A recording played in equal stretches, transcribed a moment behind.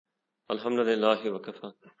الحمد لله وكفى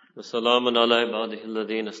وسلام على عباده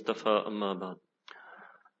الذين اصطفى أما بعد.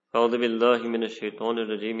 أعوذ بالله من الشيطان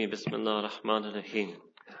الرجيم. بسم الله الرحمن الرحيم.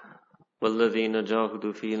 والذين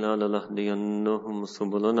جاهدوا فينا لنهدينهم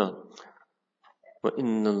سبلنا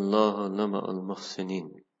وإن الله لمع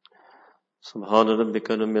المحسنين. سبحان ربك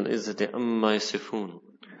رب العزة عما يصفون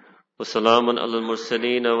وسلام على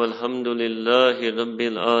المرسلين والحمد لله رب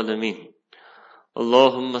العالمين.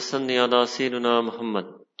 اللهم صل على سيدنا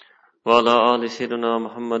محمد وعلى آل سيدنا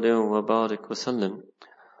محمد وبارك وسلم.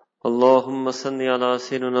 اللهم صل على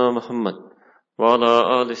سيدنا محمد وعلى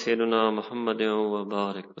آل سيدنا محمد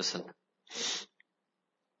وبارك وسلم.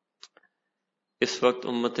 اس وقت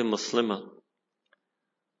امت مسلمہ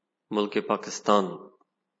ملک پاکستان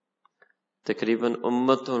تقریباً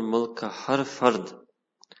امت اور ملک کا ہر فرد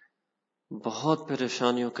بہت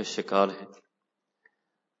پریشانیوں کا شکار ہے.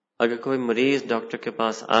 اگر کوئی مریض ڈاکٹر کے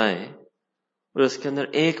پاس آئے اور اس کے اندر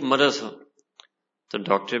ایک مرض ہو تو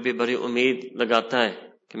ڈاکٹر بھی بڑی امید لگاتا ہے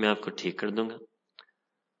کہ میں آپ کو ٹھیک کر دوں گا.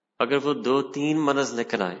 اگر وہ 2-3 مرض لے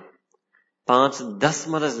کر آئے، 5-10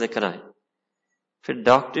 مرض لے کر آئے، پھر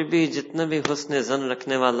ڈاکٹر بھی جتنا بھی حسن ظن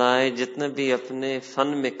رکھنے والا ہے، جتنا بھی اپنے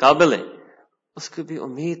فن میں قابل ہے، اس کی بھی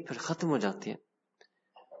امید پھر ختم ہو جاتی ہے.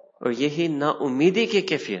 اور یہی نا امیدی کی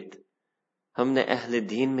کیفیت ہم نے اہل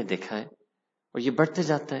دین میں دیکھا ہے، اور یہ بڑھتے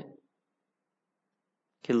جاتا ہے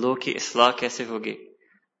کہ لوگ کی اصلاح کیسے ہوگی،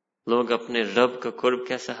 لوگ اپنے رب کا قرب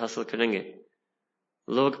کیسے حاصل کریں گے،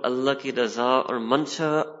 لوگ اللہ کی رضا اور منشا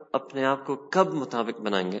اپنے آپ کو کب مطابق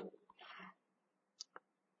بنائیں گے.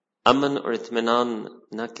 امن اور اطمینان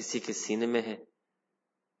نہ کسی کے سینے میں ہے،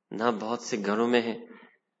 نہ بہت سے گھروں میں ہے،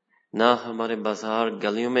 نہ ہمارے بازار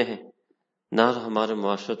گلیوں میں ہے، نہ ہمارے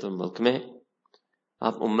معاشرت اور ملک میں ہے.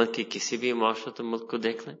 آپ امت کی کسی بھی معاشرت اور ملک کو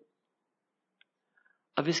دیکھ لیں.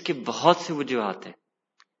 اب اس کی بہت سی وجوہات ہیں.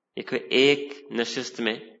 یہ کوئی ایک نشست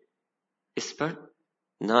میں اس پر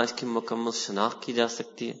نہ اس کی مکمل شناخت کی جا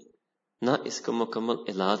سکتی ہے، نہ اس کا مکمل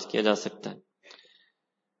علاج کیا جا سکتا ہے.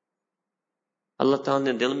 اللہ تعالیٰ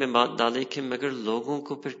نے دل میں بات ڈالی کہ مگر لوگوں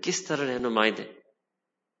کو پھر کس طرح رہنمائی دے،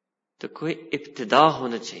 تو کوئی ابتدا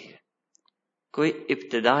ہونا چاہیے، کوئی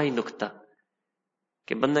ابتدائی نقطہ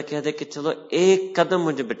کہ بندہ کہہ دے کہ چلو ایک قدم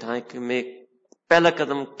مجھے بٹھائیں کہ میں پہلا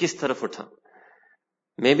قدم کس طرف اٹھاؤں.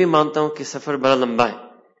 میں بھی مانتا ہوں کہ سفر بڑا لمبا ہے،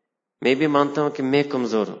 میں بھی مانتا ہوں کہ میں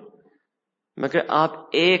کمزور ہوں، مگر آپ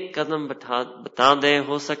ایک قدم بتا دیں.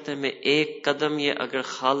 ہو سکتا ہے میں ایک قدم یہ اگر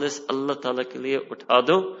خالص اللہ تعالیٰ کے لیے اٹھا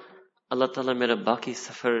دوں، اللہ تعالیٰ میرا باقی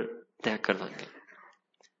سفر طے کر لیں گے.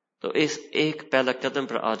 تو اس ایک پہلا قدم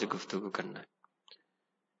پر آج گفتگو کرنا ہے.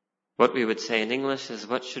 What we would say in English is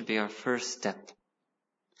what should be our first step.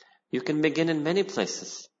 You can begin in many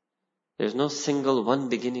places. There's no single one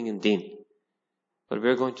beginning in Deen. But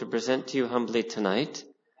we're going to present to you humbly tonight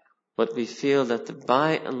what we feel that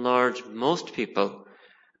by and large most people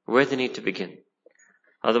where they need to begin.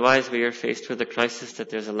 Otherwise we are faced with a crisis that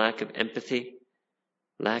there's a lack of empathy,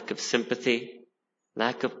 lack of sympathy,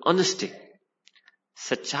 lack of honesty.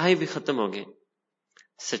 سچائی بھی ختم ہو گئی.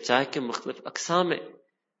 سچائی کے مختلف اقسام ہیں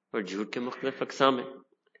اور جھوٹ کے مختلف اقسام ہیں.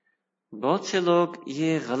 بہت سے لوگ یہ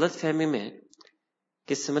غلط فہمی میں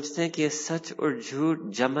کہ سمجھتے ہیں کہ یہ سچ اور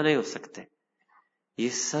جھوٹ جمع نہیں ہو سکتے. یہ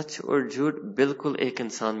سچ اور جھوٹ بالکل ایک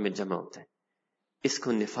انسان میں جمع ہوتے ہیں. اس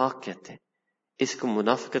کو نفاق کہتے ہیں، اس کو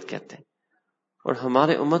منافقت کہتے ہیں. اور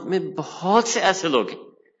ہمارے امت میں بہت سے ایسے لوگ ہیں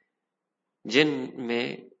جن میں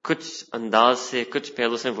کچھ انداز سے، کچھ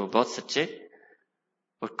پہلو سے وہ بہت سچے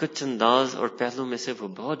اور کچھ انداز اور پہلو میں سے وہ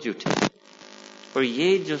بہت جھوٹے. اور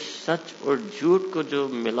یہ جو سچ اور جھوٹ کو جو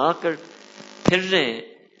ملا کر پھر رہے ہیں،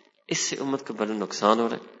 اس سے امت کو بڑا نقصان ہو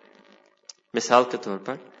رہا ہے. مثال کے طور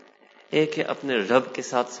پر ایک ہے اپنے رب کے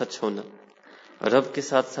ساتھ سچ ہونا. رب کے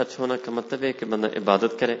ساتھ سچ ہونا کا مطلب ہے کہ بندہ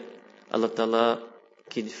عبادت کرے، اللہ تعالیٰ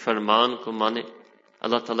کی فرمان کو مانے،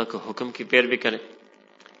 اللہ تعالیٰ کو حکم کی پیروی کرے.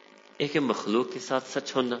 ایک ہے مخلوق کے ساتھ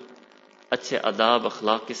سچ ہونا، اچھے آداب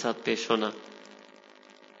اخلاق کے ساتھ پیش ہونا،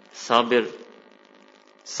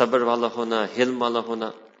 صبر والا ہونا، حلم والا ہونا.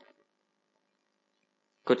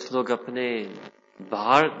 کچھ لوگ اپنے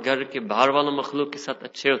گھر کے باہر والوں مخلوق کے ساتھ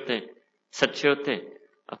اچھے ہوتے ہیں، سچے ہوتے ہیں،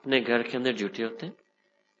 اپنے گھر کے اندر جھوٹے ہوتے ہیں.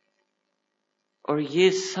 اور یہ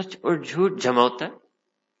سچ اور جھوٹ جمع ہوتا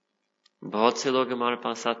ہے. بہت سے لوگ ہمارے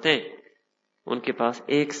پاس آتے ہیں، ان کے پاس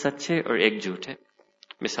ایک سچ ہے اور ایک جھوٹ ہے.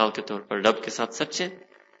 مثال کے طور پر رب کے ساتھ سچے،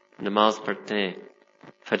 نماز پڑھتے ہیں،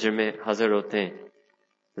 فجر میں حاضر ہوتے ہیں،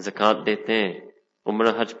 زکوٰۃ دیتے ہیں،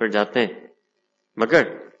 عمرہ حج پر جاتے ہیں، مگر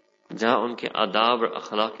جہاں ان کے آداب اور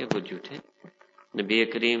اخلاق ہے وہ جھوٹے. نبی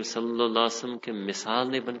کریم صلی اللہ علیہ وسلم کے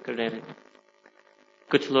مثال نہیں بن کر رہ رہے.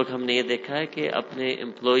 کچھ لوگ ہم نے یہ دیکھا ہے کہ اپنے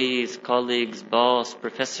employees, colleagues, boss,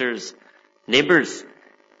 professors, neighbours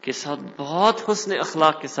کے ساتھ بہت حسن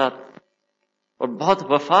اخلاق کے ساتھ اور بہت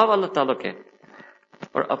وفا والا تعلق ہے،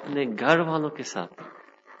 اور اپنے گھر والوں کے ساتھ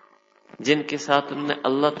جن کے ساتھ انہوں نے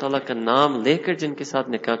اللہ تعالیٰ کا نام لے کر جن کے ساتھ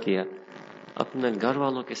نکاح کیا، اپنے گھر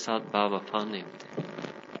والوں کے ساتھ با وفا نہیں ہوتے،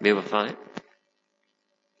 بے وفا ہے،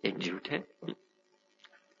 ایک جھوٹ ہے۔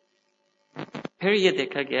 پھر یہ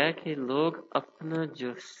دیکھا گیا کہ لوگ اپنا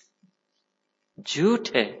جو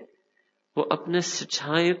جھوٹ ہے وہ اپنے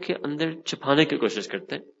سچائیوں کے اندر چھپانے کی کوشش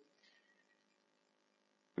کرتے ہیں۔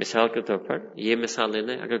 مثال کے طور پر یہ مثال لے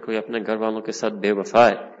لیں، اگر کوئی اپنے گھر والوں کے ساتھ بے وفا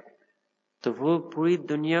ہے تو وہ پوری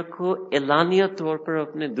دنیا کو اعلانیہ طور پر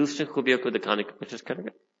اپنے دوسرے خوبیوں کو دکھانے کی کوشش کرے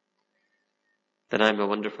گا، that I'm a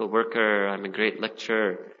wonderful worker, I'm a great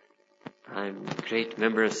lecturer, I'm a great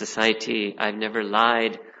member of society, I've never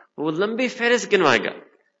lied. وہ لمبی فہرست گنوائے گا،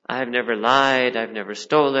 I've never lied, I've never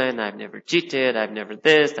stolen, I've never cheated, I've never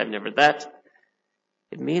this, I've never that.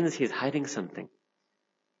 It means he's hiding something.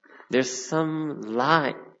 There's some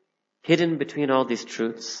lie hidden between all these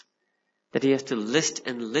truths that he has to list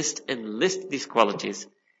and list and list these qualities.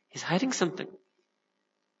 He's hiding something.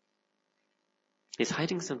 He's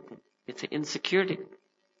hiding something. It's an insecurity.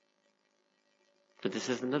 So this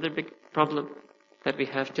is another big problem that we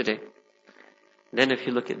have today. Then if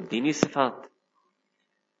you look at dini sifat,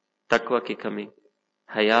 taqwa کی کمی،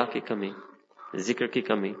 حیا کی کمی، ذکر کی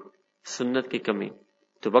کمی، سنت کی کمی،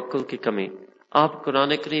 توکل کی کمی، آپ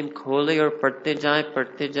قرآن کریم کھولے اور پڑھتے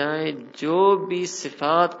جائیں، جو بھی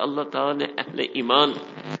صفات اللہ تعالیٰ نے اہل ایمان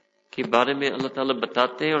کے بارے میں اللہ تعالیٰ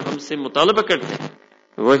بتاتے ہیں اور ہم سے مطالبہ کرتے ہیں،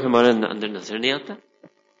 وہ ہمارے اندر نظر نہیں آتا۔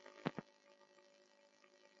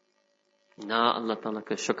 نہ اللہ تعالیٰ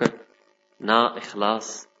کا شکر، نہ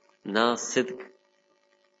اخلاص، نہ صدق۔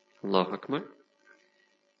 اللہ اکبر۔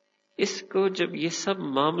 اس کو جب یہ سب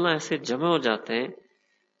معاملہ ایسے جمع ہو جاتے ہیں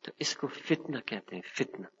تو اس کو فتنہ کہتے ہیں،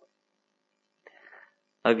 فتنہ۔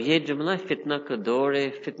 اب یہ جملہ فتنہ کا دور ہے،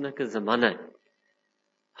 فتنہ کا زمانہ ہے۔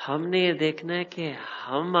 ہم نے یہ دیکھنا ہے کہ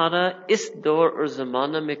ہمارا اس دور اور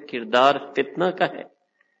زمانہ میں کردار فتنہ کا ہے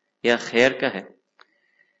یا خیر کا ہے۔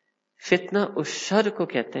 فتنہ اس شر کو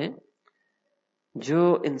کہتے ہیں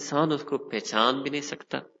جو انسان اس کو پہچان بھی نہیں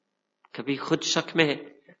سکتا، کبھی خود شک میں ہے،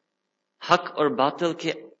 حق اور باطل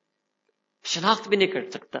کے شناخت بھی نہیں کر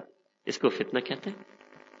سکتا، اس کو فتنہ کہتے ہیں۔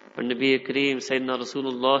 اور نبی کریم سیدنا رسول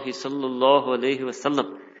اللہ صلی اللہ علیہ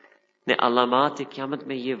وسلم نے علامات قیامت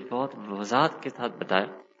میں یہ بہت وضاحت کے ساتھ بتایا،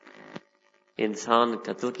 انسان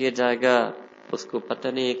قتل کیا جائے گا، اس کو پتہ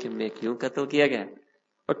نہیں ہے کہ میں کیوں قتل کیا گیا،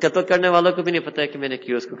 اور قتل کرنے والوں کو بھی نہیں پتہ ہے کہ میں نے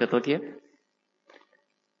کیوں اس کو قتل کیا۔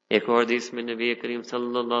 ایک اور حدیث میں نبی کریم صلی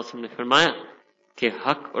اللہ علیہ وسلم نے فرمایا کہ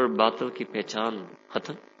حق اور باطل کی پہچان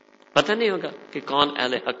ختم، پتہ نہیں ہوگا کہ کون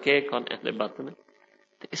اہل حق ہے کون اہل باطل ہے۔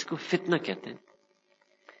 تو اس کو فتنہ کہتے ہیں۔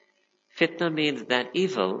 فتنہ means that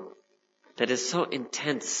evil that is so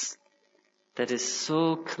intense, that is so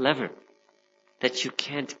clever, that you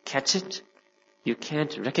can't catch it, you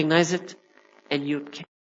can't recognize it, and you can't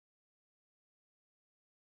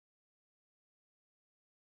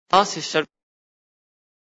شر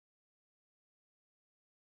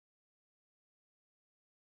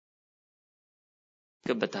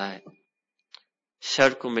کو بتایا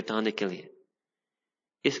شر کو مٹانے کے لیے،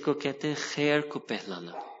 اس کو کہتے ہیں خیر کو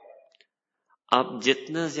پھیلانا۔ آپ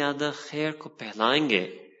جتنا زیادہ خیر کو پھیلائیں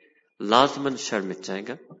گے لازماً شر مٹ جائے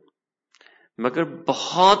گا، مگر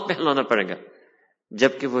بہت پھیلانا پڑے گا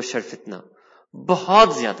جبکہ وہ شر فتنہ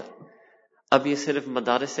بہت زیادہ۔ اب یہ صرف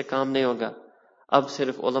مدارس سے کام نہیں ہوگا، اب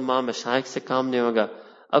صرف علماء مشائخ سے کام نہیں ہوگا،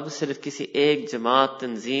 اب صرف کسی ایک جماعت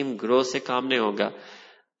تنظیم گروہ سے کام نہیں ہوگا۔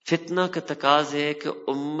 فتنہ کا تقاضا ہے کہ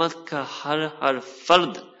امت کا ہر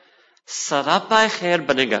فرد سراپا خیر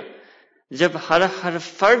بنے گا۔ جب ہر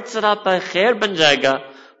فرد سراپا خیر بن جائے گا،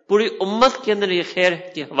 پوری امت کے اندر یہ خیر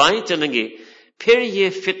کی ہوائیں چلیں گی، پھر یہ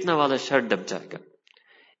فتنہ والا شر دب جائے گا۔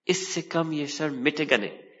 اس سے کم یہ شر مٹے گا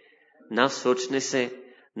نہیں، نہ سوچنے سے،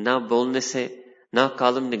 نہ بولنے سے، نہ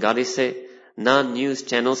کالم نگاری سے، نہ نیوز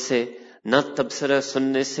چینل سے، نہ تبصرہ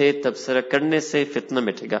سننے سے، تبصرہ کرنے سے فتنہ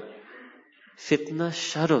مٹے گا۔ فتنہ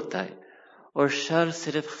شر ہوتا ہے اور شر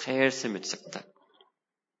صرف خیر سے مٹ سکتا ہے۔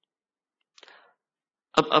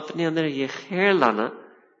 اب اپنے اندر یہ خیر لانا،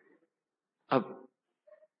 اب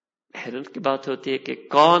حیرت کی بات ہوتی ہے کہ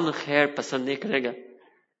کون خیر پسند نہیں کرے گا؟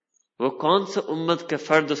 وہ کون سا امت کا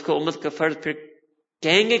فرد، اس کو امت کا فرد پھر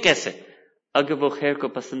کہیں گے کیسے اگر وہ خیر کو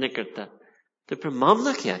پسند نہیں کرتا؟ تو پھر معاملہ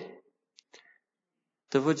کیا ہے؟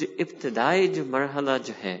 تو وہ جو ابتدائی جو مرحلہ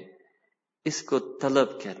جو ہے اس کو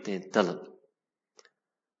طلب کہتے ہیں، طلب۔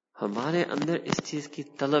 ہمارے اندر اس چیز کی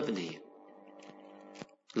طلب نہیں ہے،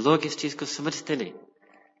 لوگ اس چیز کو سمجھتے نہیں۔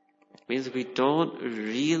 means we don't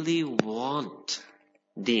really want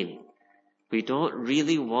deen. We don't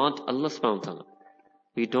really want Allah subhanahu wa ta'ala.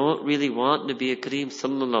 We don't really want Nabi Kareem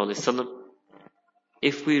sallallahu alayhi wa sallam.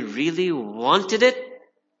 If we really wanted it,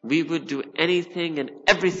 we would do anything and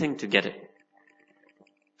everything to get it.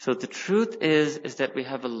 So the truth is that we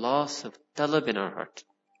have a loss of talab in our heart.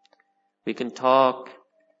 We can talk,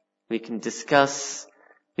 we can discuss,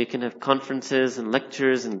 we can have conferences and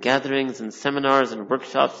lectures and gatherings and seminars and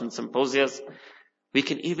workshops and symposia. We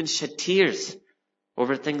can even shed tears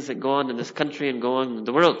over things that go on in this country and go on in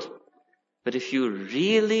the world. But if you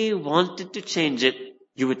really wanted to change it,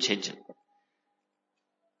 you would change it.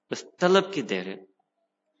 بس طلب کی دیر ہے,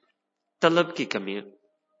 طلب کی کمی ہے.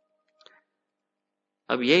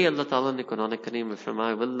 اب یہی اللہ تعالیٰ نے قرآن کریم میں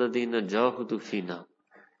فرمایا والذین جاہدوا فینا,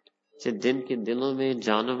 جن کے دلوں میں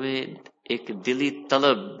جانوں میں ایک دلی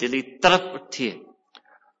طلب, دلی طرف اٹھی ہے,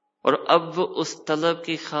 اور اب وہ اس طلب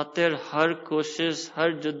کی خاطر ہر کوشش, ہر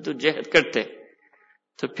جد و جہد کرتے,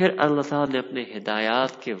 تو پھر اللہ تعالیٰ نے اپنے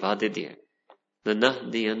ہدایات کے وعدے دیے.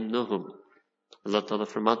 لنہدینہم, اللہ تعالیٰ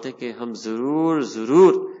فرماتے کہ ہم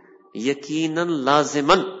ضرور یقیناً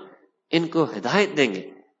لازماً ان کو ہدایت دیں گے.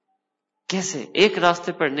 کیسے؟ ایک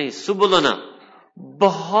راستے پر نہیں, سبلنا,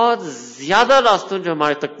 بہت زیادہ راستوں جو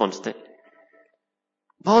ہمارے تک پہنچتے ہیں,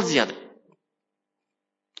 بہت زیادہ.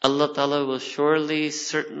 Allah Ta'ala will surely,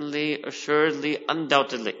 certainly, assuredly,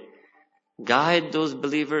 undoubtedly guide those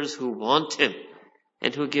believers who want Him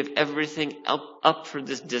and who give everything up for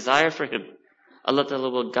this desire for Him. Allah Ta'ala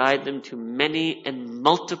will guide them to many and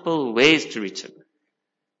multiple ways to reach Him.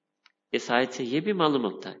 اس آیت سے یہ بھی معلوم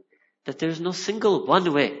ہوتا ہے that there is no single one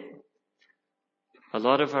way. A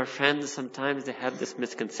lot of our friends, sometimes they have this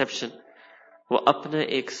misconception. وہ اپنا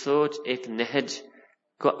ایک سوچ, ایک نہج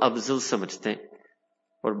کو افضل سمجھتے ہیں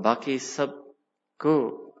اور باقی سب کو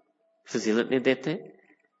فضیلت نہیں دیتے.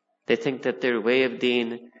 They think that their way of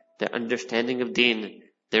deen, their understanding of deen,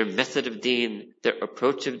 their method of deen, their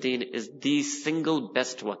approach of deen is the single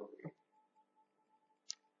best one.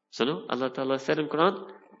 So no, Allah Ta'ala said in Quran,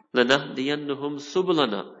 لَنَهْدِيَنَّهُمْ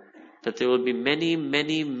سُبُلَنَا, that there will be many,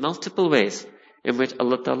 many multiple ways in which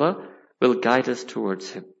Allah Ta'ala will guide us towards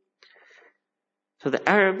Him. So the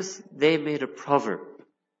Arabs, they made a proverb.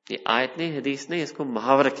 یہ آیت نہیں, حدیث نہیں, اس کو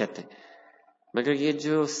محاورہ کہتے ہیں. مگر یہ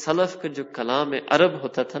جو سلف کا جو کلام عرب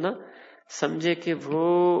ہوتا تھا نا, سمجھے کہ وہ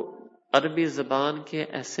عربی زبان کے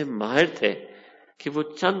ایسے ماہر تھے کہ وہ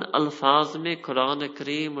چند الفاظ میں قرآن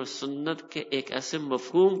کریم اور سنت کے ایک ایسے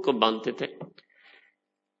مفہوم کو باندھتے تھے.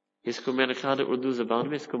 اس کو میرے خیال ہے اردو زبان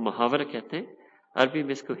میں اس کو محاورہ کہتے ہیں, عربی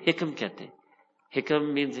میں اس کو حکم کہتے ہیں.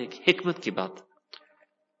 حکم مینز ایک حکمت کی بات.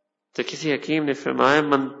 تو کسی حکیم نے فرمایا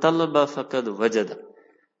من طلب فقد وجد,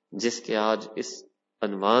 جس کے آج اس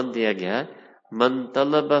عنوان دیا گیا ہے من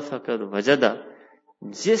طلب فقد وجد,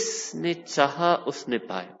 جس نے چاہا اس نے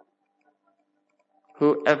پایا.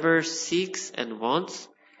 Whoever seeks and wants,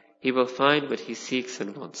 he will find what he seeks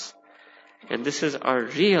and wants. And this is our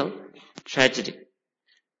real tragedy.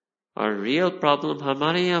 Our real problem.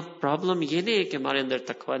 ہمارے یہاں پرابلم یہ نہیں ہے کہ ہمارے اندر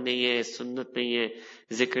تقوی نہیں ہے, سنت نہیں ہے,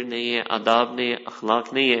 ذکر نہیں ہے, آداب نہیں ہے,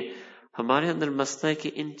 اخلاق نہیں ہے. ہمارے اندر مسئلہ ہے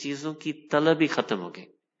کہ ان چیزوں کی طلب ہی ختم ہو گئی,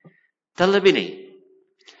 طلب ہی نہیں.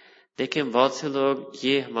 دیکھیں بہت سے لوگ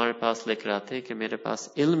یہ ہمارے پاس لے کر آتے ہیں کہ میرے پاس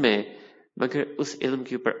علم ہے مگر اس علم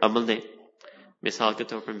کے اوپر عمل نہیں. مثال کے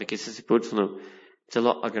طور پر میں کسی سے پوچھ لوں,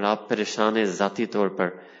 چلو اگر آپ پریشان ہیں ذاتی طور پر,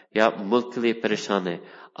 یا آپ ملک کے لیے پریشان ہیں,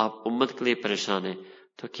 آپ امت کے لیے پریشان ہیں,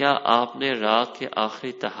 تو کیا آپ نے رات کے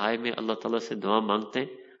آخری تہائی میں اللہ تعالیٰ سے دعا مانگتے ہیں؟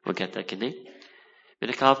 وہ کہتا ہے کہ نہیں. میں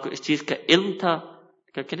نے کہا آپ کو اس چیز کا علم تھا؟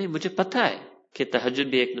 کہا کہ نہیں, مجھے پتا ہے کہ تہجد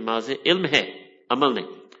بھی ایک نماز ہے, علم ہے, عمل نہیں.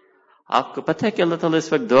 آپ کو پتا ہے کہ اللہ تعالیٰ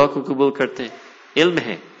اس وقت دعا کو قبول کرتے ہیں, علم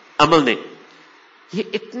ہے, عمل نہیں. یہ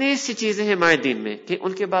اتنی سی چیزیں ہیں ہمارے دین میں کہ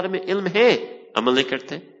ان کے بارے میں علم ہے, عمل نہیں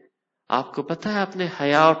کرتے. آپ کو پتا ہے آپ نے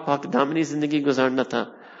حیا اور پاک دامنی زندگی گزارنا تھا,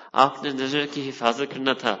 آپ نے نظر کی حفاظت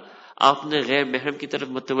کرنا تھا, آپ نے غیر محرم کی طرف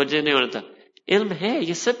متوجہ نہیں ہونا تھا. علم ہے,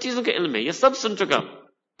 یہ سب چیزوں کا علم ہے, یہ سب سن چکا,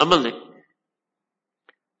 عمل نہیں.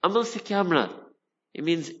 عمل سے کیا مراد؟ It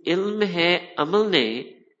means علم ہے, عمل نہیں.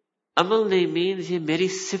 عمل نہیں means یہ میری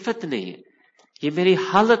صفت نہیں ہے, یہ میری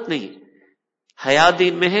حالت نہیں. حیا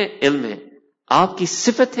دین میں ہے, علم ہے. آپ کی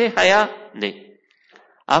صفت ہے حیا؟ نہیں.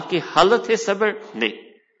 آپ کی حالت ہے صبر؟ نہیں.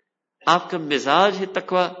 آپ کا مزاج ہے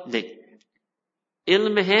تقوی؟ نہیں.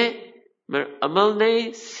 علم ہے مگر عمل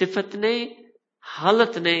نہیں, صفت نہیں,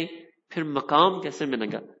 حالت نہیں. پھر مقام کیسے ملے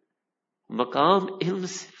گا؟ مقام علم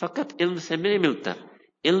سے, فقط علم سے نہیں ملتا.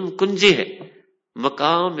 علم کنجی ہے.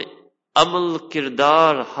 مقام عمل,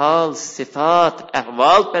 کردار, حال, صفات,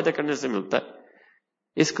 احوال پیدا کرنے سے ملتا ہے.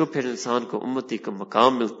 اس کو پھر انسان کو امتی کا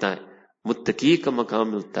مقام ملتا ہے, متقی کا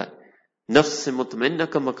مقام ملتا ہے, نفس سے مطمئنہ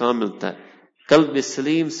کا مقام ملتا ہے, قلب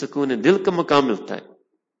سلیم سکون دل کا مقام ملتا ہے.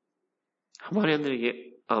 ہمارے اندر یہ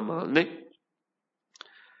اعمال نہیں.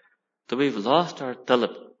 تو we've lost our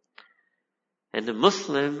talab. And a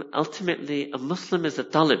Muslim, ultimately a Muslim is a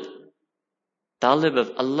talib. Talib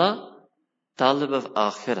of Allah, talib of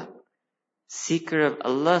akhirah. Seeker of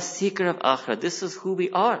Allah, seeker of akhirah. This is who we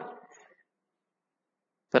are.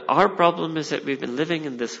 But our problem is that we've been living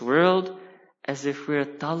in this world as if we're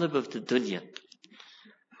a talib of the dunya.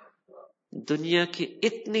 دنیا کی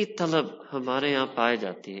اتنی طلب ہمارے یہاں پائے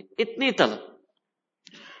جاتی ہے, اتنی طلب,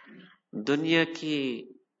 دنیا کی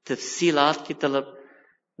تفصیلات کی طلب,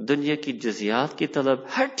 دنیا کی جزیات کی طلب,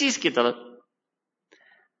 ہر چیز کی طلب.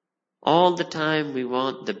 All the time we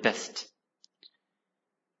want the best.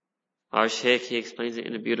 Our Shaykh, he explains it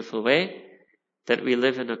in a beautiful way, that we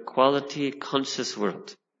live in a quality conscious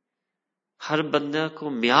world. ہر بندہ کو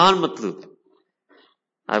معیار مطلوب.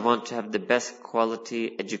 I want to have the best quality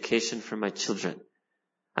education for my children.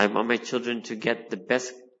 I want my children to get the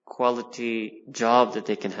best quality job that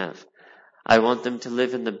they can have. I want them to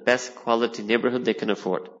live in the best quality neighborhood they can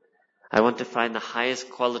afford. I want to find the highest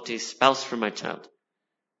quality spouse for my child.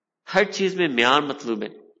 ہر چیز میں معیار مطلوب ہے.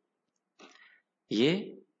 یہ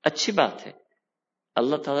اچھی بات ہے.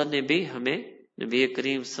 اللہ تعالیٰ نے بھی ہمیں, نبی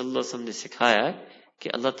کریم صلی اللہ علیہ وسلم نے سکھایا ہے کہ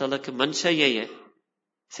اللہ تعالیٰ کی منشا یہی ہے.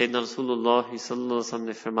 سیدنا رسول اللہ صلی اللہ علیہ وسلم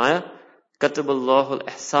نے فرمایا, کتب اللہ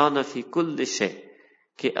الاحسان فی کل شیء,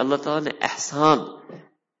 کہ اللہ تعالیٰ نے احسان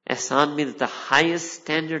means the highest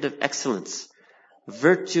standard of excellence,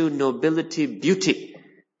 virtue, nobility, beauty.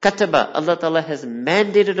 Kataba, Allah Ta'ala has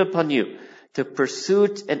mandated upon you the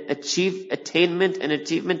pursuit and attainment and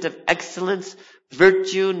achievement of excellence,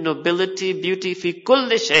 virtue, nobility, beauty, fi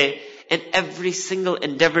kulli shay, in every single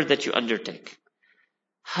endeavor that you undertake.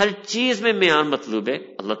 ہر چیز میں معیار مطلوب ہے.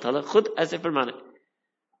 اللہ تعالیٰ خود ایسے فرمانے.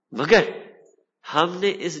 مگر ہم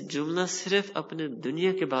نے اس جملہ صرف اپنے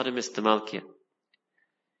دنیا کے بارے میں استعمال کیا.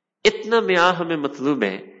 اتنا معیار ہمیں مطلوب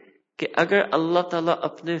ہے کہ اگر اللہ تعالیٰ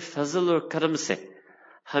اپنے فضل اور کرم سے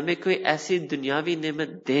ہمیں کوئی ایسی دنیاوی نعمت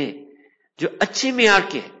دے جو اچھی معیار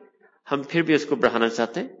کی ہے, ہم پھر بھی اس کو بڑھانا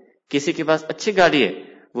چاہتے ہیں. کسی کے پاس اچھی گاڑی ہے,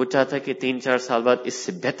 وہ چاہتا ہے کہ 3-4 سال بعد اس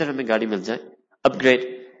سے بہتر ہمیں گاڑی مل جائے, اپ گریڈ.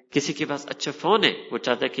 کسی کے پاس اچھا فون ہے, وہ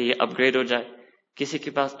چاہتا ہے کہ یہ اپ گریڈ ہو جائے. کسی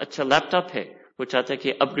کے پاس اچھا لیپ ٹاپ ہے, وہ چاہتا ہے کہ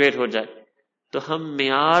یہ اپ گریڈ ہو جائے. تو ہم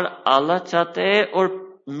معیار اعلیٰ چاہتے ہیں, اور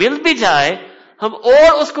مل بھی جائے ہم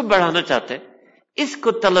اور اس کو بڑھانا چاہتے ہیں. اس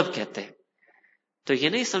کو طلب کہتے ہیں. تو یہ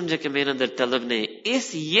نہیں سمجھے کہ میرے اندر طلب نہیں,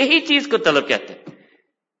 یہی چیز کو طلب کہتے ہیں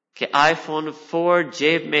کہ آئی فون 4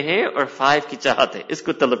 جیب میں ہے اور 5 کی چاہت ہے. اس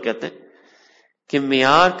کو طلب کہتے ہیں کہ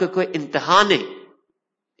معیار کا کوئی انتہا نہیں.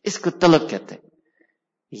 اس کو طلب کہتے ہیں.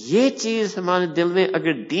 یہ چیز ہمارے دل میں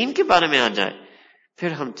اگر دین کے بارے میں آ جائے,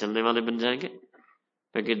 پھر ہم چلنے والے بن جائیں گے.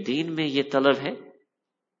 اگر دین میں یہ طلب ہے,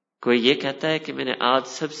 کوئی یہ کہتا ہے کہ میں نے آج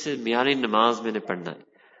سب سے معیاری نماز میں نے پڑھنا ہے,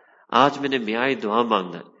 آج میں نے معیاری دعا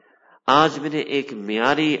مانگنا ہے, آج میں نے ایک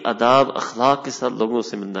معیاری آداب اخلاق کے ساتھ لوگوں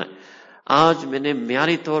سے ملنا ہے, آج میں نے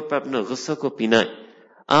معیاری طور پر اپنے غصے کو پینا ہے,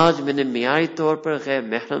 آج میں نے معیاری طور پر غیر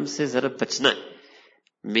محرم سے ذرا بچنا ہے.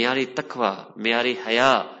 معیاری تقوی, معیاری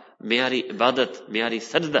حیا, معیاری عبادت, معیاری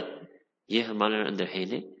سجدہ, یہ ہمارے اندر ہے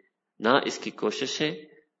نہیں. نہ اس کی کوشش ہے,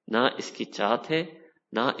 نہ اس کی چاہت ہے,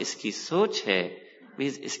 نہ اس کی سوچ ہے.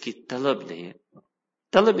 مینز اس کی طلب نہیں ہے.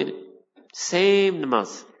 طلب ہی نہیں. سیم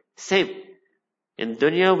نماز, same. In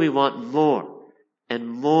dunya we want more and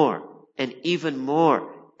more and even more,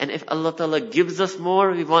 and if Allah Ta'ala gives us more,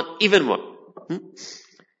 we want even more.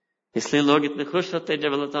 اس لیے لوگ اتنے خوش ہوتے ہیں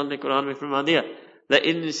جب اللہ تعالیٰ نے قرآن میں فرما دیا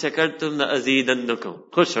لَإِن شَكَرْتُمْ لَأَزِيدَنَّكُمْ,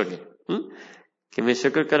 خوش ہو گئے کہ میں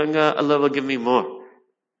شکر کروں گا, اللہ will give me more.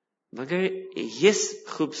 مگر اس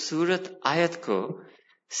خوبصورت آیت کو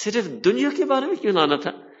صرف دنیا کے بارے میں کیوں لانا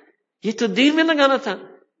تھا؟ یہ تو دین میں لگانا تھا.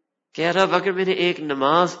 کہ رب اگر میں نے ایک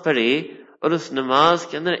نماز پڑھی اور اس نماز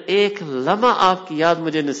کے اندر ایک لمحہ آپ کی یاد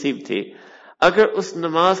مجھے نصیب تھی, اگر اس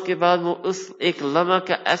نماز کے بعد میں اس ایک لمحہ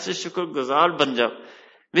کا ایسے شکر گزار بن جاؤں,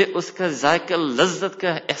 میں اس کا ذائقہ لذت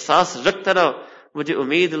کا احساس رکھتا رہا, مجھے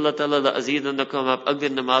امید اللہ تعالیٰ عزیزنکم آپ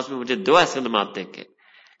اگلی نماز میں مجھے 2 ایسے نماز دیں گے,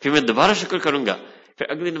 پھر میں دوبارہ شکر کروں گا, پھر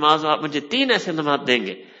اگلی نماز میں آپ مجھے 3 ایسے نماز دیں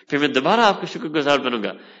گے, پھر میں دوبارہ آپ کا شکر گزار بنوں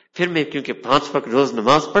گا, پھر میں کیونکہ 5 وقت روز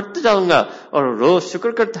نماز پڑھتے جاؤں گا اور روز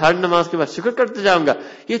شکر کرتے, ہر نماز کے بعد شکر کرتے جاؤں گا,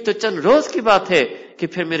 یہ تو چند روز کی بات ہے کہ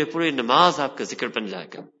پھر میرے پوری نماز آپ کا ذکر بن جائے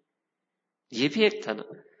گا. یہ بھی ایک تھا نا.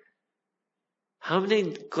 ہم نے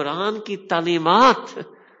قرآن کی تعلیمات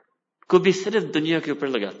کو بھی صرف دنیا کے اوپر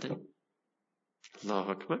لگاتے ہیں. اللہ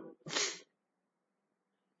اکبر.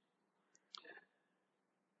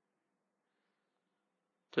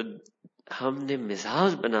 تو ہم نے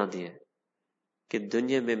مزاج بنا دیا کہ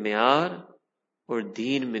دنیا میں معیار اور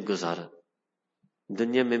دین میں گزارا.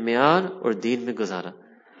 دنیا میں معیار اور دین میں گزارا.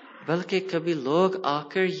 بلکہ کبھی لوگ آ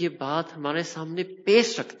کر یہ بات ہمارے سامنے پیش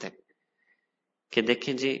رکھتے ہیں کہ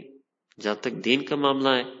دیکھیں جی جہاں تک دین کا معاملہ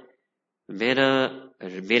ہے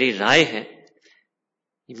میری رائے ہے.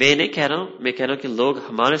 میں نہیں کہہ رہا ہوں، میں کہہ رہا ہوں کہ لوگ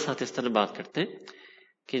ہمارے ساتھ اس طرح بات کرتے ہیں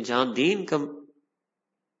کہ جہاں دین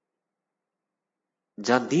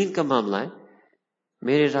کا معاملہ ہے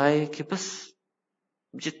میری رائے ہے کہ بس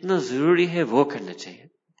جتنا ضروری ہے وہ کرنا چاہیے،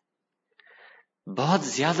 بہت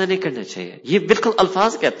زیادہ نہیں کرنا چاہیے. یہ بالکل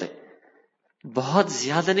الفاظ کہتے ہیں، بہت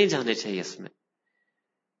زیادہ نہیں جانے چاہیے اس میں.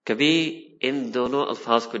 کبھی ان دونوں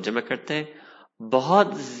الفاظ کو جمع کرتے ہیں، بہت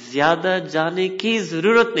زیادہ جانے کی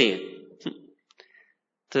ضرورت نہیں ہے.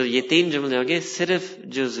 تو یہ 3 جملے ہو گئے، صرف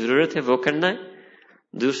جو ضرورت ہے وہ کرنا ہے.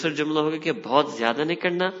 دوسرا جملہ ہوگا کہ بہت زیادہ نہیں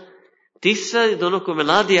کرنا. تیسرا دونوں کو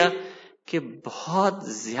ملا دیا کہ بہت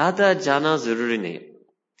زیادہ جانا ضروری نہیں ہے.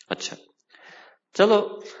 اچھا چلو،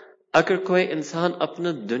 اگر کوئی انسان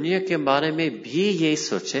اپنا دنیا کے بارے میں بھی یہی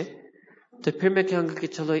سوچے تو پھر میں کہوں گا کہ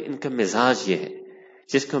چلو ان کا مزاج یہ ہے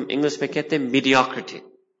جس کو ہم انگلش میں کہتے ہیں mediocrity.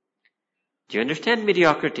 Do you understand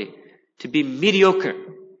mediocrity? To be mediocre,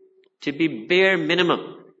 to be bare minimum,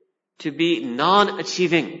 to be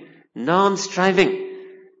non-achieving, non-striving,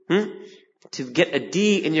 to get a D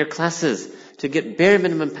in your classes, to get bare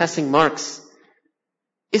minimum passing marks.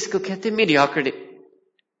 اس کو کہتے ہیں mediocrity.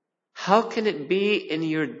 How can it be in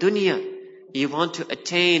your dunya? You want to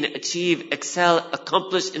attain, achieve, excel,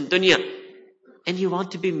 accomplish in dunya, and you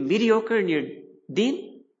want to be mediocre in your deen?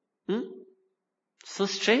 So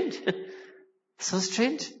strange. So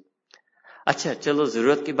strange. اچھا چلو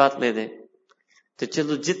ضرورت کی بات لے دیں تو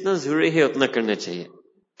چلو جتنا ضروری ہے اتنا کرنا چاہیے.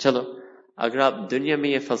 چلو اگر آپ دنیا میں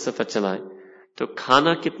یہ فلسفہ چلائیں تو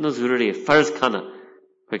کھانا کتنا ضروری ہے، فرض کھانا.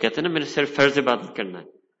 وہ کہتے ہیں نا میں نے صرف فرض عبادت کرنا ہے.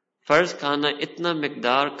 فرض کھانا اتنا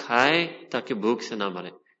مقدار کھائے تاکہ بھوک سے نہ مرے،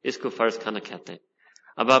 اس کو فرض کھانا کہتے ہیں.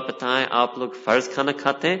 اب آپ بتائیں آپ لوگ فرض کھانا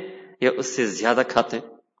کھاتے ہیں یا اس سے زیادہ کھاتے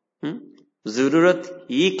ہیں؟ ضرورت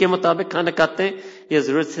ہی کے مطابق کھانا کھاتے ہیں یا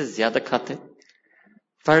ضرورت سے زیادہ کھاتے ہیں؟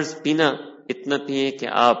 فرض پینا اتنا پیئیں کہ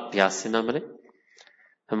آپ پیاس سے نہ مرے.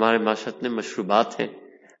 ہمارے معاشرت میں مشروبات ہیں.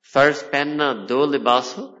 فرض پہننا 2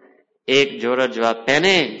 لباس ہو، ایک جوڑا جو آپ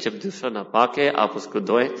پہنے جب دوسرا نہ پاکے آپ اس کو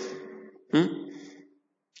دھوئیں.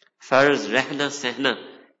 فرض رہنا سہنا،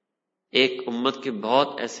 ایک امت کے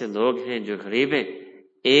بہت ایسے لوگ ہیں جو غریب ہیں،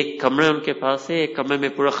 ایک کمرہ ان کے پاس ہے، ایک کمرے میں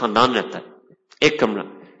پورا خاندان رہتا ہے، ایک کمرہ.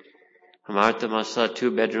 ہمارے تو ماشاءاللہ 2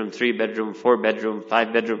 bedroom 3 bedroom 4 bedroom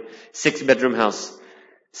 5 bedroom 6 bedroom house.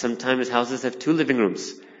 Sometimes houses have 2 living rooms.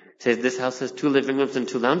 Says this house has 2 living rooms and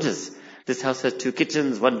 2 lounges. This house has 2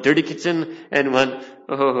 kitchens, 1 dirty kitchen and 1,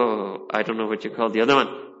 I don't know what you call the other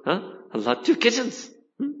one. Allah, 2 kitchens.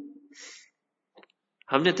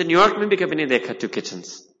 ہم نے تو new York میں بھی کبھی نہیں دیکھا 2 kitchens.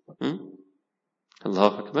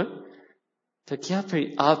 اللہ اکبر. تو کیا پھر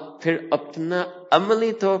آپ پھر اپنا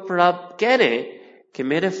عملی طور پر آپ کہہ رہے ہیں کہ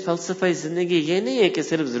میرے فلسفہ زندگی یہ نہیں ہے کہ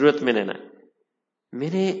صرف ضرورت میں لینا ہے،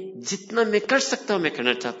 میرے جتنا میں کر سکتا ہوں میں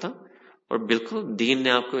کرنا چاہتا ہوں. اور بالکل دین نے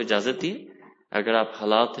آپ کو اجازت دی، اگر آپ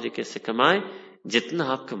حلال طریقے سے کمائیں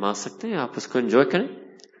جتنا آپ کما سکتے ہیں آپ اس کو انجوائے کریں.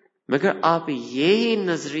 مگر آپ یہی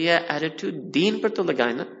نظریہ ایٹیٹیوڈ دین پر تو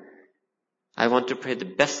لگائیں نا. I want to pray the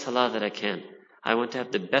best salah that I can. I want to have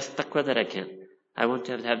the best taqwa that I can. I want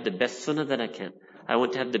to have the best sunnah that I can. I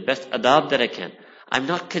want to have the best adab that I can. I'm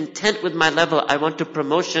not content with my level. I want to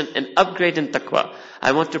promotion and upgrade in taqwa.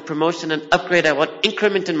 I want to promotion and upgrade. I want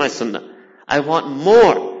increment in my sunnah. I want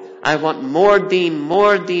more. I want more deen,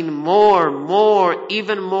 more,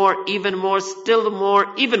 even more, still more,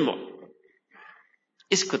 even more.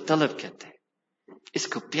 اس کو طلب کہتے ہیں، اس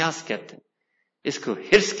کو پیاس کہتے ہیں، اس کو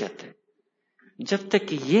حرص کہتے ہیں. جب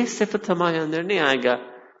تک یہ صفت ہمارے اندر نہیں آئے گا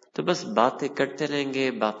تو بس باتیں کرتے رہیں گے،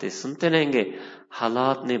 باتیں سنتے رہیں گے،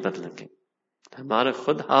 حالات نہیں بدلیں گے، ہمارا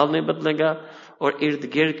خود حال نہیں بدلے گا اور ارد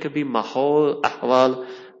گرد کبھی ماحول احوال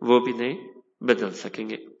وہ بھی نہیں بدل سکیں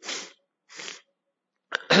گے.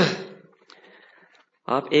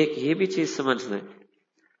 آپ ایک یہ بھی چیز سمجھ لیں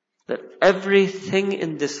that everything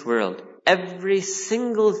in this world, every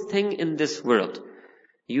single thing in this world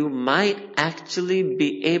you might actually be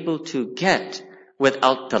able to get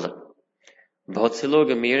without طلب. بہت سے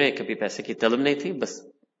لوگ امیر ہیں، کبھی پیسے کی طلب نہیں تھی، بس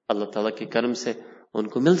اللہ تعالیٰ کے کرم سے ان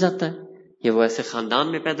کو مل جاتا ہے، یا وہ ایسے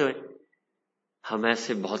خاندان میں پیدا ہوئے. ہم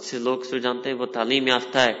ایسے بہت سے لوگ جو جانتے ہیں وہ تعلیم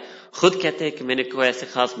یافتہ ہے، خود کہتے ہیں کہ میں نے کوئی ایسے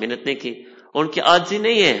خاص محنت نہیں کی، ان کی عاجزی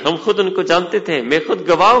نہیں ہے، ہم خود ان کو جانتے تھے، میں خود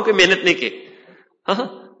گواہ ہوں کہ محنت نہیں کی.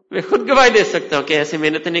 میں خود گواہی دے سکتا ہوں کہ ایسے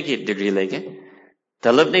محنت نہیں کی، ڈگری لے گئے،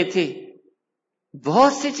 طلب نہیں تھی.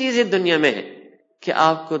 بہت سی چیزیں دنیا میں ہیں کہ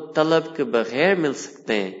آپ کو طلب کے بغیر مل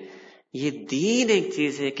سکتے ہیں. یہ دین ایک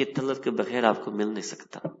چیز ہے کہ طلب کے بغیر آپ کو مل نہیں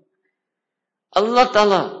سکتا. اللہ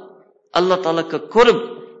تعالیٰ کا قرب،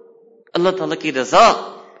 اللہ تعالیٰ کی رضا،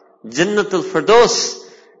 جنت الفردوس،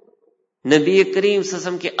 نبی کریم صلی اللہ علیہ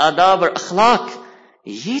وسلم کے آداب اور اخلاق،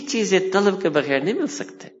 یہ چیزیں طلب کے بغیر نہیں مل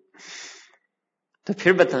سکتے. تو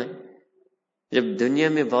پھر بتائیں، جب دنیا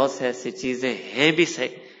میں بہت سے ایسی چیزیں ہیں بھی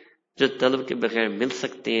صحیح جو طلب کے بغیر مل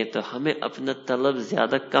سکتی ہیں، تو ہمیں اپنا طلب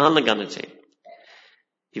زیادہ کہاں لگانا چاہیے؟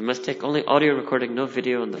 You must take only audio recording, no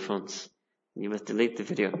video on the phones. You must delete the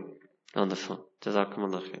video on the phone. جزاکم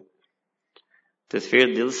اللہ خیر. تصویر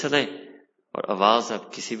دل سے لیں اور آواز آپ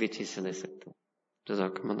کسی بھی چیز سے لے سکتے ہیں.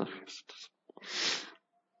 جزاکم اللہ خیر.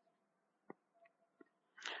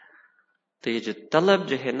 تو یہ جو طلب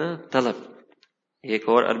جو ہے نا، طلب ایک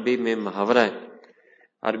اور عربی میں محاورہ ہے،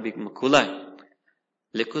 عربی مقولہ ہے،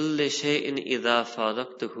 لِكُلِّ شَيْءٍ إِذَا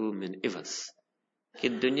فَارَقْتُهُ مِنْ عِوَضٍ، کہ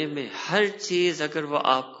دنیا میں ہر چیز اگر وہ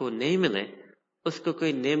آپ کو نہیں ملے، اس کو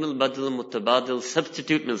کوئی نعم البدل، متبادل،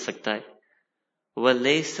 سبسٹیٹیوٹ مل سکتا ہے.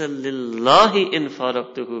 وَلَيْسَ لِلَّهِ إِنْ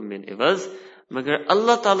فَارَقْتُهُ مِنْ عِوَضٍ، مگر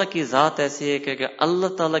اللہ تعالیٰ کی ذات ایسی ہے کہ اگر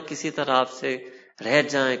اللہ تعالیٰ کسی طرح آپ سے رہ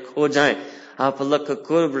جائیں، کھو جائیں، آپ اللہ کا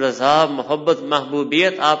قرب، رضا، محبت،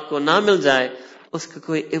 محبوبیت آپ کو نہ مل جائے، اس کا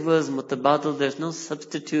کوئی عوض، متبادل، there's no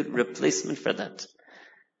substitute replacement for that.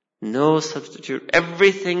 No substitute.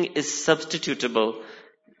 Everything is substitutable.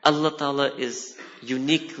 Allah Ta'ala is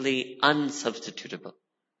uniquely unsubstitutable.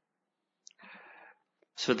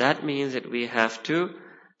 So that means that we have to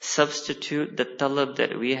substitute the talab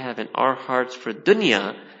that we have in our hearts for dunya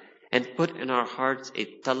and put in our hearts a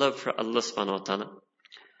talab for Allah subhanahu wa ta'ala.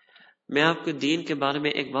 میں آپ کو دین کے بارے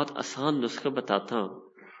میں ایک بہت آسان نسخہ بتاتا ہوں.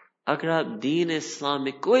 اگر آپ دین اسلام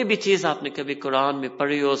میں کوئی بھی چیز آپ نے کبھی قرآن میں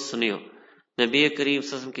پڑھی ہو، سنی ہو، نبی کریم صلی اللہ علیہ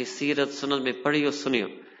وسلم کی سیرت سنن میں پڑھی ہو، سنی ہو،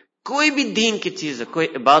 کوئی بھی دین کی چیز ہو، کوئی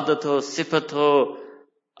عبادت ہو، صفت ہو،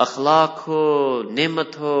 اخلاق ہو،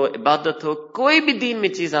 نعمت ہو، عبادت ہو، کوئی بھی دین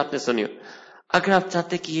میں چیز آپ نے سنی ہو، اگر آپ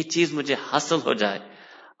چاہتے کہ یہ چیز مجھے حاصل ہو جائے،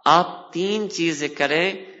 آپ 3 چیزیں کریں،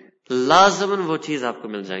 لازماً وہ چیز آپ کو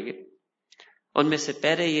مل جائے گی. ان میں سے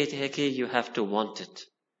پہلے یہ ہے کہ you have to want it.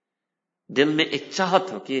 دل میں ایک چاہت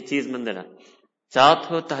ہو کہ یہ چیز مندر ہے، چاہت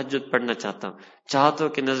ہو تہجد پڑھنا چاہتا ہوں، چاہت ہو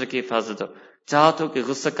کہ نظر کی حفاظت ہو، چاہت ہو کہ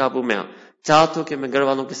غصہ قابو میں ہو، چاہت ہو کہ میں گھر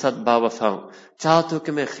والوں کے ساتھ باوفا ہوں، چاہت ہو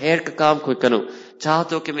کہ میں خیر کا کام کوئی کروں، چاہت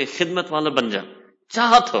ہو کہ میں خدمت والا بن جاؤں،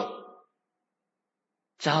 چاہت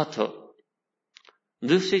ہو.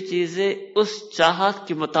 دوسری چیز ہے اس چاہت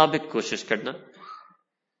کے مطابق کوشش کرنا،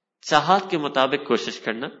 چاہت کے مطابق کوشش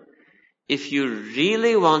کرنا. If you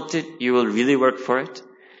really want it, you will really work for it.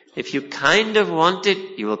 If you kind of want it,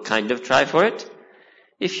 you will kind of try for it.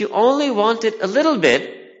 If you only want it a little bit,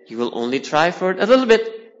 you will only try for it a little bit.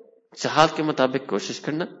 چاہت کے مطابق کوشش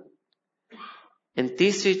کرنا.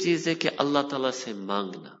 تیسری چیز ہے کہ اللہ تعالیٰ سے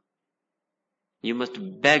مانگنا. You must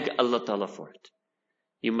beg Allah Ta'ala for it.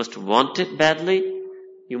 You must want it badly,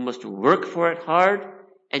 you must work for it hard,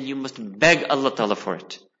 and you must beg Allah Ta'ala for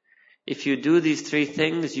it. If you do these 3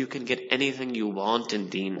 things, you can get anything you want in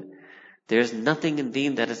deen. There's nothing in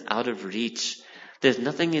deen that is out of reach. There's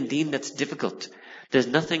nothing in deen that's difficult. There's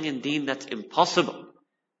nothing in deen that's impossible.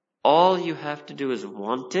 All you have to do is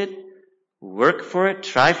want it, work for it,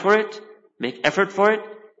 try for it, make effort for it,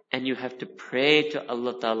 and you have to pray to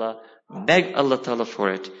Allah Ta'ala, beg Allah Ta'ala for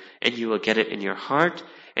it, and you will get it in your heart,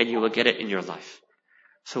 and you will get it in your life.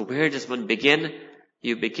 So where does one begin?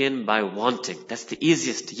 You begin by wanting. That's the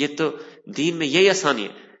easiest. یہ تو دین میں یہی آسانی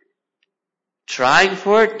ہے. Trying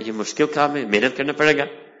for it, یہ مشکل کام ہے، محنت کرنا پڑے گا.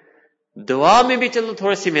 دعا میں بھی چلو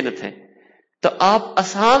تھوڑی سی محنت ہے. تو آپ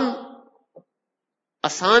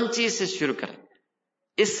آسان چیز سے شروع کریں.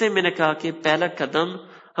 اس سے میں نے کہا کہ پہلا قدم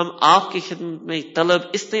ہم آپ کی خدمت میں طلب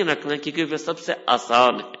اس طرح رکھنا کیونکہ وہ سب سے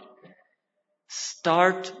آسان ہے.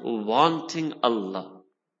 Start wanting Allah.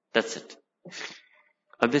 That's it.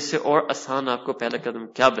 اب اس سے اور آسان آپ کو پہلا قدم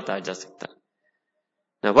کیا بتایا جا سکتا ہے؟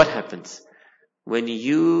 Now what happens? When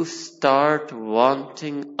you start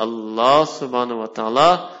wanting Allah subhanahu wa ta'ala,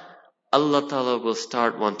 Allah ta'ala will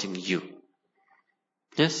start wanting you.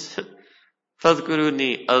 Yes?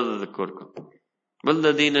 فَاذْكُرُونِي أَذْكُرْكُمْ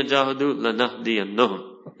وَالَّذِينَ جَاهَدُوا لَنَهْدِيَنَّهُمْ.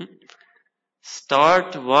 Start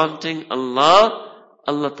wanting Allah,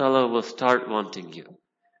 Allah ta'ala will start wanting you.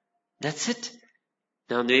 That's it.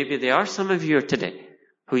 Now maybe there are some of you here today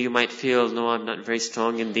who you might feel, no, I'm not very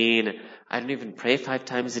strong in deen. I don't even pray 5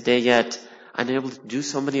 times a day yet. I'm not able to do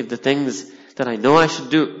so many of the things that I know I should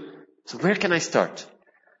do. So where can I start?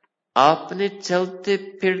 آپ نے چلتے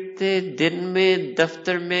پھرتے دن میں،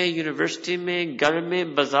 دفتر میں، university میں، گھر میں،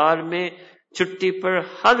 بازار میں، چھٹی پر،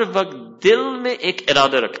 ہر وقت دل میں ایک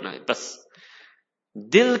ارادہ رکھنا ہے. بس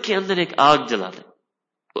دل کے اندر ایک آگ جلا لیں،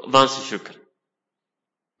 وہاں سے شروع کریں.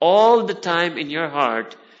 All the time in your heart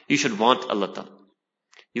You should want Allah Ta'ala.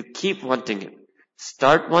 You keep wanting Him.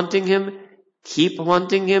 Start wanting Him. Keep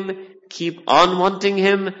wanting Him. Keep on wanting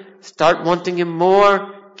Him. Start wanting Him more.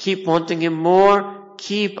 Keep wanting Him more.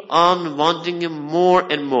 Keep on wanting Him more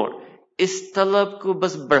and more. اس طلب کو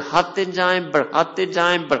بس بڑھاتے جائیں بڑھاتے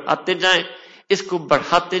جائیں بڑھاتے جائیں، اس کو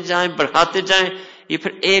بڑھاتے جائیں بڑھاتے جائیں. یہ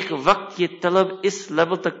پھر ایک وقت یہ طلب اس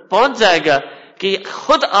لیول تک پہنچ جائے گا کہ یہ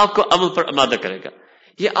خود آپ کو عمل پر آمادہ کرے گا.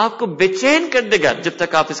 یہ آپ کو بے چین کر دے گا جب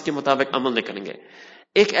تک آپ اس کے مطابق عمل نہیں کریں گے.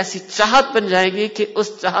 ایک ایسی چاہت بن جائے گی کہ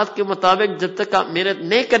اس چاہت کے مطابق جب تک آپ محنت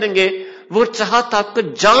نہیں کریں گے وہ چاہت آپ کو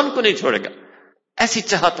جان کو نہیں چھوڑے گا. ایسی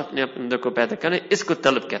چاہت اپنے اندر کو پیدا کریں، اس کو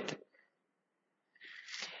طلب کہتے ہیں.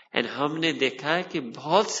 اور ہم نے دیکھا ہے کہ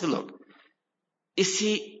بہت سے لوگ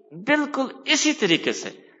بالکل اسی طریقے سے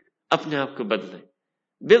اپنے آپ کو بدلے،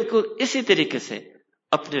 بالکل اسی طریقے سے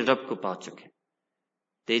اپنے رب کو پا چکے.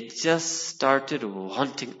 They just started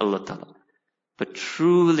wanting Allah Ta'ala, but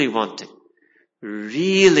truly wanting,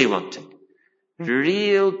 really wanting,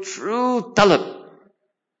 real true طلب،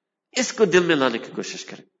 اس کو دل میں لانے کی کوشش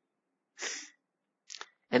کریں.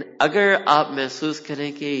 And اگر آپ محسوس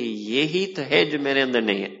کریں کہ یہی تو ہے جو میرے اندر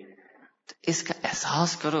نہیں ہے، تو اس کا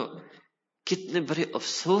احساس کرو. کتنے بڑے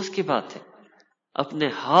افسوس کی بات ہے. اپنے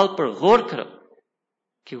حال پر غور کرو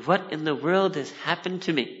کہ what in the world has happened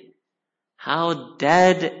to me? How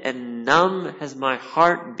dead and numb has my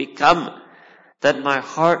heart become, that my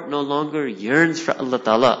heart no longer yearns for Allah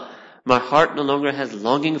Ta'ala. My heart no longer has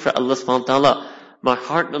longing for Allah subhanahu wa ta'ala. My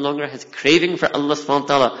heart no longer has craving for Allah subhanahu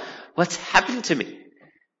wa ta'ala. What's happened to me?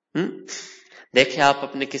 دیکھیں آپ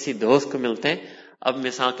اپنے کسی دوست کو ملتے ہیں. اب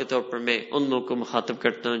مثال کے طور پر میں ان لوگوں کو مخاطب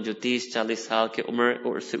کرتا ہوں جو 30-40 سال کی عمر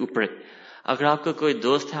اور سے اوپر ہیں. اگر آپ کا کوئی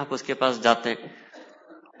دوست ہے، آپ اس کے پاس جاتے ہیں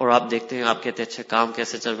اور آپ دیکھتے ہیں، آپ کہتے ہیں اچھا کام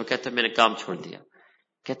کیسے چل رہا؟ کہتے ہیں میں نے کام چھوڑ دیا.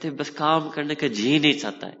 کہتے ہیں بس کام کرنے کا جی نہیں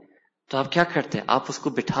چاہتا ہے. تو آپ کیا کرتے ہیں؟ آپ اس کو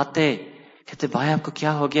بٹھاتے ہیں، کہتے ہیں بھائی آپ کو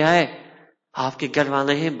کیا ہو گیا ہے؟ آپ کے گھر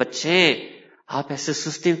والے ہیں، بچے، آپ ایسے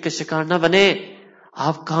سستی کے شکار نہ بنے.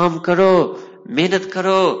 آپ کام کرو، محنت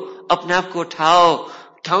کرو، اپنے آپ کو اٹھاؤ،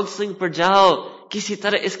 کاؤنسلنگ پر جاؤ، کسی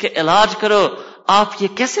طرح اس کے علاج کرو. آپ یہ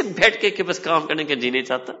کیسے بیٹھ کے کہ بس کام کرنے کا جی نہیں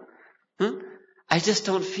چاہتا؟ I just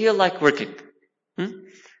don't feel like working.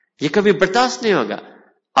 یہ کبھی برداشت نہیں ہوگا.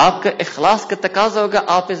 آپ کا اخلاص کا تقاضا ہوگا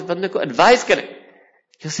آپ اس بندے کو ایڈوائز کریں.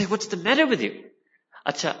 You say what's the matter with you?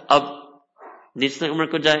 اچھا اب نچلے عمر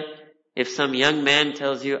کو جائے. If some young man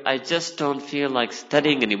tells you I just don't feel like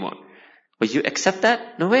studying anymore, will you accept that?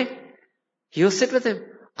 No way. You sit with him.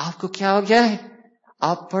 آپ کو کیا ہو گیا ہے؟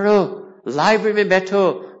 آپ پڑھو، لائبریری میں بیٹھو،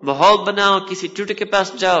 ماحول بناؤ، کسی ٹیوٹر کے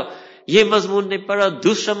پاس جاؤ. یہ مضمون نہیں پڑھا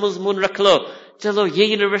دوسرا مضمون رکھ لو. چلو یہ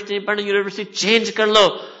یونیورسٹی نہیں پڑھنا، یونیورسٹی چینج کر لو،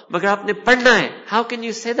 مگر آپ نے پڑھنا ہے. How can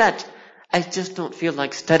you say that? I just don't feel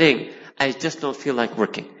like studying. I just don't feel like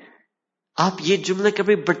working. آپ یہ جملے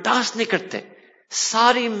کبھی برداشت نہیں کرتے.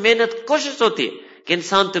 ساری محنت کوشش ہوتی ہے کہ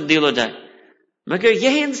انسان تبدیل ہو جائے، مگر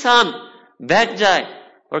یہی انسان بیٹھ جائے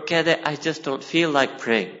اور کہہ دے I just don't feel like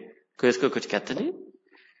praying. کوئی اس کو کچھ کہتا نہیں.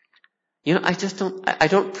 You know, I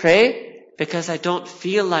don't pray because I don't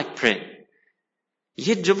feel like praying.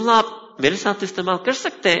 یہ جملہ آپ میرے ساتھ استعمال کر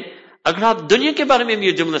سکتے ہیں اگر آپ دنیا کے بارے میں بھی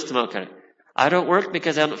یہ جملہ استعمال کریں. I don't work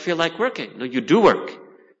because I don't feel like working. No, you do work.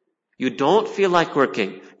 You don't feel like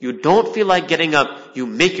working. You don't feel like getting up. You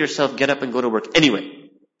make yourself get up and go to work anyway.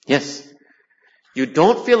 Yes. You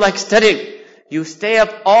don't feel like studying. You stay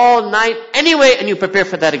up all night anyway and you prepare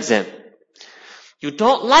for that exam. You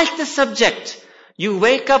don't like the subject. You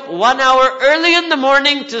wake up 1 hour early in the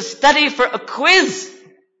morning to study for a quiz.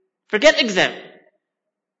 Forget exam.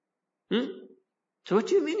 So what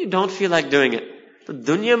do you mean you don't feel like doing it? So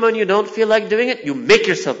dunya mein you don't feel like doing it, you make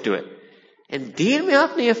yourself do it. And deen mein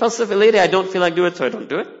aapne ye falsafa le liya, I don't feel like doing it, so I don't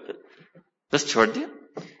do it. بس چھوڑ دیا.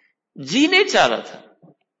 جی نہیں چاہ رہا تھا.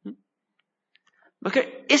 مگر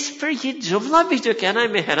اس پر یہ جملہ بھی جو کہنا ہے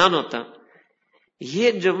میں حیران ہوتا ہوں.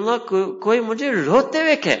 یہ جملہ کوئی مجھے روتے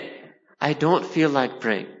ہوئے کہے I don't feel like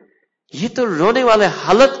praying. یہ تو رونے والے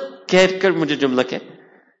حالت کہہ کر مجھے جملہ کہے.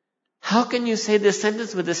 How can you say this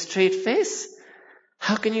sentence with a straight face?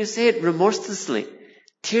 How can you say it remorselessly,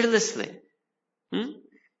 tearlessly?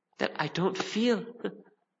 That I don't feel.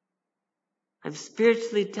 I'm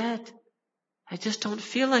spiritually dead. I just don't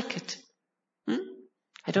feel like it.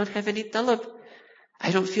 I don't have any talab.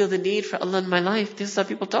 I don't feel the need for Allah in my life. This is how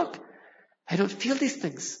people talk. I don't feel these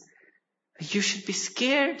things. You should be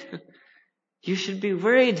scared. You should be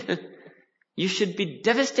worried. You should be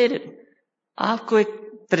devastated. آپ کو ایک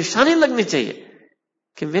پریشانی لگنی چاہیے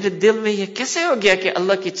کہ میرے دل میں یہ کیسے ہو گیا کہ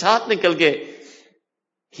اللہ کی چاہت نکل گئے.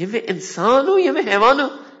 یہ میں انسان ہوں، یہ میں حیوان ہوں.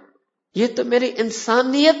 یہ تو میری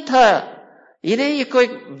انسانیت تھا، یہ نہیں یہ کوئی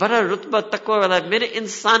بڑا رتبہ تقوی والا ہے، میرے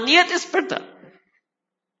انسانیت اس پر تھا.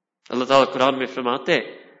 اللہ تعالیٰ قرآن میں فرماتے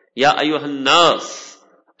یا ایھا الناس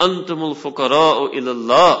انتم الفقراء الی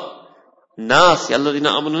اللہ، ناس الذین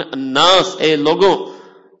آمنوا، الناس اے لوگوں،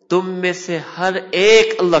 تم میں سے ہر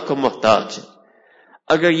ایک اللہ کو محتاج ہے.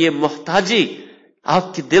 اگر یہ محتاجی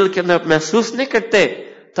آپ کے دل کے اندر محسوس نہیں کرتے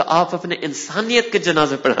تو آپ اپنے انسانیت کے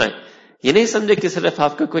جنازے پڑھائیں. یہ نہیں سمجھے کہ صرف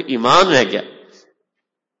آپ کا کوئی ایمان رہ گیا.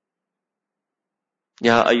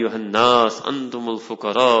 یا ایھا الناس انتم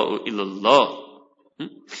الفقراء الی اللہ.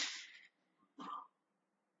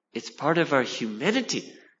 It's part of our humanity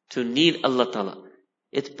to need Allah Ta'ala.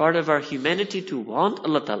 It's part of our humanity to want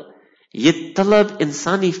Allah Ta'ala. یہ طلب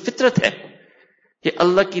انسانی فطرت ہے. یہ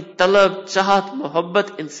اللہ کی طلب، چاہت،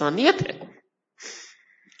 محبت انسانیت ہے.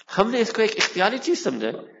 ہم نے اس کو ایک اختیاری چیز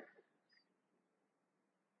سمجھا.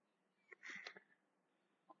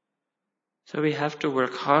 So we have to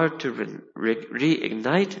work hard to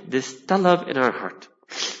reignite this talab in our heart.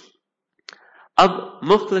 اب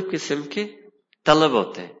مختلف قسم کے طلب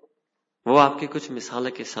ہوتے ہیں، وہ آپ کی کچھ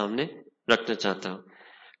مثالیں کے سامنے رکھنا چاہتا ہوں.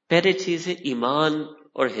 پہلی چیز ہے ایمان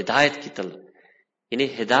اور ہدایت کی طلب، یعنی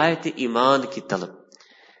ہدایت ایمان کی طلب.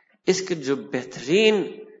 اس کا جو بہترین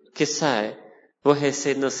قصہ ہے وہ ہے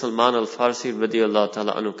سیدنا سلمان الفارسی رضی اللہ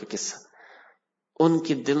تعالیٰ عنہ کا قصہ. ان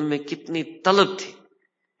کے دل میں کتنی طلب تھی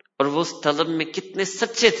اور وہ اس طلب میں کتنے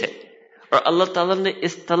سچے تھے، اور اللہ تعالیٰ نے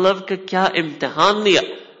اس طلب کا کیا امتحان لیا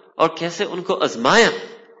اور کیسے ان کو آزمایا،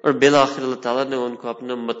 اور بالآخر اللہ تعالیٰ نے ان کو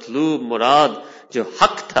اپنا مطلوب مراد جو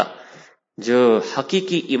حق تھا، جو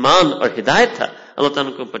حقیقی ایمان اور ہدایت تھا، اللہ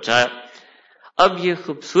تعالیٰ کو پہنچایا. اب یہ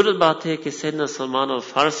خوبصورت بات ہے کہ سیدنا سلمان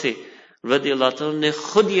الفارسی رضی اللہ تعالیٰ نے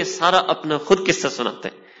خود یہ سارا اپنا خود قصہ سناتے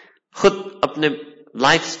ہیں، خود اپنے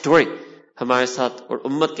لائف سٹوری ہمارے ساتھ اور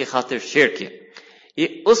امت کے خاطر شیئر کیا. یہ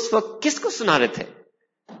اس وقت کس کو سنا رہے تھے؟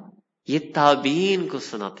 یہ تابعین کو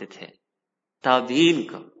سناتے تھے، تابعین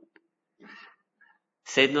کو.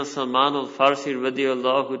 سیدنا سلمان الفارسی رضی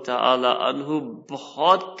اللہ تعالی عنہ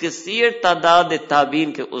بہت کثیر تعداد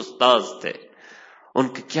تابعین کے استاذ تھے. ان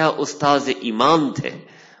کے کیا استاذ ایمان تھے.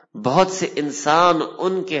 بہت سے انسان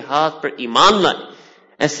ان کے ہاتھ پر ایمان لائے،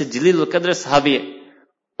 ایسے جلیل القدر صحابی ہیں،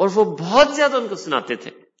 اور وہ بہت زیادہ ان کو سناتے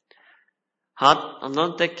تھے. اللہ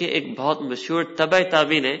تک کہ ایک بہت مشہور تبعی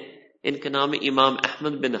تابعین ہے، ان کا نام امام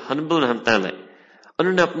احمد بن حنبل رحمۃ اللہ علیہ.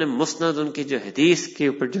 انہوں نے اپنے مسند، ان کی جو حدیث کے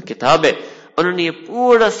اوپر جو کتاب ہے، انہوں نے یہ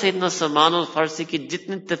پورا سیدنا سلمان الفارسی کی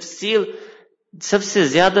جتنی تفصیل، سب سے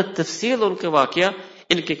زیادہ تفصیل ان کے واقعہ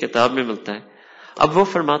ان کی کتاب میں ملتا ہے. اب وہ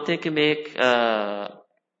فرماتے ہیں کہ میں ایک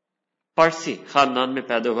پارسی خاندان میں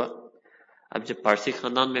پیدا ہوا. اب جب پارسی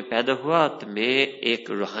خاندان میں پیدا ہوا تو میں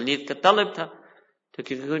ایک روحانیت کا طالب تھا. تو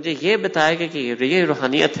کیونکہ مجھے یہ بتایا گیا کہ یہ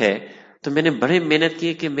روحانیت ہے تو میں نے بڑی محنت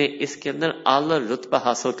کی کہ میں اس کے اندر اعلیٰ رتبہ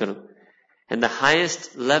حاصل کروں. And the highest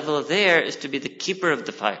level there is to be the keeper of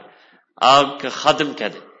the fire. آگ کا خادم کہہ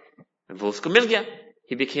دیں. وہ اس کو مل گیا.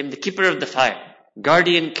 He became the keeper of the fire,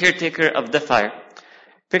 guardian, caretaker of the fire.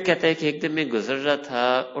 پھر کہتا ہے کہ ایک دن میں گزر رہا تھا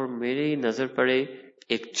اور میری نظر پڑے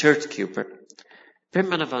ایک چرچ کے اوپر. پھر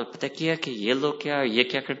میں نے پتہ کیا کہ یہ لوگ کیا، یہ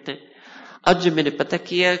کیا کرتے ہیں. اب جو میں نے پتہ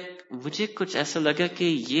کیا، مجھے کچھ ایسا لگا کہ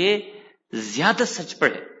یہ زیادہ سچ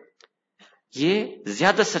پڑے، یہ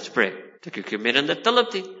زیادہ سچ پڑے. تو کیونکہ میرے اندر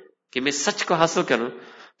طلب تھی کہ میں سچ کو حاصل کروں،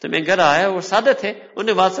 تو میں گھر آیا، وہ سادہ تھے،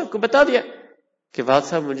 انہیں والد صاحب کو بتا دیا کہ والد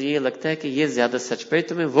صاحب مجھے یہ لگتا ہے کہ یہ زیادہ سچ پڑے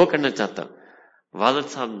تو میں وہ کرنا چاہتا ہوں. والد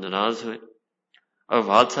صاحب ناراض ہوئے، اور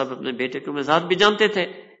والد صاحب اپنے بیٹے کو مزاج بھی جانتے تھے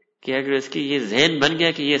کہ اگر اس کی یہ ذہن بن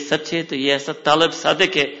گیا کہ یہ سچ ہے تو یہ ایسا طالب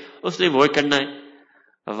صادق ہے، اس نے وہ کرنا ہے.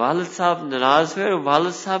 والد صاحب ناراض ہوئے اور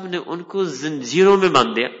والد صاحب نے ان کو زنجیروں میں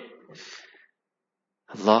باندھ دیا.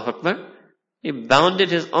 اللہ اکبر. He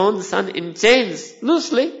bounded his own son in chains,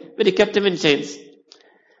 loosely, but he kept him in chains.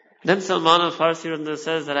 Then Salman al-Farsi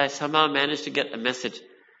says that I somehow managed to get a message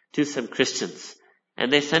to some Christians.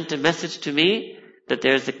 And they sent a message to me that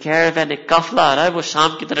there's a caravan, a kafla aa raha hai, wo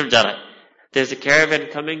Sham ki taraf ja raha hai. There's a caravan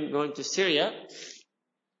coming, going to Syria,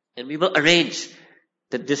 and we will arrange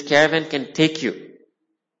that this caravan can take you.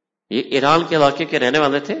 یہ ایران کے علاقے کے رہنے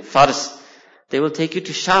والے تھے، فارس. They will take you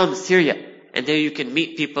to Sham, Syria, and there you can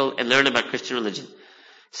meet people and learn about Christian religion.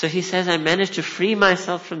 So he says, I managed to free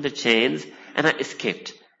myself from the chains and I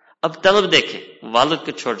escaped. اب طلب دیکھیں، والد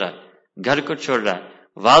کو چھوڑ رہا ہے، گھر کو چھوڑ رہا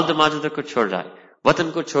ہے، والد ماجد کو چھوڑ رہا ہے،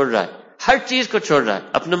 وطن کو چھوڑ رہا ہے، ہر چیز کو چھوڑ رہا ہے،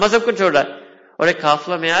 اپنے مذہب کو چھوڑ رہا ہے، اور ایک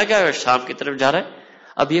قافلہ میں آ گیا اور شام کی طرف جا رہا ہے.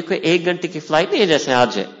 اب یہ کوئی 1 گھنٹے کی فلائٹ نہیں ہے جیسے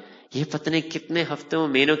آج ہے، یہ پتہ نہیں کتنے ہفتوں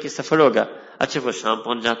مہینوں کی سفر ہوگا. اچھا وہ شام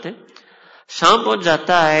پہنچ جاتے ہیں. شام پہنچ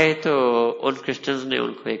جاتا ہے تو ان کرسچنز نے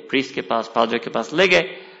ان کو ایک پریسٹ کے پاس، پادری کے پاس لے گئے.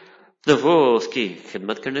 تو وہ اس کی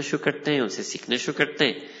خدمت کرنا شروع کرتے ہیں، ان سے سیکھنا شروع کرتے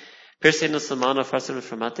ہیں. پھر سیدنا سلمان فارسی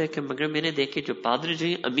فرماتے ہیں کہ مگر میں نے دیکھے جو پادری جو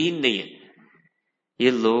ہیں امین نہیں ہے،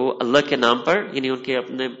 یہ لوگ اللہ کے نام پر، یعنی ان کے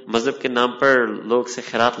اپنے مذہب کے نام پر لوگ سے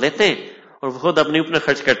خیرات لیتے ہیں اور وہ خود اپنے اوپر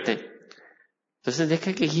خرچ کرتے ہیں. تو اس نے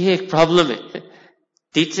دیکھا کہ یہ ایک پرابلم ہے،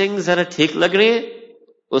 ٹیچنگ ذرا ٹھیک لگ رہی ہے،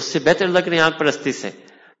 اس سے بہتر لگ رہی ہے آنکھ پرستی سے،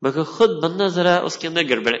 مگر خود بندہ ذرا اس کے اندر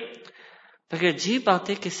گڑبڑے. مگر عجیب بات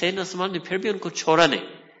ہے کہ سیدنا عثمان نے پھر بھی ان کو چھوڑا نہیں،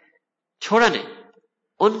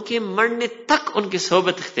 ان کے مرنے تک ان کی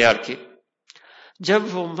صحبت اختیار کی. جب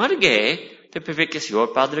وہ مر گئے تو پھر کسی اور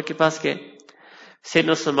پادری کے پاس گئے.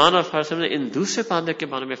 سیدنا سلمان اور فارسی نے ان دوسرے پادری کے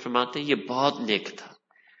بارے میں فرماتے ہیں یہ بہت نیک تھا،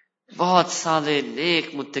 بہت صالح،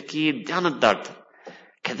 نیک، متقی، دیانتدار تھا.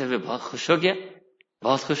 کہتے میں بہت خوش ہو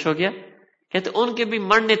گیا. کہتے ان کے بھی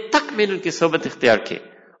مرنے تک میں نے ان کی صحبت اختیار کی،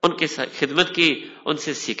 ان کی خدمت کی، ان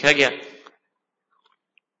سے سیکھا گیا.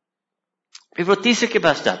 پھر وہ تیسرے کے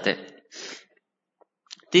پاس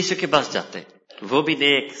جاتے، وہ بھی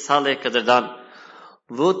نیک، صالح، قدردان.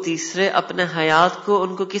 وہ تیسرے اپنے حیات کو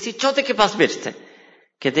ان کو کسی چوتھے کے پاس بیچتے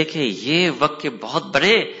کہ دیکھیں یہ وقت کے بہت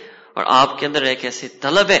بڑے اور آپ کے اندر ایک ایسی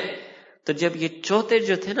طلب ہے. تو جب یہ چوتھے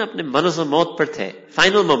جو تھے نا اپنے مرض و موت پر تھے،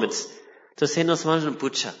 فائنل مومنٹس، تو سیدنا عثمان نے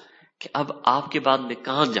پوچھا کہ اب آپ کے بعد میں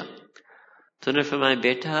کہاں جاؤں؟ تو انہوں نے فرمایا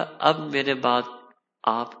بیٹا اب میرے بعد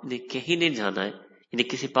آپ نے کہیں نہیں جانا ہے، یعنی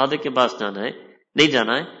کسی پادری کے پاس نہیں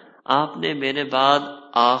جانا ہے. آپ نے میرے بعد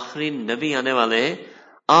آخری نبی آنے والے ہیں،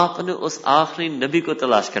 آپ نے اس آخری نبی کو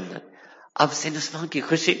تلاش کرنا ہے. اب سیدنا عثمان کی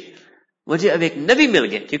خوشی، مجھے اب ایک نبی مل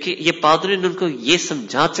گیا، کیونکہ یہ پادری نے ان کو یہ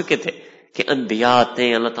سمجھا چکے تھے کہ انبیاء آتے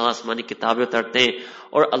ہیں، اللہ تعالیٰ آسمانی کتابیں اتارتے ہیں،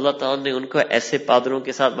 اور اللہ تعالیٰ نے ان کو ایسے پادروں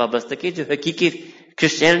کے ساتھ وابستہ کی جو حقیقی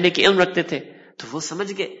کرسچینٹی کے علم رکھتے تھے. تو وہ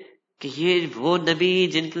سمجھ گئے کہ یہ وہ نبی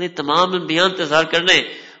جن کے لیے تمام انبیاء انتظار کر رہے ہیں،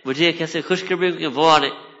 مجھے ایک ایسے خوشخبری کہ وہ آ رہے.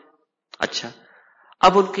 اچھا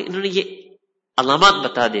اب انہوں نے یہ علامات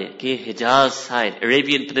بتا دیے کہ یہ حجاز سائڈ،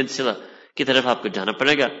 عربین پیننسولا کی طرف آپ کو جانا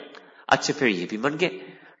پڑے گا. اچھا پھر یہ بھی بن گئے.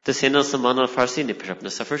 تو سیدنا سلمان الفارسی نے پھر اپنا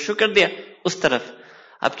سفر شروع کر دیا اس طرف.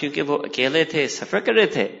 اب کیونکہ وہ اکیلے تھے، سفر کر رہے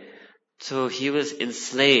تھے، تو ہی واز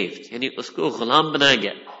انسلیوڈ، یعنی اس کو غلام بنایا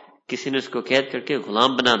گیا، کسی نے اس کو قید کر کے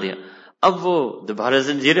غلام بنا دیا. اب وہ دوبارہ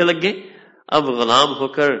زنجیریں لگ گئے. اب غلام ہو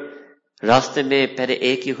کر راستے میں پہلے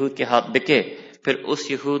ایک یہود کے ہاتھ بکے، پھر اس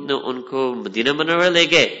یہود نے ان کو مدینہ منورہ لے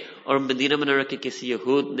گئے، اور مدینہ منورہ کے کسی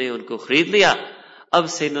یہود نے ان کو خرید لیا. اب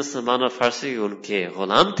سیدنا سلمان فارسی ان کے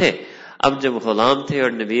غلام تھے. اب جب غلام تھے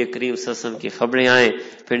اور نبی کریم صلی اللہ علیہ وسلم کی خبریں آئیں،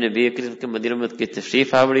 پھر نبی کریم کے مدینہ منورہ کی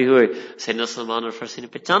تشریف آوری ہوئے، سیدنا سلمان فارسی نے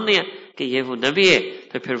پہچان لیا کہ یہ وہ نبی ہے.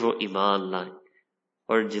 تو پھر وہ ایمان لائے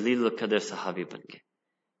اور جلیل القدر صحابی بن گئے.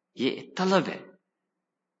 یہ طلب ہے،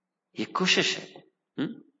 یہ کوشش ہے.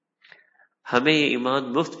 ہمیں یہ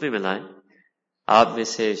ایمان مفت میں ملا ہے. آپ میں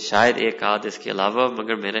سے شاید ایک آدھ اس کے علاوہ،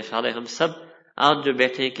 مگر میرے خیال ہے ہم سب آج جو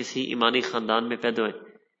بیٹھے ہیں کسی ایمانی خاندان میں پیدا ہوئے،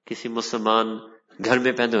 کسی مسلمان گھر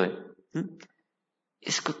میں پیدا ہوئے.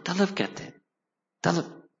 اس کو طلب کہتے ہیں، طلب.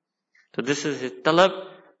 تو دس از طلب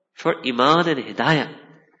فار ایمان اینڈ ہدایہ،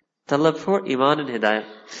 طلب فار ایمان اینڈ ہدایہ.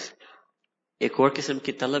 ایک اور قسم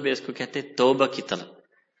کی طلب ہے، اس کو کہتے ہیں توبہ کی طلب.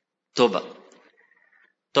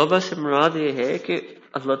 توبہ سے مراد یہ ہے کہ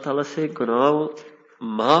اللہ تعالیٰ سے گناہ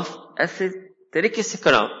معاف ایسے طریقے سے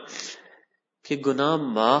کراؤ کہ گناہ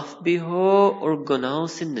معاف بھی ہو اور گناہوں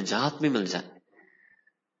سے نجات بھی مل جائے.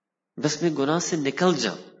 بس میں گناہ سے نکل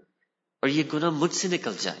جاؤں اور یہ گناہ مجھ سے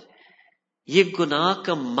نکل جائے، یہ گناہ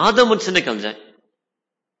کا مادہ مجھ سے نکل جائے.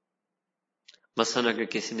 مثلا اگر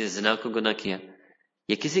کسی نے زنا کو گناہ کیا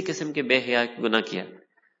یا کسی قسم کے بے حیا کو گناہ کیا،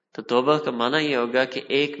 تو توبہ کا معنی یہ ہوگا کہ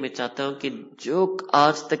ایک میں چاہتا ہوں کہ جو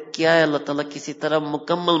آج تک کیا ہے اللہ تعالیٰ کسی طرح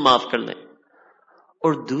مکمل معاف کر لے،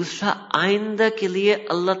 اور دوسرا آئندہ کے لیے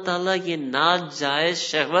اللہ تعالیٰ یہ ناجائز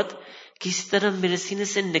شہوت کسی طرح میرے سینے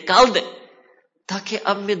سے نکال دے، تاکہ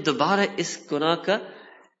اب میں دوبارہ اس گناہ کا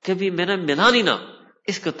کبھی میرا ملان ہی نہ ہو.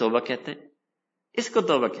 اس کو توبہ کہتے ہیں.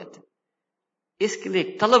 اس کے لیے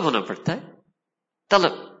ایک طلب ہونا پڑتا ہے،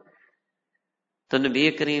 طلب. تو نبی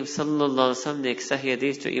کریم صلی اللہ علیہ وسلم نے ایک صحیح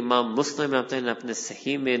حدیث جو امام مسلم نے اپنے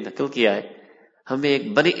صحیح میں نقل کیا ہے، ہمیں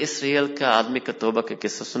ایک بنی اسرائیل کا آدمی کا توبہ کا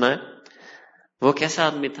قصہ سنا ہے. وہ کیسا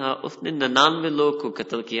آدمی تھا؟ اس نے 99 لوگ کو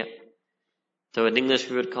قتل کیا. تو in English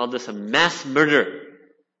we would call this a mass murder,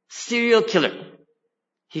 serial killer.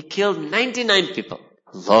 He killed 99 people.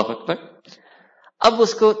 اللہ اکبر. اب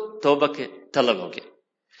اس کو توبہ کے طلب ہو گیا.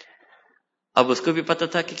 اب اس کو بھی پتا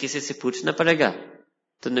تھا کہ کسی سے پوچھنا پڑے گا.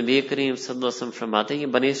 تو نبی کریم صلی اللہ علیہ وسلم فرماتے ہیں یہ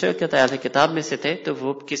بنی اسرائیل کے اہل کتاب میں سے تھے، تو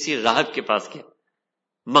وہ کسی راہب کے پاس گیا،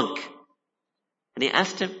 monk. And he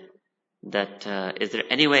asked him that is there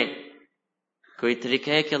any way، کوئی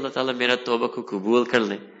طریقہ ہے کہ اللہ تعالیٰ میرا توبہ کو قبول کر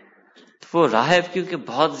لے؟ وہ راہب کیونکہ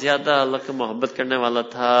بہت زیادہ اللہ کو محبت کرنے والا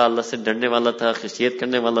تھا، اللہ سے ڈرنے والا تھا، خشیت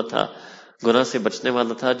کرنے والا تھا، گناہ سے بچنے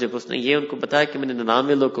والا تھا، جب اس نے یہ ان کو بتایا کہ میں نے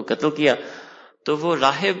 99 لوگ کو قتل کیا، تو وہ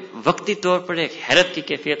راہب وقتی طور پر ایک حیرت کی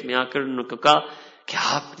کیفیت میں آ کر ان کو کہا کہ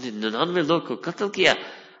آپ نے 99 لوگ کو قتل کیا،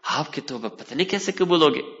 آپ کی توبہ پتہ نہیں کیسے قبول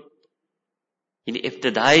ہوگی. یعنی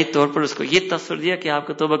ابتدائی طور پر اس کو یہ تصور دیا کہ آپ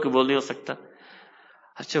کا توبہ قبول نہیں ہو سکتا.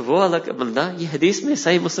 اچھا وہ اللہ کا بندہ، یہ حدیث میں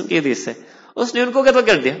صحیح مسلم کی حدیث ہے، اس نے ان کو قتل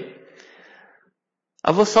کر دیا.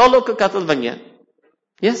 اب وہ 100 لوگ کا قاتل بن گیا.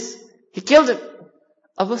 یس ہی کilled them.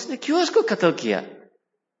 اب اس نے کیوں اس کو قتل کیا؟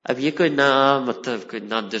 اب یہ کوئی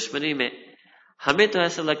نہ دشمنی میں، ہمیں تو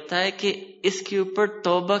ایسا لگتا ہے کہ اس کے اوپر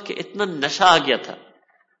توبہ کے اتنا نشہ آ گیا تھا،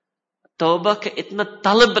 توبہ کا اتنا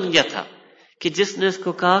طالب بن گیا تھا کہ جس نے اس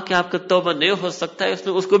کو کہا کہ آپ کا توبہ نہیں ہو سکتا ہے، اس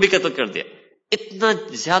نے اس کو بھی قتل کر دیا. اتنا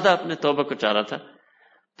زیادہ اپنے توبہ کو چاہ رہا تھا.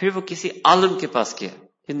 پھر وہ کسی عالم کے پاس گیا،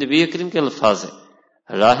 یہ نبی کریم کے الفاظ ہے،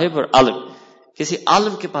 راہب اور عالم، کسی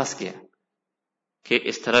عالم کے پاس گیا کہ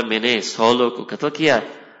اس طرح میں نے 100 لوگ کو قتل کیا،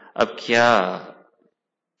 اب کیا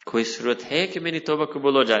کوئی صورت ہے کہ میری توبہ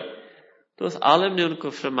قبول ہو جائے؟ تو اس عالم نے ان کو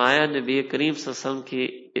فرمایا نبی کریم صلی اللہ علیہ وسلم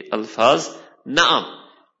کی الفاظ، نعم،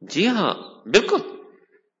 جی ہاں بالکل.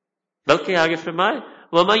 بلکہ آگے فرمائے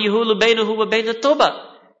وَمَا يُحُولُ بَيْنَهُ وَبَيْنَ التَّوْبَةِ،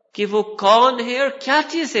 کہ وہ کون ہے اور کیا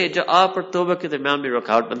چیز ہے جو آپ اور توبہ کے درمیان میں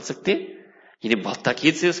رکاوٹ بن سکتی ہے. یعنی بہت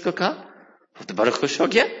تاکید سے اس کو کہا. وہ تو بڑا خوش ہو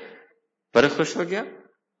گیا، بڑا خوش ہو گیا.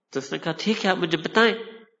 تو اس نے کہا ٹھیک ہے آپ مجھے بتائیں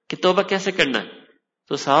کہ توبہ کیسے کرنا ہے.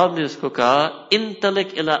 تو صاحب نے اس کو کہا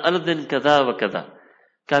انطلق الی ارض کذا و کذا،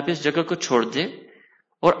 کہ آپ اس جگہ کو چھوڑ دیں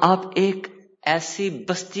اور آپ ایک ایسی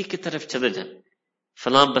بستی کی طرف چلے جائیں،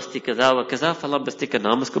 فلاں بستی کذا و کذا، فلاں بستی کا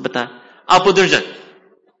نام اس کو بتائیں، آپ ادھر جائیں،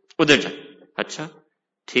 ادھر جائیں. اچھا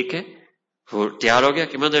ٹھیک ہے. وہ تیار ہو گیا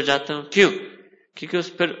کہ میں ادھر جاتا ہوں. کیوں؟ کیونکہ اس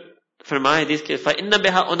پر فرمایا حدیث کے فَإِنَّ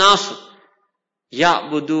بِهَا أُنَاسٌ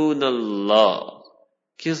يَعْبُدُونَ اللَّهَ،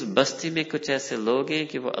 کہ اس بستی میں کچھ ایسے لوگ ہیں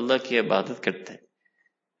کہ وہ اللہ کی عبادت کرتے ہیں.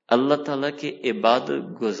 اللہ تعالیٰ کی عبادت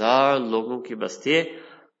گزار لوگوں کی بستی ہے.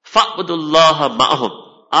 فَعْبُدُ اللَّهَ مَعَهُمْ،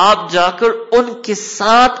 آپ جا کر ان کے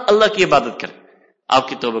ساتھ اللہ کی عبادت کریں، آپ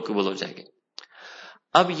کی توبہ قبول ہو جائے گی.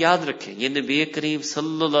 اب یاد رکھیں یہ نبی کریم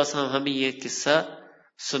صلی اللہ علیہ وسلم ہمیں یہ قصہ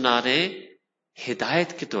سنا رہے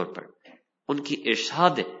ہدایت کے طور پر، ان کی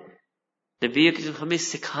ارشاد ہے. نبی کریم ہمیں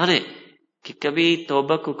سکھا رہے کہ کبھی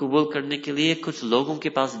توبہ کو قبول کرنے کے لیے کچھ لوگوں کے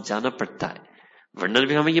پاس جانا پڑتا ہے، ورنہ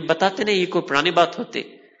بھی ہمیں یہ بتاتے نہیں، یہ کوئی پرانی بات ہوتی.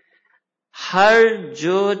 ہر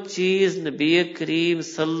جو چیز نبی کریم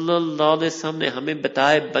صلی اللہ علیہ وسلم نے ہمیں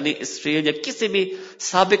بتائے بنی اسرائیل یا کسی بھی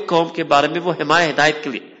سابق قوم کے بارے میں، وہ حمایت ہدایت کے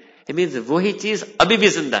لیے، وہی چیز ابھی بھی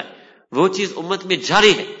زندہ ہے، وہ چیز امت میں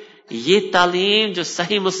جاری ہے. یہ تعلیم جو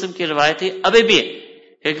صحیح مسلم کی روایت ہے ابھی بھی ہے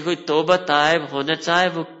کہ کوئی توبہ تائب ہونا چاہے،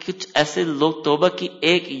 وہ کچھ ایسے لوگ توبہ کی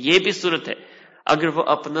ایک یہ بھی صورت ہے اگر وہ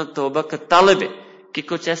اپنا توبہ کا طالب ہے کہ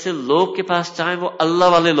کچھ ایسے لوگ کے پاس چاہیں، وہ اللہ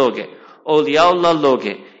والے لوگ ہیں، اولیاء اللہ لوگ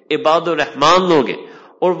ہیں، عباد الرحمان لوگ ہیں،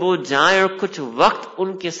 اور وہ جائیں اور کچھ وقت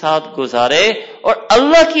ان کے ساتھ گزارے اور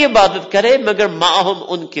اللہ کی عبادت کرے، مگر معہم،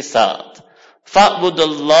 ان کے ساتھ. فَعْبُدُ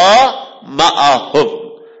اللَّهَ مَعَهُمْ،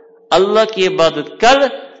 اللہ کی عبادت کر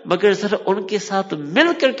مگر ذرا ان کے ساتھ مل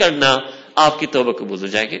کر کرنا، آپ کی توبہ قبول ہو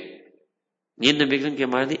جائے گی. یہ نبی کریم کی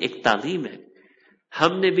ہمارے لیے ایک تعلیم ہے.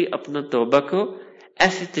 ہم نے بھی اپنا توبہ کو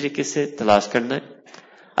ایسے طریقے سے تلاش کرنا ہے.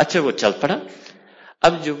 اچھا وہ چل پڑا.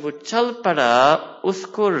 اب جب وہ چل پڑا اس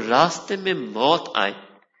کو راستے میں موت آئے،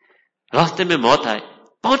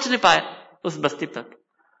 پہنچ نہیں پایا اس بستی تک.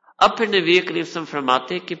 اب پھر نبی کریم صلی اللہ علیہ وسلم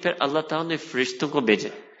فرماتے کہ پھر اللہ تعالیٰ نے فرشتوں کو بھیجے.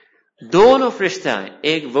 دونوں فرشتے آئے،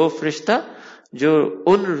 ایک وہ فرشتہ جو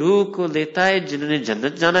ان روح کو لیتا ہے جنہوں نے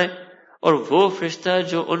جنت جانا ہے، اور وہ فرشتہ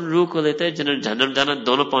جو ان روح کو لیتا ہے جنہوں نے جہنم جانا.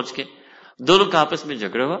 دونوں پہنچ کے دونوں کا آپس میں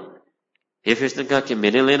جھگڑا ہوا. یہ فرشتہ نے کہا کہ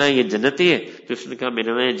میں نے لینا ہے یہ جنتی ہے، فرشتہ نے کہا میں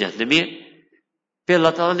نے لینا ہے جہنمی ہے. پھر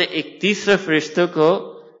اللہ تعالیٰ نے ایک تیسرے فرشتے کو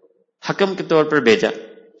حکم کے طور پر بھیجا.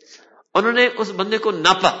 انہوں نے اس بندے کو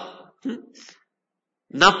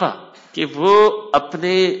ناپا کہ وہ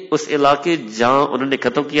اپنے اس علاقے جہاں انہوں نے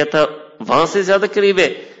قتل کیا تھا وہاں سے زیادہ قریب ہے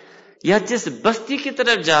یا جس بستی کی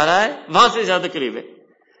طرف جا رہا ہے وہاں سے زیادہ قریب ہے.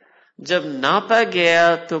 جب ناپا گیا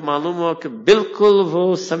تو معلوم ہوا کہ بالکل وہ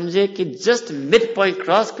سمجھے کہ جسٹ مڈ پوائنٹ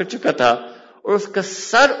کراس کر چکا تھا اور اس کا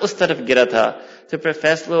سر اس طرف گرا تھا. تو پھر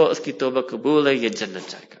فیصلہ ہوا اس کی توبہ قبول ہے، یہ جنت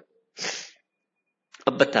جائے گا.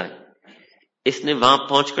 اب بتائیں اس نے وہاں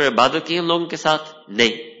پہنچ کر عبادت کی ان لوگوں کے ساتھ؟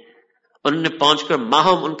 نہیں. انہوں نے پہنچ کر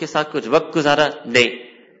ماہم ان کے ساتھ کچھ وقت گزارا؟ نہیں.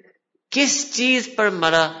 کس چیز پر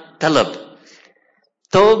مرا؟ طلب،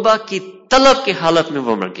 توبہ کی طلب کی حالت میں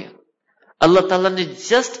وہ مر گیا. اللہ تعالیٰ نے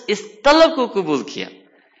جسٹ اس طلب کو قبول کیا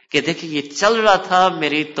کہ دیکھیں یہ چل رہا تھا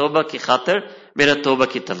میری توبہ کی خاطر، میرا توبہ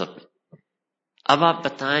کی طلب میں. اب آپ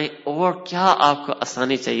بتائیں اور کیا آپ کو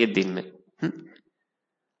آسانی چاہیے دین میں؟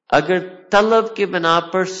 اگر طلب کی بنا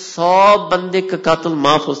پر 100 بندے کا قاتل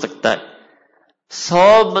معاف ہو سکتا ہے،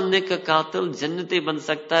 100 بندے کا قاتل جنتی بن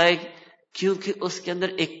سکتا ہے، کیونکہ اس کے اندر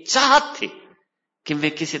ایک چاہت تھی کہ میں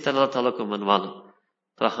کسی طرح اللہ تعالیٰ کو منوا لوں.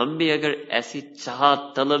 تو ہم بھی اگر ایسی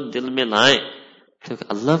چاہت طلب دل میں لائیں تو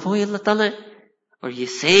اللہ وہی اللہ تعالیٰ ہے، اور یہ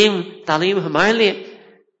سیم تعلیم ہمارے لیے،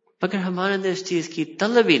 مگر ہمارے اندر اس چیز کی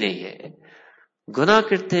طلب ہی نہیں ہے. گناہ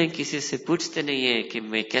کرتے ہیں، کسی سے پوچھتے نہیں ہیں کہ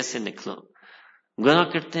میں کیسے نکلوں. گناہ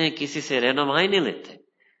کرتے ہیں، کسی سے رہنمائی نہیں لیتے.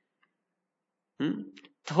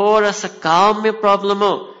 تھوڑا سا کام میں پرابلم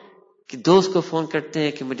ہو کہ دوست کو فون کرتے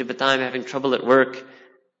ہیں کہ مجھے بتائیں I'm having trouble at work,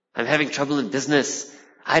 I'm having trouble in business,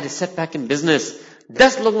 I had a setback in business.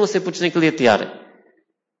 10 لوگوں سے پوچھنے کے لیے تیار ہے.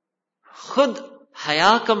 خود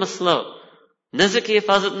حیا کا مسئلہ ہو، نظر کی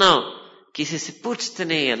حفاظت نہ ہو، کسی سے پوچھتے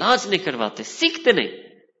نہیں، علاج نہیں کرواتے، سیکھتے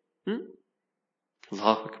نہیں.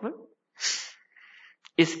 اللہ اکبر.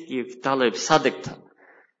 اس کی طالب صادق تھا.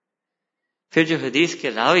 پھر جو حدیث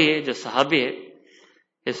کے راوی ہے، جو صحابی ہے،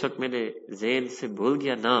 اس وقت میرے ذہن سے بھول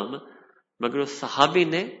گیا نام، مگر اس صحابی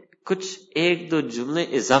نے کچھ 1-2 جملے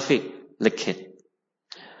اضافی لکھے.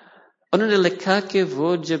 انہوں نے لکھا کہ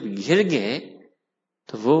وہ جب گر گئے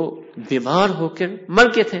تو وہ بیمار ہو کر مر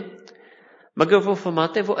گئے تھے، مگر وہ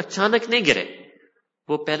فرماتے وہ اچانک نہیں گرے.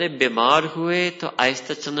 وہ پہلے بیمار ہوئے تو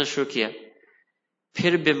آہستہ چلنا شروع کیا،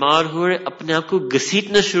 پھر بیمار ہوئے اپنے آپ کو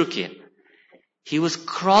گھسیٹنا شروع کیا. He was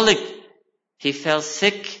crawling. He fell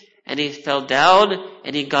sick and he fell down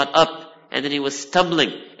and he got up and then he was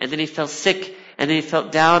stumbling and then he fell sick and then he fell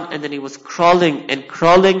down and then he was crawling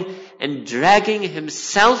and dragging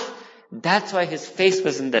himself. That's why his face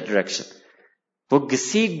was in that direction. وہ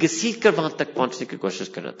گھسیٹ کر وہاں تک پہنچنے کی کوشش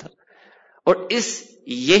کر رہا تھا، اور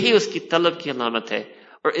یہی اس کی طلب کی علامت ہے،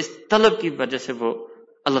 اور اس طلب کی وجہ سے وہ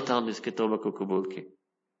اللہ تعالیٰ نے اس کی توبہ کو قبول کی.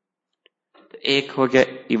 تو ایک ہو گیا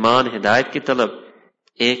ایمان ہدایت کی طلب،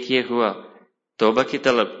 ایک یہ ہوا توبہ کی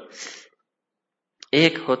طلب،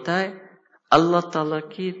 ایک ہوتا ہے اللہ تعالیٰ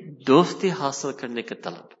کی دوستی حاصل کرنے کا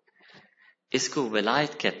طلب. اس کو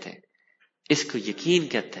ولایت کہتے ہیں، اس کو یقین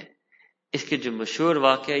کہتے ہیں. اس کے جو مشہور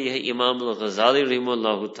واقعہ یہ ہے امام الغزالی رحمہ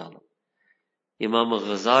اللہ تعالی. امام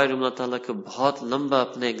الغزالی رحمہ اللہ تعالیٰ کا بہت لمبا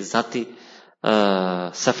اپنا ایک ذاتی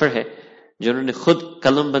سفر ہے جو انہوں نے خود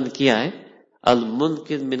قلم بند کیا ہے.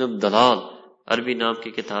 المنقذ من الضلال عربی نام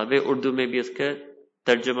کی کتاب ہے، اردو میں بھی اس کا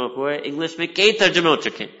ترجمہ ہوا ہے، انگلش میں کئی ترجمے ہو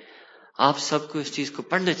چکے ہیں. آپ سب کو اس چیز کو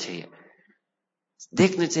پڑھنا چاہیے،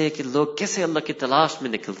 دیکھنا چاہیے کہ لوگ کیسے اللہ کی تلاش میں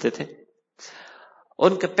نکلتے تھے.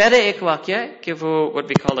 ان کا پہلے ایک واقعہ ہے کہ وہ what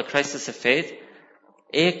we call a crisis of faith.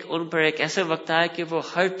 ان پر ایک ایسا وقت آیا کہ وہ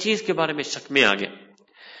ہر چیز کے بارے میں شک میں آ گئے.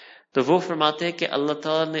 تو وہ فرماتے ہیں کہ اللہ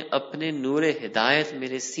تعالیٰ نے اپنے نور ہدایت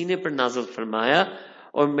میرے سینے پر نازل فرمایا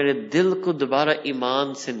اور میرے دل کو دوبارہ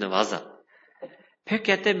ایمان سے نوازا. پھر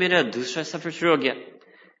کہتے ہیں میرا دوسرا سفر شروع ہو گیا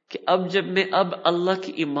کہ اب اللہ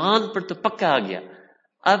کی ایمان پر تو پکا آ گیا،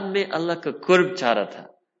 اب میں اللہ کا قرب چاہ رہا تھا،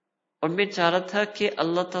 اور میں چاہ رہا تھا کہ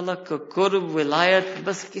اللہ تعالیٰ کا قرب ولایت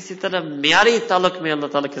بس کسی طرح معیاری تعلق میں اللہ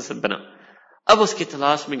تعالیٰ کے ساتھ بنا. اب اس کی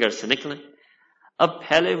تلاش میں گھر سے نکلیں. اب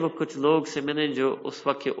پہلے وہ کچھ لوگ سے میں نے جو اس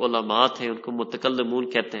وقت کے علماء تھے، ان کو متکلمون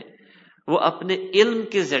کہتے ہیں، وہ اپنے علم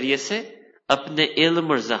کے ذریعے سے، اپنے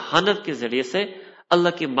علم اور ذہانت کے ذریعے سے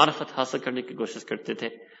اللہ کی معرفت حاصل کرنے کی کوشش کرتے تھے.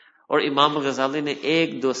 اور امام غزالی نے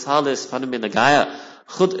 1-2 سال اس فن میں لگایا،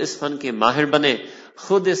 خود اس فن کے ماہر بنے،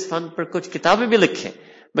 خود اس فن پر کچھ کتابیں بھی لکھے،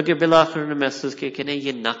 مگر بالآخر نے محسوس کیا کہ نہیں،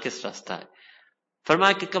 یہ ناقص راستہ ہے.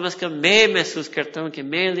 فرمایا کہ کم از کم میں محسوس کرتا ہوں کہ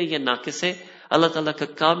میرے لیے یہ ناقص ہے، اللہ تعالیٰ کا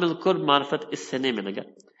کامل قرب معرفت اس سے نہیں ملے گا.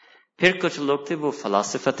 پھر کچھ لوگ تھے وہ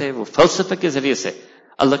فلاسفہ تھے، وہ فلسفہ کے ذریعے سے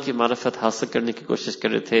اللہ کی معرفت حاصل کرنے کی کوشش کر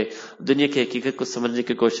رہے تھے، دنیا کی حقیقت کو سمجھنے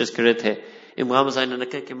کی کوشش کر رہے تھے. امام غزالی نے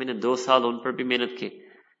لکھا کہ میں نے 2 سال ان پر بھی محنت کی،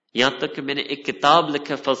 یہاں تک کہ میں نے ایک کتاب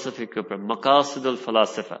لکھا فلسفے کے اوپر، مقاصد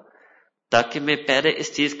الفلاسفہ، تاکہ میں پہلے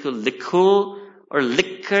اس چیز کو لکھوں اور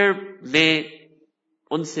لکھ کر میں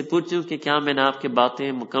ان سے پوچھوں کہ کیا میں نے آپ کی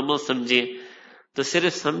باتیں مکمل سمجھی. تو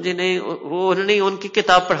صرف سمجھے نہیں، انہوں نے ان کی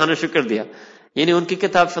کتاب پڑھانا شروع کر دیا، یعنی ان کی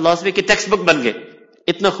کتاب فلسفے کی ٹیکسٹ بک بن گئے،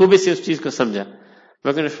 اتنا خوبی سے اس چیز کو سمجھا.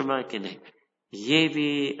 مگر فرمایا کہ نہیں، یہ بھی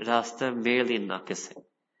راستہ میرے لیے ناقص ہے.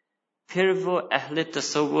 پھر وہ اہل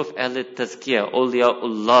تصوف، اہل تزکیہ، اولیاء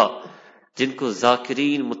اللہ، جن کو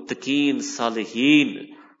ذاکرین، متقین، صالحین،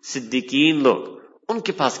 صدیقین لوگ، ان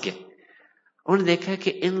کے پاس گئے. انہوں نے دیکھا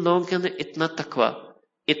کہ ان لوگوں کے اندر اتنا تقوی،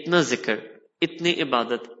 اتنا ذکر، اتنی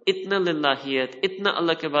عبادت، اتنا للہیت، اتنا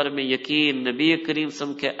اللہ کے بارے میں یقین، نبی کریم صلی اللہ علیہ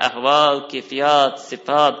وسلم کے احوال، کیفیات،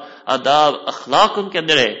 صفات، آداب، اخلاق ان کے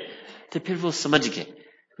اندر ہے. تو پھر وہ سمجھ گئے.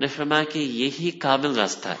 نے فرمایا کہ یہی کامل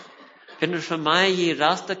راستہ ہے. پھر نے فرمایا یہ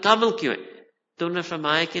راستہ کامل کیوں ہے؟ تو انہوں نے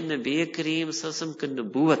فرمایا کہ نبی کریم صلی اللہ علیہ وسلم کی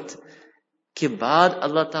نبوت کے بعد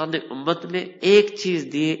اللہ تعالیٰ نے امت میں ایک چیز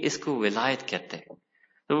دی ہے، اس کو ولایت کہتے ہیں.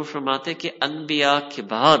 تو وہ فرماتے کہ انبیاء کے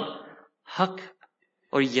بعد حق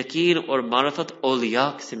اور یقین اور معرفت اولیاء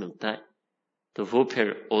سے ملتا ہے. تو وہ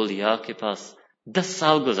پھر اولیاء کے پاس 10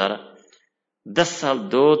 سال گزارا، 10 سال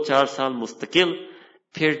 2-4 سال مستقل،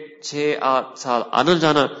 پھر 6-8 سال آنا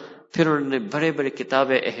جانا، پھر انہوں نے بڑے بڑے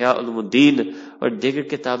کتابیں احیاء علوم الدین اور دیگر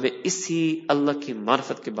کتابیں اسی اللہ کی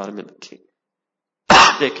معرفت کے بارے میں لکھی.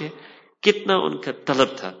 دیکھیں کتنا ان کا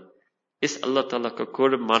طلب تھا اس اللہ تعالیٰ کا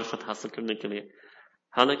قرب معرفت حاصل کرنے کے لیے.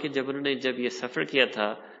 حالانکہ انہوں نے جب یہ سفر کیا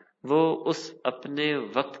تھا وہ اس اپنے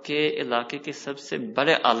وقت کے علاقے کے سب سے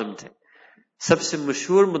بڑے عالم تھے، سب سے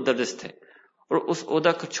مشہور مدرس تھے، اور اس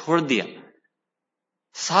عہدہ کو چھوڑ دیا،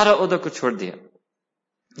 سارا عہدہ کو چھوڑ دیا.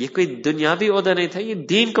 یہ کوئی دنیاوی عہدہ نہیں تھا، یہ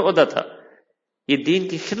دین کا عہدہ تھا، یہ دین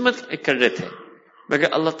کی خدمت کر رہے تھے،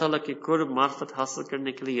 مگر اللہ تعالیٰ کی قرب معرفت حاصل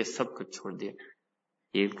کرنے کے لیے یہ سب کچھ چھوڑ دیا.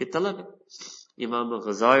 یہ ان کی طلب ہے. امام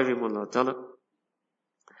غزالی رحمہ اللہ تعالیٰ.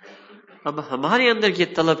 اب ہمارے اندر یہ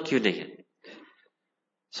طلب کیوں نہیں ہے؟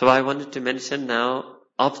 So I wanted to mention now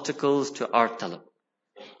obstacles to our طلب.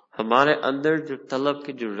 ہمارے اندر جو طلب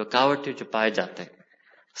کے جو رکاوٹیں جو پائے جاتے ہیں،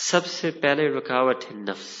 سب سے پہلے رکاوٹ ہے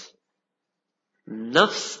نفس.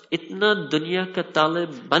 نفس اتنا دنیا کا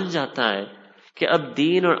طالب بن جاتا ہے کہ اب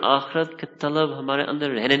دین اور آخرت کا طلب ہمارے اندر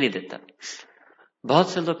رہنے نہیں دیتا. بہت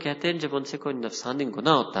سے لوگ کہتے ہیں جب ان سے کوئی نفسانی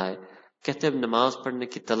گناہ ہوتا ہے، کہتے ہیں اب نماز پڑھنے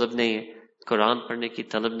کی طلب نہیں ہے، قرآن پڑھنے کی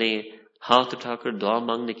طلب نہیں ہے، ہاتھ اٹھا کر دعا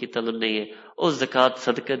مانگنے کی طلب نہیں ہے، اور زکوٰۃ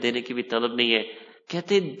صدقہ دینے کی بھی طلب نہیں ہے.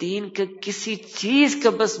 کہتے ہیں دین کا کسی چیز کا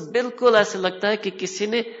بس بالکل ایسا لگتا ہے کہ کسی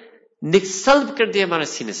نے سلب کر دیا ہمارے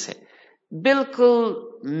سینے سے، بالکل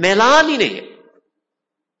میلان ہی نہیں ہے.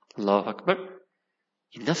 اللہ اکبر.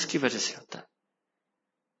 یہ نفس کی وجہ سے ہوتا ہے.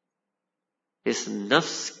 اس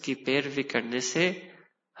نفس کی پیروی کرنے سے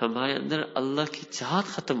ہمارے اندر اللہ کی چاہت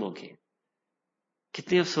ختم ہوگی.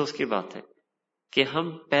 کتنی افسوس کی بات ہے کہ ہم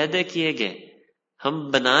پیدا کیے گئے، ہم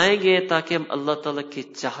بنائے گئے تاکہ ہم اللہ تعالیٰ کے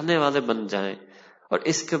چاہنے والے بن جائیں، اور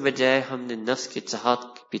اس کے بجائے ہم نے نفس کی چاہت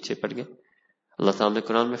کے پیچھے پڑ گئے. اللہ تعالیٰ نے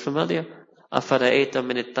قرآن میں فرما دیا افرأیت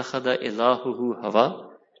من اتخذ الہہ ہوا.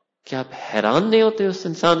 کیا آپ حیران نہیں ہوتے اس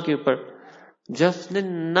انسان کے اوپر جو اپنے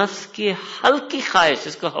نفس کی ہلکی خواہش،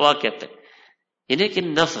 اس کو ہوا کہتے ہیں، یعنی کہ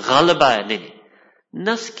نفس غالب ہے، نہیں،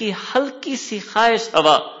 نفس کی ہلکی سی خواہش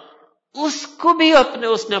ہوا، اس کو بھی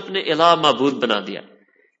اس نے اپنے الہ معبود بنا دیا.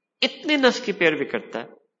 اتنے نفس کی پیروی کرتا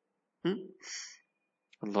ہے.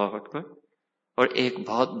 اللہ اکبر. اور ایک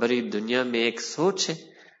بہت بڑی دنیا میں ایک سوچ ہے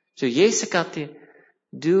جو یہی سکھاتی ہے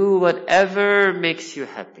do whatever makes you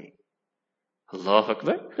happy. Allah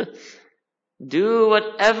Akbar. do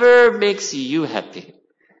whatever makes you happy.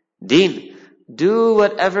 Then do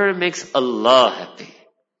whatever makes Allah happy.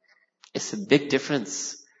 It's a big difference.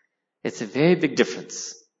 It's a very big difference.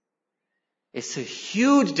 It's a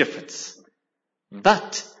huge difference.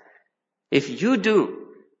 But if you do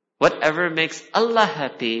whatever makes Allah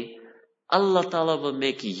happy, Allah Ta'ala will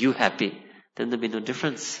make you happy. Then there will be no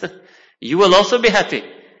difference. You will also be happy.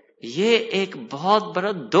 یہ ایک بہت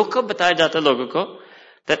بڑا دھوکہ بتایا جاتا ہے لوگوں کو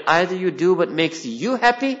that either you do what makes you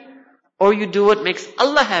happy or you do what makes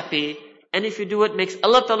Allah happy, and if you do what makes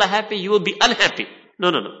Allah Ta'ala happy, you will be unhappy.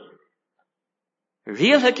 No.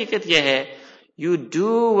 Real حقیقت یہ ہے you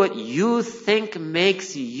do what you think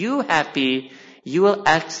makes you happy, you will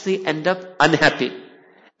actually end up unhappy.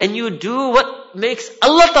 And you do what makes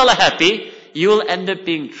Allah Ta'ala happy, you will end up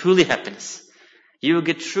being truly happiness. You will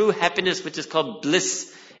get true happiness, which is called bliss.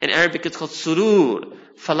 In Arabic it's called surur,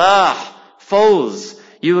 falah, fawz.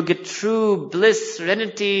 You will get true bliss,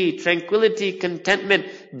 serenity, tranquility, contentment,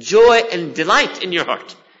 joy and delight in your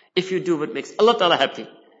heart if you do what makes Allah Ta'ala happy.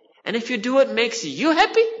 And if you do what makes you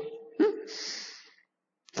happy,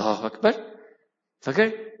 اللہ اکبر. مگر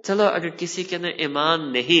چلو اگر کسی کے اندر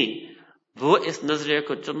ایمان نہیں، وہ اس نظریے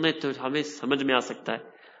کو چنے تو ہمیں سمجھ میں آ سکتا ہے.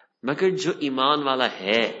 مگر جو ایمان والا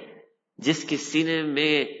ہے، جس کے سینے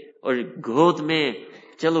میں اور گود میں،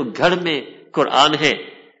 چلو گھر میں قرآن ہے،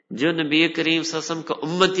 جو نبی کریم صلی اللہ علیہ وسلم کو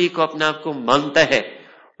امتی کو اپنے آپ کو مانتا ہے،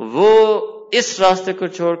 وہ اس راستے کو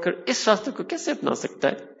چھوڑ کر اس راستے کو کیسے اپنا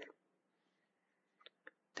سکتا ہے؟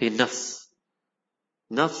 تو یہ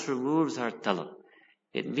نفس removes our talab.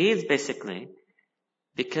 It means basically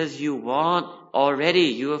because you want already,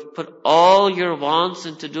 you have put all your wants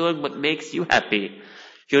into doing what makes you happy.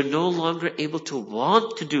 You're no longer able to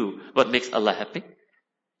want to do what makes Allah happy.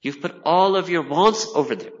 You've put all of your wants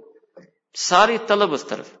over there. Sari talab us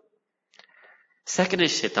taraf. Second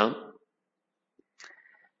is shaitan.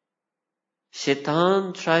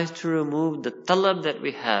 Shaitan tries to remove the talab that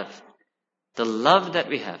we have, the love that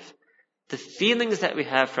we have, the feelings that we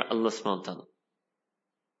have for Allah subhanahu wa ta'ala.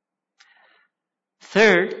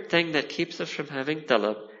 Third thing that keeps us from having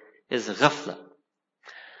talab is ghafla.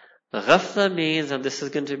 Ghafla means, and this is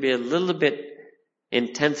going to be a little bit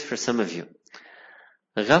intense for some of you.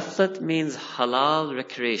 Ghaflat means halal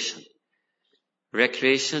recreation.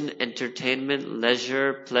 Recreation, entertainment, leisure,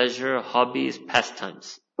 pleasure, hobbies,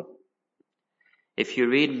 pastimes. If you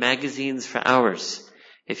read magazines for hours,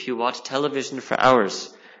 if you watch television for hours,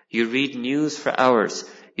 you read news for hours,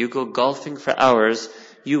 you go golfing for hours,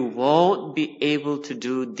 you won't be able to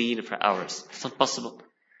do deen for hours. It's not possible.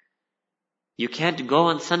 You can't go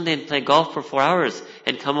on Sunday and play golf for 4 hours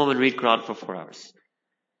and come home and read Quran for 4 hours.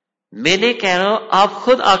 میں نے کہہ رہا ہوں آپ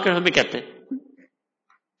خود آ کر ہمیں کہتے ہیں.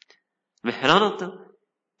 میں حیران ہوتا ہوں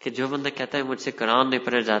کہ جو بندہ کہتا ہے مجھ سے قرآن نہیں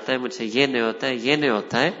پڑھا جاتا ہے, مجھ سے یہ نہیں ہوتا ہے, یہ نہیں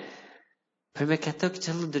ہوتا ہے, پھر میں کہتا ہوں کہ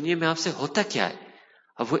چلو دنیا میں آپ سے ہوتا کیا ہے.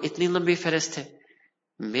 اب وہ اتنی لمبی فہرست ہے.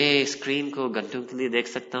 میں اسکرین کو گھنٹوں کے لیے دیکھ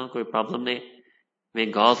سکتا ہوں, کوئی پرابلم نہیں. میں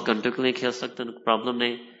گولف گھنٹوں کے لیے کھیل سکتا ہوں, کوئی پرابلم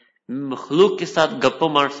نہیں. مخلوق کے ساتھ گپوں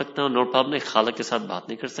مار سکتا ہوں, نو پرابلم نہیں. خالق کے ساتھ بات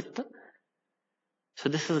نہیں کر سکتا. So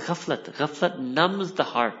this is ghaflat. Ghaflat numbs the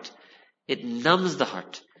heart. It numbs the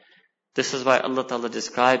heart. This is why Allah Ta'ala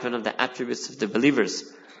described one of the attributes of the believers.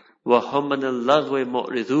 وَهُمْ مَنَ اللَّغْوِ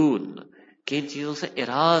مُعْرِضُونَ. کہ ان چیزوں سے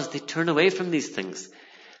اراز, they turn away from these things.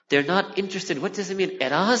 They're not interested. What does it mean?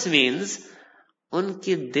 Eraz means ان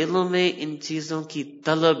کے دلوں میں ان چیزوں کی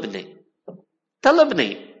طلب نہیں. طلب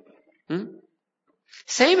نہیں.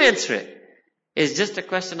 Same answer. It's just a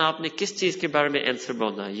question آپ نے کس چیز کے بارے میں answer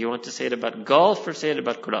بولنا ہے. You want to say it about golf or say it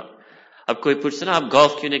about Quran? اب کوئی پوچھتا نا آپ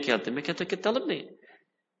گولف کیوں نہیں کھیلتے, میں کہتا ہوں کہ طلب نہیں.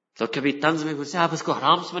 تو کبھی طنز میں پوچھتے آپ اس کو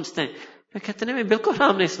حرام سمجھتے ہیں, میں کہتا نہیں میں بالکل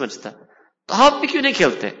حرام نہیں سمجھتا. تو آپ بھی کیوں نہیں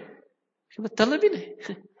کھیلتے؟ طلب ہی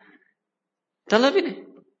نہیں. طلب ہی نہیں.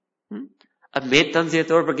 اب میں طنزیہ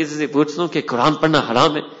طور پر کسی سے پوچھتا ہوں کہ قرآن پڑھنا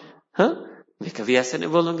حرام ہے, ہاں میں کبھی ایسے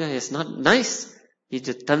نہیں بولوں گا. It's not nice. یہ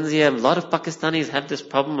جو طنزیہ, a lot of Pakistanis have this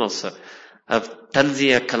problem also of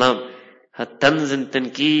طنزیہ کلام, طنز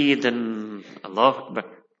تنقید, اللہ اکبر.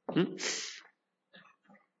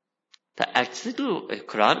 تو ایکچولی تو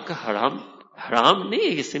قرآن کا حرام نہیں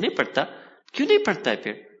ہے, کسی نہیں پڑھتا. کیوں نہیں پڑھتا ہے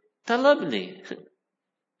پھر؟ طلب نہیں.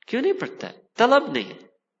 کیوں نہیں پڑھتا ہے؟ طلب نہیں ہے.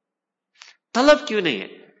 طلب کیوں نہیں ہے؟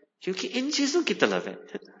 کیونکہ ان چیزوں کی طلب ہے.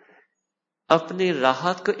 اپنی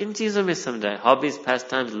راحت کو ان چیزوں میں سمجھائے. ہابیز, پیس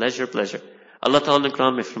ٹائمز, لیجر, پلیجر. اللہ تعالیٰ نے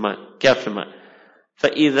قرآن میں فرمایا, کیا فرمایا؟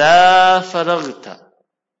 فَإِذَا فَرَغْتَ.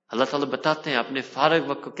 اللہ تعالیٰ بتاتے ہیں اپنے فارغ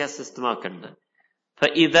وقت کو کیسے استعمال کرنا ہے.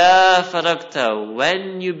 فَإِذَا فَرَغْتَ,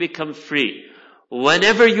 when you become free,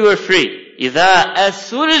 whenever you are free, إِذَا, as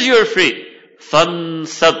soon as you are free,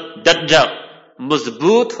 فَانْصَبْ, ڈٹ جاؤ,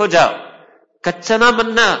 مضبوط ہو جاؤ. کچا نہ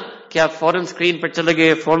بننا کہ آپ فوراً اسکرین پر چلے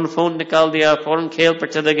گئے, فوراً فون نکال دیا, فوراً کھیل پر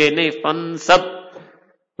چلے گئے. نہیں, فَانْصَبْ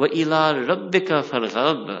وَإِلَىٰ رَبِّكَ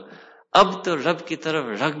فَارْغَب. اب تو رب کی طرف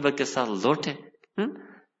رغبت کے ساتھ لوٹے.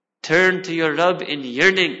 Turn to your Rabb in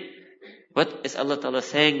yearning. What is Allah Ta'ala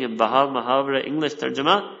saying in Bahal Muhavara English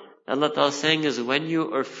Tarjuma? Allah Ta'ala saying is, when you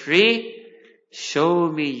are free, show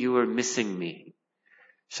me you are missing me.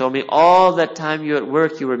 Show me all that time you were at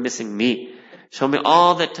work, you were missing me. Show me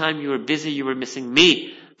all that time you were busy, you were missing me.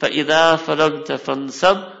 فَإِذَا فَرَغْتَ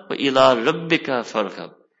فَانْصَبْ وَإِلَىٰ رَبِّكَ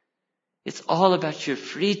فَارْغَب. It's all about your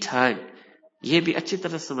free time. یہ بھی اچھی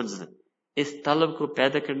طرح سمجھ لیں. اس طلب کو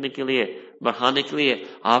پیدا کرنے کے لیے, بڑھانے کے لیے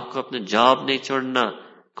آپ کو اپنے جاب نہیں چھوڑنا.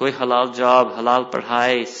 کوئی حلال جاب, حلال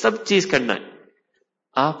پڑھائی, سب چیز کرنا ہے.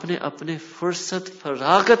 آپ نے اپنے فرصت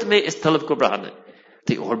فراغت میں اس طلب کو بڑھانا ہے.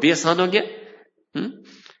 تو اور بھی آسان ہو گیا.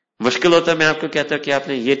 مشکل ہوتا ہے میں آپ کو کہتا ہوں کہ آپ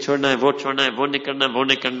نے یہ چھوڑنا ہے, وہ چھوڑنا ہے, وہ نہیں کرنا, وہ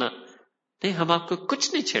نہیں کرنا. نہیں, ہم آپ کو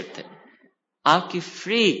کچھ نہیں چھیڑتے. آپ کی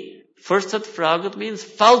فری فرصت فراغت مینس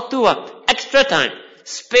فالتو وقت, extra time,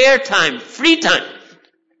 spare time, free time.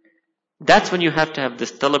 That's when you have to have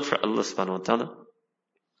this talab for Allah subhanahu wa ta'ala.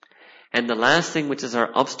 And the last thing which is our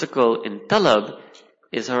obstacle in talab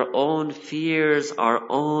is our own fears, our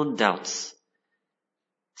own doubts.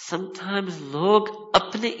 Sometimes لوگ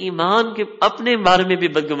اپنے ایمان کے اپنے بارے میں بھی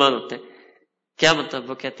بدگمان ہوتے ہیں. کیا مطلب؟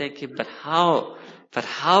 وہ کہتے ہیں کہ but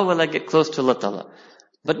how will I get close to Allah ta'ala?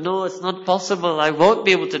 But no, it's not possible. I won't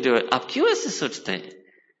be able to do it. آپ کیوں ایسے سوچتے ہیں؟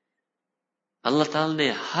 اللہ تعالیٰ نے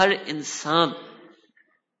ہر انسان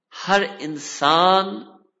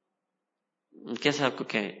کیسے آپ کو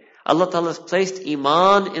کہیں, Allah Ta'ala has placed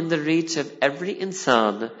Iman in the reach of every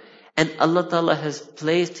insan, and Allah Ta'ala has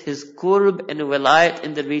placed His qurb and wilayat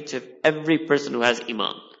in the reach of every person who has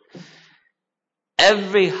Iman.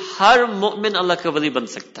 ہر مومن اللہ کا ولی بن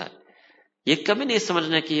سکتا ہے. یہ کبھی نہیں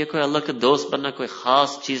سمجھنا کہ یہ کوئی اللہ کا دوست بننا کوئی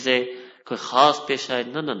خاص چیز ہے, کوئی خاص پیشہ ہے.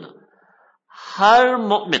 نہ. ہر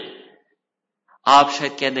مومن آپ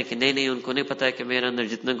شاید کہہ دیں کہ نہیں ان کو نہیں پتا ہے کہ میرے اندر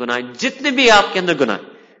جتنے گناہ، جتنے بھی آپ کے اندر گناہ،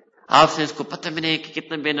 آپ سے اس کو پتہ بھی نہیں کہ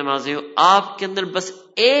کتنے بے نمازی ہو، آپ کے اندر بس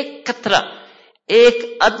ایک قطرہ، ایک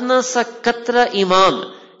ادنا سا قطرہ ایمان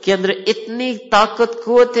کے اندر اتنی طاقت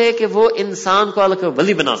قوت ہے کہ وہ انسان کو اللہ کا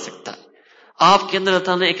ولی بنا سکتا ہے. آپ کے اندر اللہ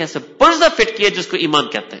تعالیٰ نے ایک ایسا پرزہ فٹ کیا جس کو ایمان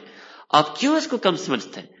کہتے ہیں. آپ کیوں اس کو کم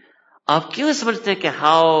سمجھتے ہیں؟ آپ کیوں سمجھتے ہیں کہ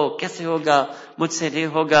کیسے ہوگا، مجھ سے نہیں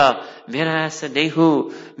ہوگا، میرا ایسا نہیں ہوں،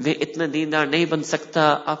 میں اتنا دیندار نہیں بن سکتا؟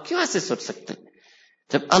 آپ کیوں ایسے سوچ سکتے ہیں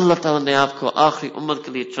جب اللہ تعالیٰ نے آپ کو آخری امت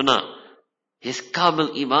کے لیے چنا؟ اس کامل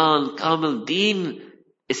ایمان، کامل دین،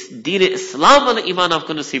 اس دین اسلام والا ایمان آپ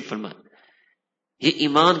کو نصیب فرمائے. یہ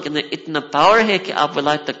ایمان کے اندر اتنا پاور ہے کہ آپ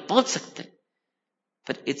ولایت تک پہنچ سکتے ہیں.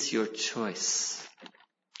 But it's your choice.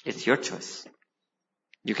 It's your choice.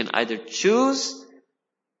 You can either choose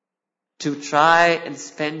to try and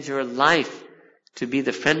spend your life to be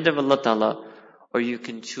the friend of Allah Ta'ala, or you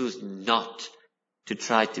can choose not to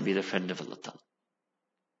try to be the friend of Allah Ta'ala.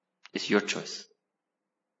 It's your choice.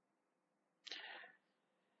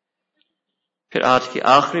 پھر آج کی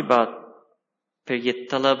آخری بات، پھر یہ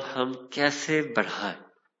طلب ہم کیسے بڑھائیں؟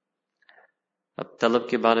 اب طلب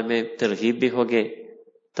کے بارے میں ترغیب بھی ہوگے،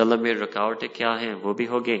 طلب میں رکاوٹیں کیا ہیں وہ بھی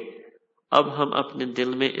ہوگے. اب ہم اپنے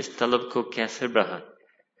دل میں اس طلب کو کیسے بڑھائیں؟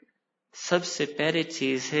 سب سے پہلی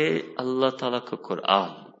چیز ہے اللہ تعالیٰ کو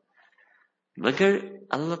قرآن. مگر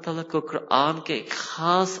اللہ تعالیٰ کو قرآن کے ایک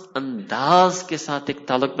خاص انداز کے ساتھ ایک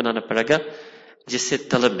تعلق بنانا پڑے گا جس سے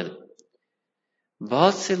طلب ملے.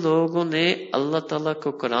 بہت سے لوگوں نے اللہ تعالیٰ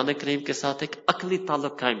کو قرآن کریم کے ساتھ ایک عقلی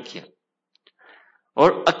تعلق قائم کیا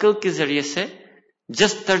اور عقل کے ذریعے سے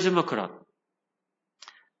جس ترجمہ قرآن.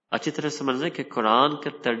 اچھی طرح سمجھ لیں کہ قرآن کا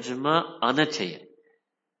ترجمہ آنا چاہیے،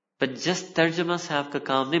 پر جس ترجمہ سے آپ کا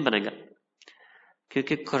کام نہیں بنے گا،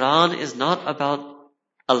 کیونکہ قرآن از ناٹ اباؤٹ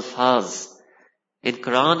الفاظ،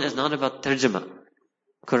 قرآن از ناٹ اباؤٹ ترجمہ،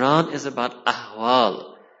 قرآن از اباؤٹ احوال.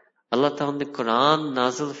 اللہ تعالیٰ نے قرآن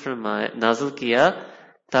نازل کیا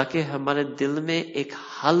تاکہ ہمارے دل میں ایک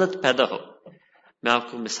حالت پیدا ہو. میں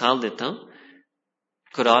آپ کو مثال دیتا ہوں.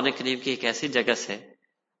 قرآن کریم کی ایک ایسی جگہ سے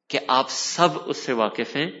کہ آپ سب اس سے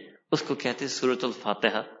واقف ہیں، اس کو کہتے ہیں سورۃ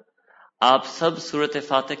الفاتحہ. آپ سب سورۃ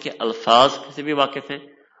فاتحہ کے الفاظ سے بھی واقف ہیں،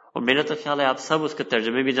 اور میرا تو خیال ہے آپ سب اس کے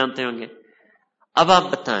ترجمے بھی جانتے ہوں گے. اب آپ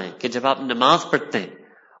بتائیں کہ جب آپ نماز پڑھتے ہیں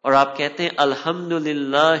اور آپ کہتے ہیں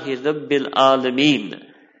الحمدللہ رب العالمین،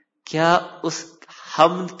 کیا اس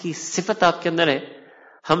حمد کی صفت آپ کے اندر ہے،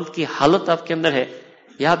 حمد کی حالت آپ کے اندر ہے،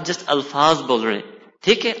 یا آپ جسٹ الفاظ بول رہے ہیں؟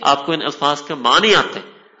 ٹھیک ہے، آپ کو ان الفاظ کا معنی آتے ہیں.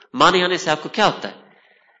 معنی آنے سے آپ کو کیا ہوتا ہے؟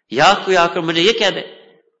 یا کوئی آ کر مجھے یہ کہہ دے،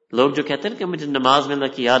 لوگ جو کہتے ہیں کہ مجھے نماز میں اللہ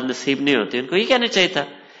کی یاد نصیب نہیں ہوتی، ان کو یہ کہنا چاہیے تھا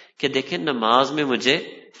کہ دیکھیں نماز میں مجھے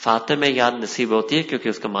فاتحہ میں یاد نصیب ہوتی ہے کیونکہ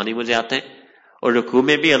اس کا معنی مجھے آتے ہیں، اور رکوع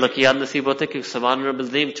میں بھی اللہ کی یاد نصیب ہوتا ہے کیونکہ سبحان رب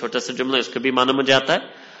العظیم چھوٹا سا جملہ اس کا بھی معنی مجھے آتا ہے،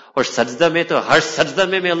 اور سجدہ میں تو ہر سجدہ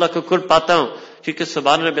میں میں اللہ کو قرب پاتا ہوں کیونکہ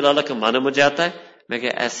سبحان رب العلیٰ کا معنی مجھے آتا ہے. میں کہ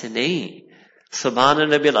ایسے نہیں، سبحان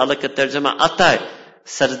رب العلیٰ کا ترجمہ آتا ہے،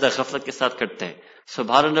 سجدہ غفلت کے ساتھ کرتے ہیں.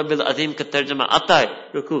 سبحان رب العظیم کا ترجمہ آتا ہے،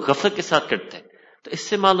 رکوع غفلت کے ساتھ کرتے ہیں. تو اس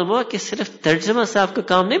سے معلوم ہوا کہ صرف ترجمہ سے آپ کا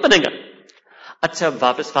کام نہیں بنے گا. اچھا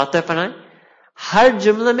واپس فاتحہ پڑھائیں، ہر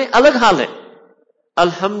جملے میں الگ حال ہے.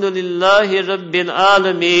 الحمدللہ رب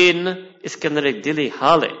العالمین، اس کے اندر ایک دلی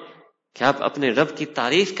حال ہے کہ آپ اپنے رب کی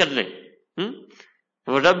تعریف کر لیں.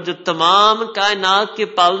 وہ رب جو تمام کائنات کے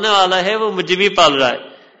پالنے والا ہے وہ مجھے بھی پال رہا ہے.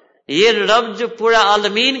 یہ رب جو پورا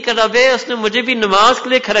عالمین کا رب ہے اس نے مجھے بھی نماز کے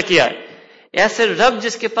لیے کھڑا کیا ہے. ایسے رب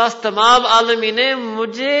جس کے پاس تمام عالمین ہے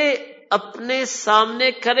مجھے اپنے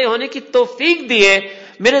سامنے کھڑے ہونے کی توفیق دی ہے.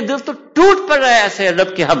 میرے دل تو ٹوٹ پڑ رہا ہے ایسے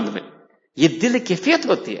رب کے حمد میں. یہ دل کیفیت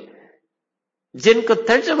ہوتی ہے. جن کو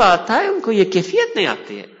ترجمہ آتا ہے ان کو یہ کیفیت نہیں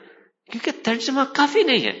آتی ہے کیونکہ ترجمہ کافی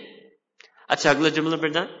نہیں ہے. اچھا اگلا جملہ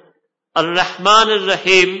پڑھ جائیں، الرحمن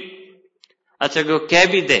الرحیم. اچھا وہ کہہ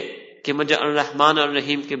بھی دے کہ مجھے الرحمن اور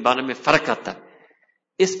الرحیم کے بارے میں فرق آتا ہے.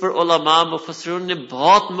 اس پر علماء مفسرون نے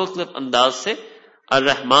بہت مختلف انداز سے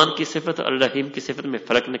الرحمن کی صفت اور الرحیم کی صفت میں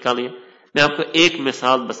فرق نکالی ہے. میں آپ کو ایک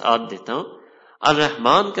مثال بس آج دیتا ہوں.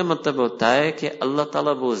 الرحمن کا مطلب ہوتا ہے کہ اللہ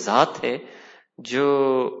تعالیٰ وہ ذات ہے جو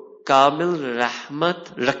کامل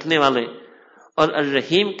رحمت رکھنے والے، اور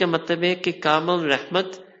الرحیم کا مطلب ہے کہ کامل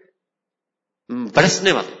رحمت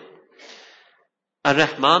برسنے والے.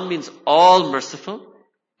 الرحمن means all merciful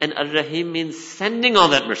and Ar-Rahim means sending all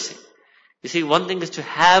that mercy. You see, one thing is to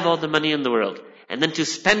have all the money in the world and then to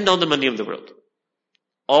spend all the money of the world.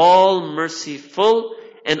 All merciful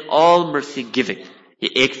and all mercy giving. یہ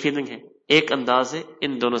ایک feeling ہے، ایک انداز ہے.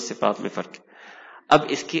 ان دونوں صفات میں فرق ہے. اب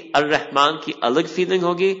اس کی الرحمن کی الگ فیلنگ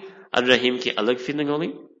ہوگی، الرحیم کی الگ فیلنگ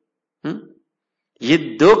ہوگی. یہ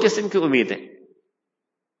دو قسم کی امید ہے.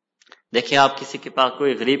 دیکھیں آپ کسی کے پاس،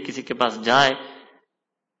 کوئی غریب کسی کے پاس جائے،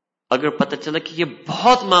 اگر پتہ چلا کہ یہ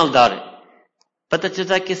بہت مالدار ہے، پتہ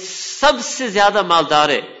چلتا ہے کہ سب سے زیادہ مالدار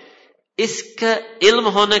ہے، اس کا علم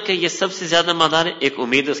ہونا کہ یہ سب سے زیادہ مالدار ہے، ایک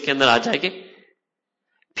امید اس کے اندر آ جائے گی.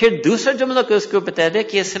 پھر دوسرا جملہ کو اس کو بتا دے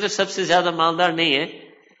کہ یہ صرف سب سے زیادہ مالدار نہیں ہے،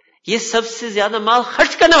 یہ سب سے زیادہ مال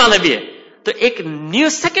خرچ کرنے والا بھی ہے، تو ایک نیو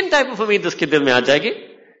سیکنڈ ٹائپ آف امید اس کے دل میں آ جائے گی.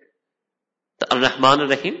 تو الرحمن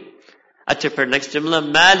الرحیم. اچھا پھر نیکسٹ جملہ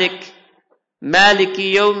مالک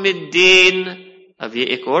یوم الدین. اب یہ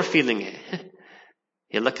ایک اور فیلنگ ہے،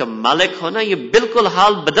 یہ اللہ کا مالک ہونا، یہ بالکل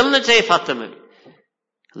حال بدلنا چاہیے فاتح میں.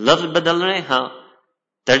 لفظ بدل رہے ہاں،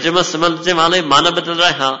 ترجمہ سمجھنے والے معنی بدل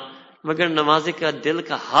رہے ہاں، مگر نمازی کا دل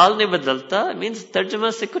کا حال نہیں بدلتا. مینز ترجمہ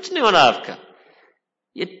سے کچھ نہیں ہو رہا آپ کا،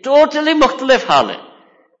 یہ ٹوٹلی مختلف حال ہے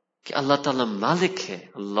کہ اللہ تعالیٰ مالک ہے.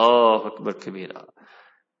 اللہ اکبر کبیرہ.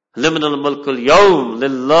 لمن الملک اليوم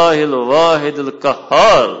للہ الواحد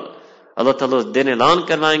القہار. اللہ تعالیٰ اس دن اعلان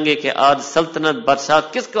کروائیں گے کہ آج سلطنت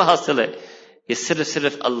بادشاہت کس کو حاصل ہے؟ یہ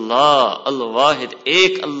صرف اللہ الواحد،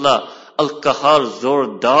 ایک اللہ، القہار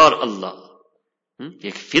زوردار اللہ.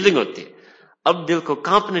 ایک فیلنگ ہوتی ہے. اب دل کو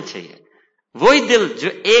کانپنا چاہیے. وہی دل جو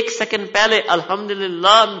ایک سیکنڈ پہلے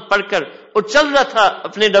الحمدللہ پڑھ کر اچل رہا تھا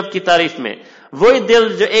اپنے رب کی تعریف میں، وہی دل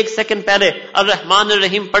جو ایک سیکنڈ پہلے الرحمن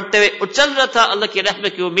الرحیم پڑھتے ہوئے اچل رہا تھا اللہ کی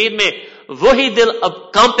رحمت کی امید میں، وہی دل اب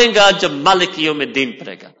کانپے گا جب مالک یوم الدین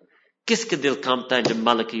پڑھے گا. کس کے دل کانپتا ہے جب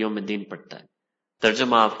مالک یوم الدین پڑھتا ہے؟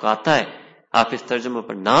 ترجمہ آپ کو آتا ہے، آپ اس ترجمہ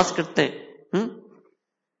پر ناز کرتے ہیں.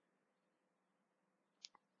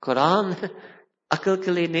 قرآن عقل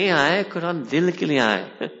کے لیے نہیں آئے، قرآن دل کے لیے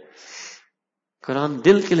آئے، قرآن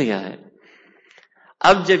دل کے لیے آئے.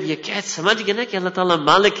 اب جب یہ کہہ سمجھ گئے نا کہ اللہ تعالیٰ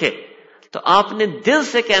مالک ہے، تو آپ نے دل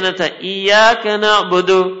سے کہنا تھا ایاک نعبد.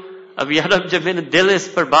 اب یار اب جب میرے دل اس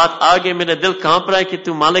پر بات آ گئی، میرا دل کانپ رہا ہے کہ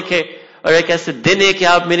تو مالک ہے، اور ایک ایسے دن ہے کہ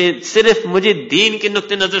آپ صرف مجھے دین کے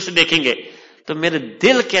نقطۂ نظر سے دیکھیں گے، تو میرے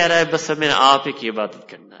دل کہہ رہا ہے بس اب میرا آپ ہی کی عبادت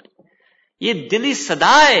کرنا ہے. یہ دلی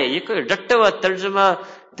صدا ہے، یہ کوئی رٹا ہوا ترجمہ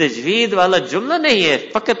تجوید والا جملہ نہیں ہے.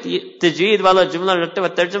 فقط یہ تجوید والا جملہ رٹا ہوا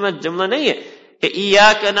ترجمہ جملہ نہیں ہے کہ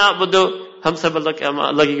ایاک نعبد ہم سب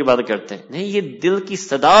اللہ کی عبادت کرتے ہیں. نہیں، یہ دل کی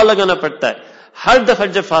صدا لگانا پڑتا ہے ہر دفعہ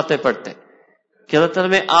جب فاتح پڑھتے ہیں کہ اللہ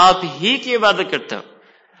تعالیٰ میں آپ ہی کی عبادت کرتا ہوں.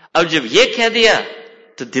 اب جب یہ کہہ دیا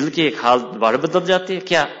تو دل کی ایک حال دوبارہ بدل جاتی ہے.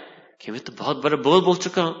 کیا کہ میں تو بہت بڑا بول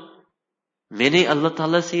چکا ہوں، میں نے اللہ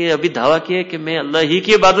تعالیٰ سے یہ ابھی دعویٰ کیا کہ میں اللہ ہی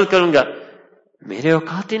کی عبادت کروں گا، میرے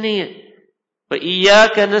اوقات ہی نہیں ہے.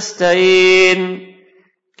 وَإِيَّاكَ نَسْتَعِينُ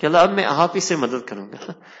کہ اللہ اب میں آپ ہی سے مدد کروں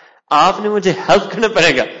گا، آپ نے مجھے ہیلپ کرنا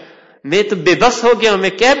پڑے گا. میں تو بے بس ہو گیا ہوں، میں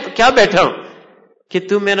کیا بیٹھا ہوں کہ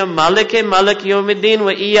تو میرا مالک ہے، مالک یوم الدین.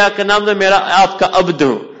 وَإِيَّاكَ نَعْبُدُ میرا آپ کا عبد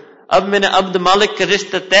ہوں. اب میں نے عبد مالک کا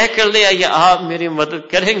رشتہ طے کر لیا، یا آپ میری مدد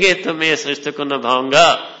کریں گے تو میں اس رشتے کو نبھاؤں گا.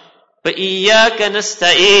 وَإِيَّاكَ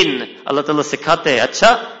نَسْتَعِينُ اللہ تعالیٰ سکھاتے ہیں، اچھا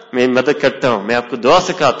میں مدد کرتا ہوں، میں آپ کو دعا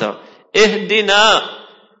سکھاتا ہوں. اہدنا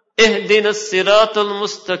الصراط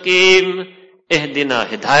المستقیم. اہدنا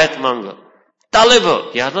ہدایت مانگو، طالب ہو،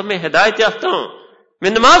 یا میں ہدایت یافتہ ہوں، میں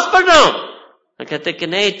نماز پڑھ رہا ہوں. کہتے کہ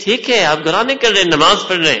نہیں ٹھیک ہے، آپ گناہ نہیں کر رہے، نماز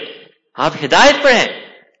پڑھ رہے، آپ ہدایت پر ہیں،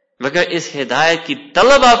 مگر اس ہدایت کی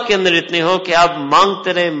طلب آپ کے اندر اتنی ہو کہ آپ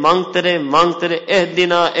مانگتے رہے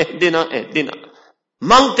اہدنا اہدنا اہدنا،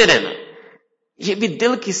 مانگتے رہنا. یہ بھی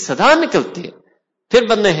دل کی صدا نکلتی ہے، پھر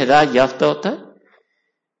بندہ ہدایت یافتہ ہوتا ہے.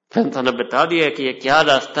 پھر نے بتا دیا کہ یہ کیا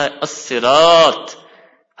راستہ ہے، الصراط.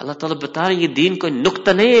 اللہ تعالیٰ بتا رہے یہ دین کوئی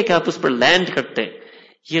نقطہ نہیں ہے کہ آپ اس پر لینڈ کرتے،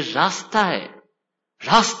 یہ راستہ ہے،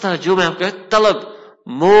 راستہ جو میں آپ کو طلب،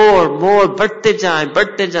 موڑ بڑھتے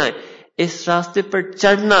جائیں اس راستے پر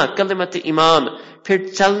چڑھنا، کلمت ایمان، پھر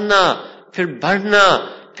چلنا، پھر بڑھنا،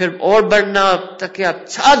 پھر اور بڑھنا تاکہ آپ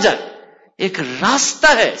چھا جائیں. ایک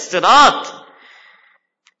راستہ ہے صراط،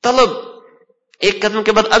 طلب، ایک قدم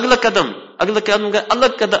کے بعد اگلا قدم، اگلا قدم کا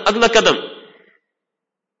اگلا قدم.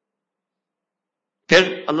 پھر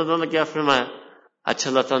اللہ تعالیٰ کیا فرمایا؟ اچھا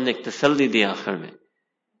اللہ تعالیٰ نے ایک تسلی دی آخر میں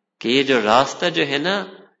کہ یہ جو راستہ جو ہے نا،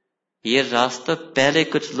 یہ راستہ پہلے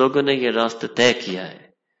کچھ لوگوں نے یہ راستہ طے کیا ہے.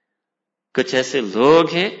 کچھ ایسے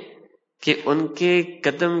لوگ ہیں کہ ان کے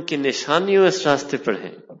قدم کی نشانیوں اس راستے پر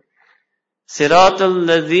ہیں. صراط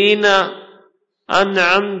الذین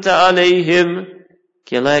انعمت علیہم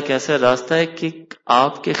کہ اللہ ایک ایسا راستہ ہے کہ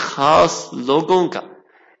آپ کے خاص لوگوں کا.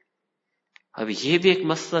 اب یہ بھی ایک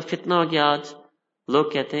مسئلہ فتنہ ہو گیا آج. لوگ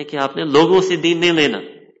کہتے ہیں کہ آپ نے لوگوں سے دین نہیں لینا،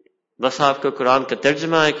 بس آپ کو قرآن کا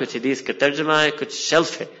ترجمہ ہے، کچھ حدیث کا ترجمہ ہے، کچھ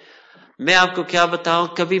شیلف ہے. میں آپ کو کیا بتاؤں،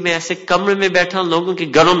 کبھی میں ایسے کمرے میں بیٹھا ہوں لوگوں کے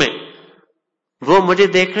گھروں میں، وہ مجھے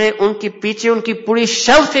دیکھ رہے ہیں، ان کے پیچھے ان کی پوری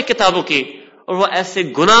شیلف ہے کتابوں کی، اور وہ ایسے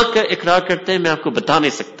گناہ کا اقرار کرتے ہیں میں آپ کو بتا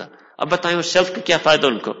نہیں سکتا. اب بتائیں اس شیلف کا کیا فائدہ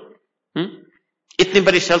ان کو؟ اتنی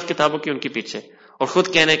بڑی شیلف کتابوں کی ان کے پیچھے، اور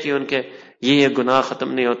خود کہنے کہ ان کے یہ گناہ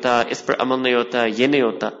ختم نہیں ہوتا، اس پر عمل نہیں ہوتا، یہ نہیں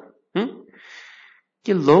ہوتا.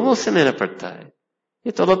 یہ لوگوں سے لینا پڑتا ہے.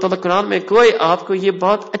 یہ تو اللہ تعالیٰ قرآن میں کوئی آپ کو یہ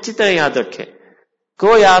بہت اچھی طرح یاد رکھے،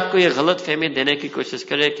 کوئی آپ کو یہ غلط فہمی دینے کی کوشش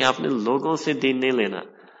کرے کہ آپ نے لوگوں سے دین نہیں لینا،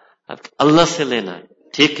 آپ اللہ سے لینا ہے.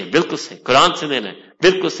 ٹھیک ہے، بالکل صحیح. قرآن سے لینا ہے،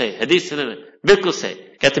 بالکل صحیح. حدیث سے لینا ہے، بالکل صحیح.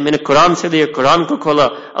 کہتے میں نے قرآن سے لیا، قرآن کو کھولا،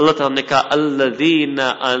 اللہ تعالیٰ نے کہا الذین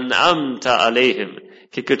انعمت علیہم،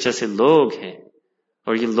 کہ کچھ ایسے لوگ ہیں،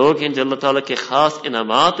 اور یہ لوگ ہیں جو اللہ تعالیٰ کے خاص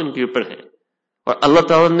انعامات ان کے اوپر ہیں. اور اللہ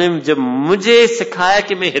تعالیٰ نے جب مجھے سکھایا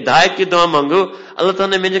کہ میں ہدایت کی دعا مانگوں، اللہ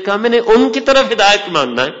تعالیٰ نے مجھے کہا میں نے ان کی طرف ہدایت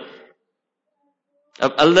مانگنا ہے.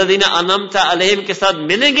 اب الذین انعمت علیہم کے ساتھ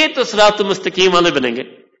ملیں گے تو صراط مستقیم والے بنیں گے.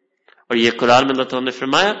 اور یہ قرآن میں اللہ تعالیٰ نے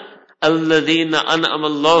فرمایا الذین انعم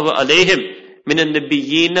اللہ علیہم من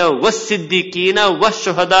النبیین والصدیقین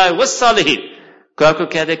والشہداء والصالحین. قرآن کو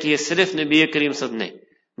کہہ دے کہ یہ صرف نبی کریم صلی اللہ علیہ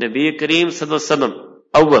وسلم، نبی کریم صلی اللہ علیہ وسلم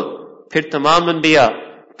اول، پھر تمام انبیاء،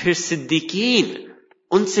 پھر صدیقین،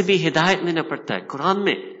 ان سے بھی ہدایت لینا پڑتا ہے قرآن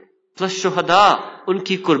میں، پلس شہداء، ان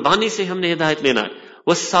کی قربانی سے ہم نے ہدایت لینا ہے،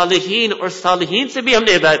 والصالحین، اور صالحین سے بھی ہم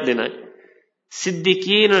نے ہدایت لینا ہے.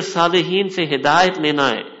 صدیقین اور صالحین سے ہدایت لینا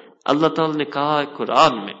ہے. اللہ تعالیٰ نے کہا ہے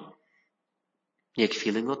قرآن میں. یہ ایک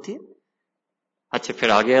فیلنگ ہوتی ہے. اچھا پھر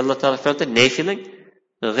آگے اللہ تعالیٰ فرماتے ہیں نئی فیلنگ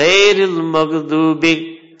غیر المغضوب.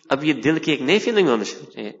 اب یہ دل کی ایک نئی فیلنگ ہونی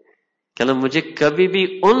چاہیے کہ اللہ مجھے کبھی بھی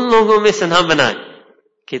ان لوگوں میں سے نہ بنائے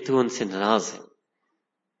کہ تو ان سے ناراض ہے.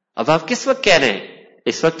 اب آپ کس وقت کہہ رہے ہیں؟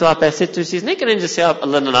 اس وقت تو آپ ایسے چیز نہیں کریں جس سے آپ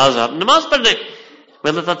اللہ ناراض ہو. آپ نماز پڑھ رہے ہیں،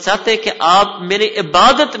 میں اللہ تعالیٰ چاہتے ہیں کہ آپ میری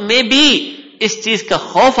عبادت میں بھی اس چیز کا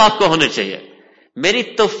خوف آپ کو ہونا چاہیے. میری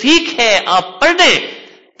توفیق ہے آپ پڑھ دیں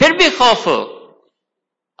پھر بھی خوف ہو.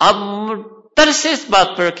 آپ ترسے اس بات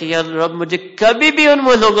پر کہ یا رب مجھے کبھی بھی ان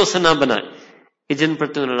وہ لوگوں سے نہ بنائے کہ جن پر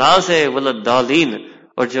تو ناراض ہے، والضالین،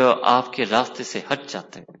 اور جو آپ کے راستے سے ہٹ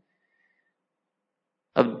جاتے ہیں.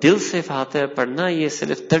 اب دل سے فاتحہ پڑھنا یہ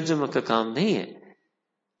صرف ترجمہ کا کام نہیں ہے،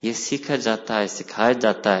 یہ سیکھا جاتا ہے، سکھایا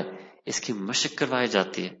جاتا ہے، اس کی مشق کروائی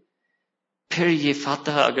جاتی ہے. پھر یہ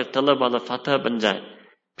فاتحہ اگر طلب والا فاتحہ بن جائے،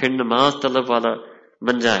 پھر نماز طلب والا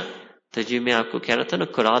بن جائے، تو جی میں آپ کو کہہ رہا تھا نا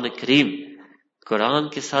قرآن کریم، قرآن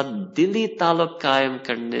کے ساتھ دلی تعلق قائم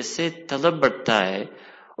کرنے سے طلب بڑھتا ہے.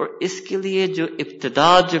 اور اس کے لیے جو ابتدا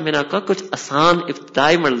جو میں نے کہا کچھ آسان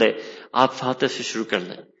ابتدائی مرحلے، آپ فاتحہ سے شروع کر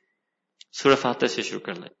لیں، سورہ فاتحہ سے شروع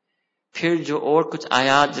کر لیں. پھر جو اور کچھ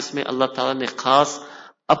آیات جس میں اللہ تعالیٰ نے خاص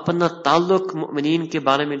اپنا تعلق مؤمنین کے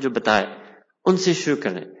بارے میں جو بتایا ان سے شروع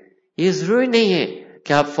کریں. یہ ضروری نہیں ہے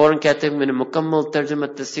کہ آپ فوراً کہتے ہیں میں نے مکمل ترجمہ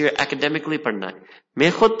تفسیر اکیڈیمکلی پڑھنا ہے. میں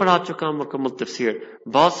خود پڑھا چکا ہوں مکمل تفسیر،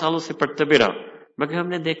 بہت سالوں سے پڑھتے بھی رہا، مگر ہم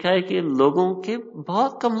نے دیکھا ہے کہ لوگوں کے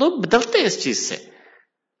بہت کم لوگ بدلتے ہیں اس چیز سے.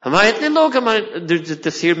 ہمارے اتنے لوگ ہمارے جو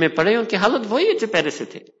تفسیر میں پڑھے ان کی حالت وہی ہے جو پہلے سے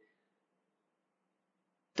تھے.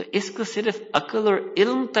 تو اس کو صرف عقل اور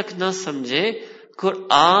علم تک نہ سمجھے.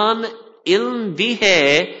 قرآن علم بھی ہے،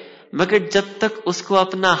 مگر جب تک اس کو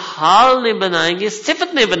اپنا حال نہیں بنائیں گے،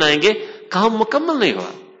 صفت نہیں بنائیں گے، کام مکمل نہیں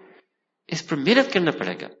ہوا. اس پر محنت کرنا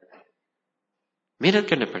پڑے گا، محنت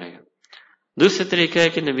کرنا پڑے گا. دوسرا طریقہ ہے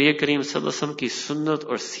کہ نبی کریم صلی اللہ علیہ وسلم کی سنت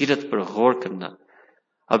اور سیرت پر غور کرنا.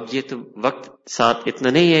 اب یہ تو وقت ساتھ اتنا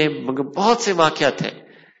نہیں ہے، مگر بہت سے واقعات ہیں،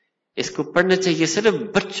 اس کو پڑھنا چاہیے. صرف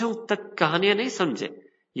بچوں تک کہانیاں نہیں سمجھے،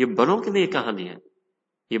 یہ بڑوں کے لیے کہانیاں،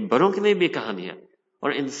 یہ بڑوں کے لیے بھی کہانیاں.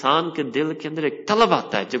 اور انسان کے دل کے اندر ایک طلب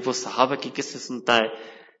آتا ہے جب وہ صحابہ کی قصے سنتا ہے،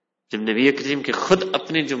 جب نبی کریم کے خود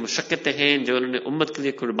اپنی جو مشقتیں ہیں جو انہوں نے امت کے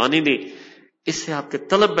لیے قربانی دی، اس سے آپ کے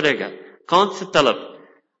طلب بڑھے گا. کون سے طلب؟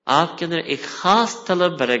 آپ کے اندر ایک خاص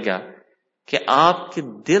طلب بڑھے گا کہ آپ کے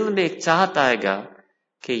دل میں ایک چاہت آئے گا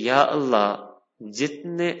کہ یا اللہ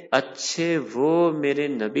جتنے اچھے وہ میرے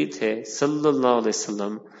نبی تھے صلی اللہ علیہ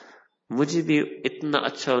وسلم، مجھے بھی اتنا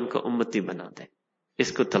اچھا ان کا امتی بنا دے.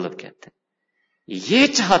 اس کو طلب کہتے ہیں. یہ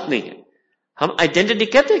چاہت نہیں ہے. ہم آئیڈینٹی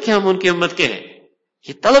کہتے ہیں کہ ہم ان کی امت کے ہیں،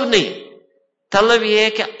 یہ طلب نہیں ہے. طلب یہ ہے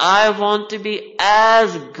کہ I want to be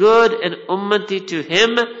as good an ummati to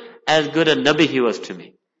him as good a nabi he was to me.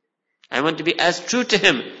 I want to be as true to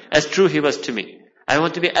him as true he was to me. I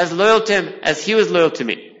want to be as loyal to him as he was loyal to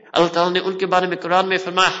me. اللہ تعالیٰ نے ان کے بارے میں قرآن میں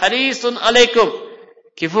فرمایا حریص علیکم،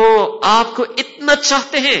 کہ وہ آپ کو اتنا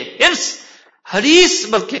چاہتے ہیں. حریص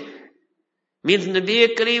بلکہ means نبی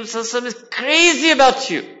کریم صلی اللہ علیہ وسلم is crazy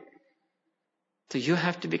about you. So you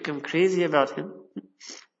have to become crazy about him.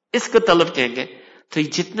 اس کو طلب کہیں گے. تو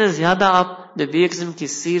جتنے زیادہ آپ نبی کریم کی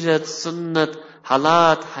سیرت، سنت،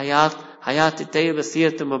 حالات، حیات طیبہ،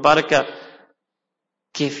 سیرت مبارکہ،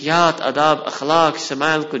 کیفیات، آداب، اخلاق،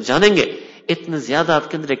 شمائل کو جانیں گے، اتنا زیادہ آپ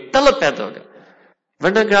کے اندر ایک طلب پیدا ہوگا.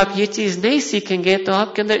 ورنہ اگر آپ یہ چیز نہیں سیکھیں گے تو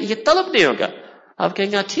آپ کے اندر یہ طلب نہیں ہوگا. آپ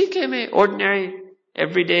کہیں گے ٹھیک ہے میں ordinary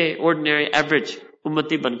everyday ordinary average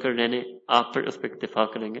امتی بن کر رہنے, آپ پر اس پہ اکتفا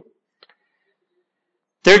کریں گے.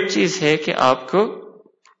 تھرڈ چیز ہے کہ آپ کو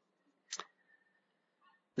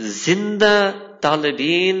زندہ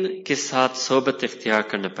طالبین کے ساتھ صحبت اختیار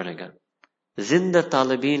کرنا پڑے گا. زندہ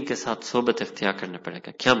طالبین کے ساتھ صحبت اختیار کرنا پڑے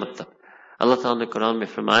گا. کیا مطلب؟ اللہ تعالیٰ نے قرآن میں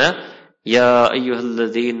فرمایا یا ایھا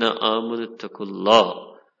الذین آمنوا اتقوا اللہ,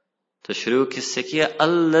 تو شروع کس سے کیا؟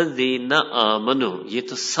 الذین آمنوا, یہ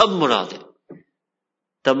تو سب مراد ہے,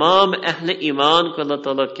 تمام اہل ایمان کو اللہ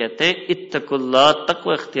تعالیٰ کہتے ہیں اتقوا اللہ,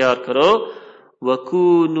 تقوی اختیار کرو,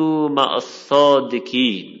 وکونوا مع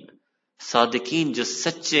الصادقین, صادقین جو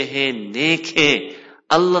سچے ہیں, نیک ہیں,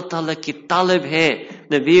 اللہ تعالیٰ کی طالب ہیں,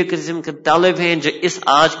 نبی کریم کے طالب ہیں, جو اس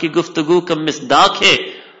آج کی گفتگو کا مصداق ہے,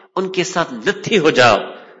 ان کے ساتھ لتھی ہو جاؤ.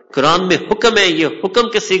 قرآن میں حکم ہے, یہ حکم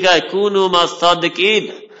کے سیگا ہے, کونوا مع الصادقین,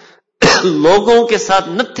 لوگوں کے ساتھ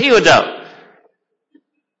نتھی ہو جاؤ.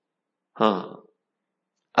 ہاں,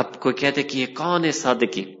 اب کوئی کہتے کہ یہ کون ہے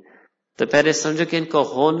صادقین, تو پہلے سمجھو کہ ان کو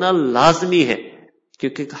ہونا لازمی ہے,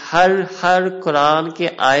 کیونکہ ہر قرآن کی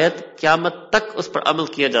آیت قیامت تک اس پر عمل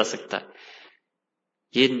کیا جا سکتا ہے.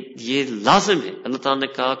 یہ لازم ہے. اللہ تعالیٰ نے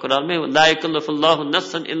کہا قرآن میں لا یکلف اللہ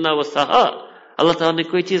نفسا الا وسعها, اللہ تعالیٰ نے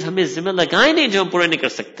کوئی چیز ہمیں ذمہ لگائی نہیں جو ہم پورے نہیں کر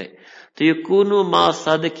سکتے. تو یہ کونوا مع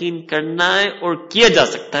صادقین کرنا ہے اور کیا جا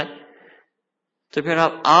سکتا ہے. تو پھر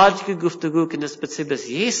آپ آج کی گفتگو کی نسبت سے بس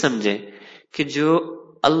یہ سمجھیں کہ جو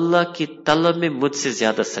اللہ کی طلب میں مجھ سے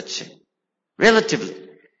زیادہ سچ ہے, relatively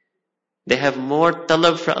they have more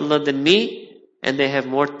talab for Allah than me, and they have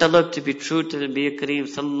more talab to be true to Nabi Kareem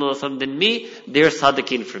sallallahu alaihi wasallam than me, they are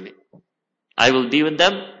sadiqeen for me. I will be with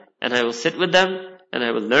them, and I will sit with them, and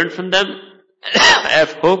I will learn from them. I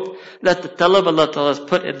have hope that the talab Allah Ta'ala has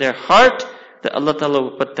put in their heart, that Allah Ta'ala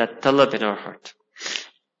will put that talab in our heart.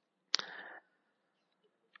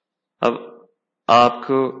 اب آپ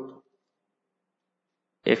کو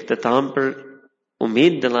اختتام پر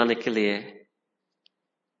امید دلانے کے لیے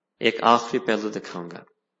ایک آخری پہلو دکھاؤں گا.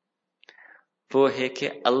 وہ ہے کہ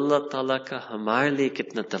اللہ تعالیٰ کا ہمارے لیے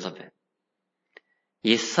کتنا طلب ہے.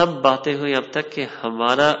 یہ سب باتیں ہوئی اب تک کہ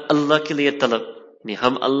ہمارا اللہ کے لیے طلب, یعنی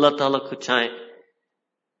ہم اللہ تعالیٰ کو چاہیں,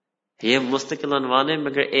 یہ مستقل عنوان ہے,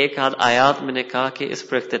 مگر ایک آدھ آیات میں نے کہا کہ اس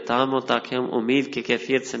پر اختتام ہو تاکہ ہم امید کی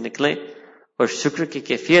کیفیت سے نکلیں اور شکر کی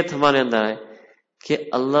کیفیت ہمارے اندر آئے کہ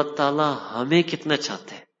اللہ تعالیٰ ہمیں کتنا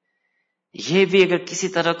چاہتے ہیں. یہ بھی اگر کسی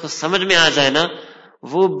طرح کو سمجھ میں آ جائے نا,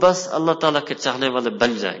 وہ بس اللہ تعالیٰ کے چاہنے والے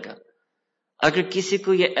بن جائے گا. اگر کسی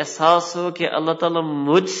کو یہ احساس ہو کہ اللہ تعالیٰ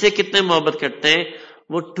مجھ سے کتنے محبت کرتے ہیں,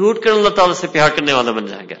 وہ ٹوٹ کر اللہ تعالیٰ سے پیار کرنے والا بن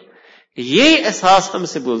جائے گا. یہ احساس ہم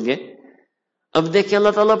سے بھول گئے. اب دیکھیں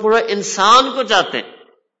اللہ تعالیٰ پورا انسان کو چاہتے ہیں.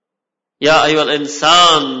 یا ایھا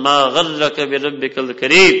الانسان ما غرک بربک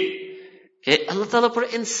الکریم, کہ اللہ تعالیٰ پورا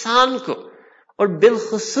انسان کو, اور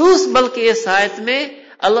بالخصوص بلکہ اس آیت میں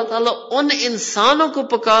اللہ تعالیٰ ان انسانوں کو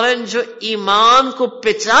پکارے جو ایمان کو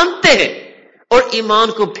پہچانتے ہیں اور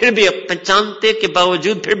ایمان کو پھر بھی پہچانتے کے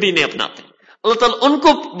باوجود پھر بھی نہیں اپناتے. اللہ تعالیٰ ان کو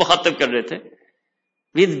مخاطب کر رہے تھے.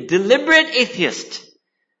 With deliberate atheist,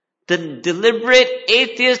 the deliberate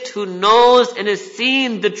atheist who knows and has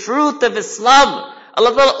seen the truth of Islam,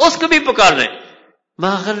 اللہ تعالیٰ اس کو بھی پکار رہے ہیں.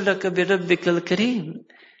 ما غرک بربک الکریم,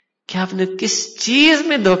 کہ آپ نے کس چیز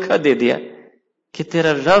میں دھوکہ دے دیا کہ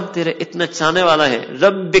تیرا رب تیرا اتنا چاہنے والا ہے.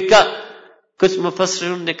 ربکا, کچھ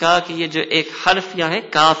مفسرین نے کہا کہ یہ جو ایک حرف یا ہے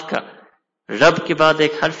کاف کا, رب کے بعد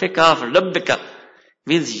ایک حرف کاف, ربکا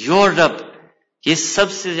means your رب, یہ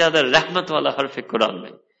سب سے زیادہ رحمت والا حرف ہے قرآن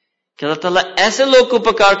میں, کہ اللہ تعالیٰ ایسے لوگ کو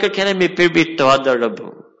پکار کر کہہ رہے میں پھر بھی توادر رب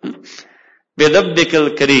ہوں. بے ربک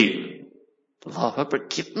الکریم, اللہ اکبر,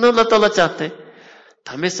 کتنا اللہ تعالیٰ چاہتے ہیں.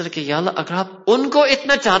 تو ہمیں سر کہ یا اللہ اگر آپ ان کو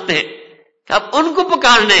اتنا چاہتے ہیں کہ آپ ان کو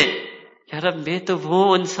پکارنے, یار اب میں تو وہ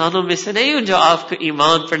انسانوں میں سے نہیں ہوں جو آپ کو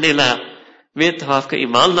ایمان پر نہیں لایا, میں تو آپ کا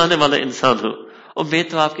ایمان لانے والا انسان ہوں, اور میں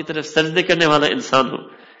تو آپ کی طرف سجدے کرنے والا انسان ہوں,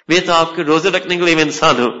 میں تو آپ کے روزے رکھنے کے لیے میں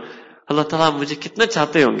انسان ہوں. اللہ تعالیٰ مجھے کتنا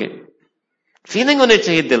چاہتے ہوں گے. فیلنگ ہونے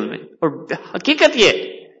چاہیے دل میں, اور حقیقت یہ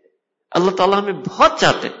اللہ تعالیٰ ہمیں بہت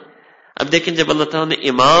چاہتے ہیں. اب دیکھیں جب اللہ تعالیٰ نے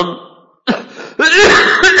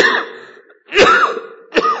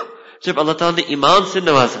جب اللہ تعالیٰ نے ایمان سے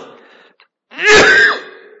نوازا,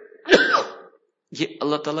 یہ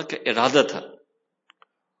اللہ تعالیٰ کا ارادہ تھا.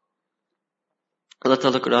 اللہ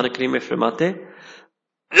تعالیٰ قرآن کریم میں فرماتے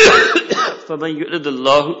فَمَن يُرِدِ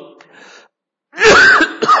اللَّهُ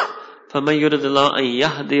أَن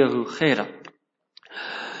يَهْدِيَهُ خَيْرًا,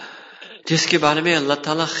 جس کے بارے میں اللہ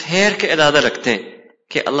تعالیٰ خیر کا ارادہ رکھتے ہیں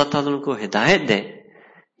کہ اللہ تعالیٰ ان کو ہدایت دیں.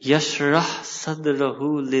 یشرح صدرہ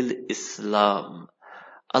للاسلام,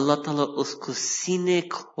 اللہ تعالیٰ اس کو سینے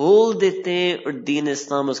کھول دیتے ہیں اور دین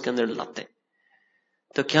اسلام اس کے اندر لاتے ہیں.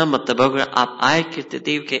 تو کیا مطلب اگر آپ آئے کی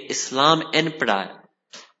ترتیب کے اسلام این پڑھا ہے,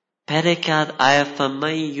 پہلے کیا آیا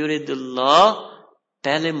فَمَن يُرِدُ اللَّهُ,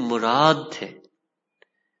 پہلے مراد تھے,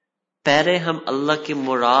 پہلے ہم اللہ کی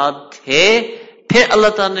مراد تھے, پھر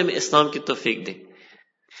اللہ تعالیٰ نے اسلام کی توفیق دی.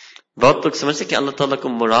 بہت لوگ سمجھتے کہ اللہ تعالیٰ کو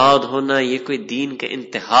مراد ہونا یہ کوئی دین کا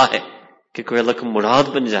انتہا ہے کہ کوئی اللہ کو مراد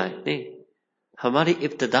بن جائے. نہیں, ہماری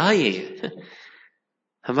ابتدا یہ ہے,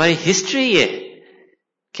 ہماری ہسٹری یہ ہے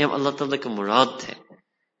کہ ہم اللہ تعالیٰ کو مراد تھے.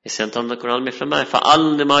 اس سے اللہ تعالیٰ نے قرآن میں فرمایا فَعَلْ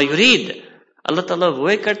لِمَا يُرِيدُ, اللہ تعالیٰ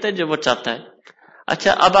وہی کرتا ہے جو وہ چاہتا ہے.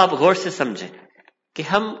 اچھا اب آپ غور سے سمجھیں کہ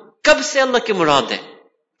ہم کب سے اللہ کی مراد ہیں,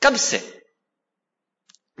 کب سے؟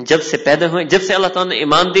 جب سے پیدا ہوئے, جب سے اللہ تعالیٰ نے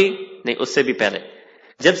ایمان دی؟ نہیں, اس سے بھی پہلے.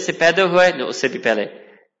 جب سے پیدا ہوئے؟ نہیں, اس سے بھی پہلے.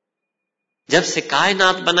 جب سے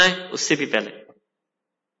کائنات بنائے؟ اس سے بھی پہلے,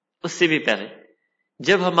 اس سے بھی پہلے.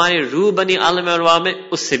 جب ہماری روح بنی عالم ارواح میں؟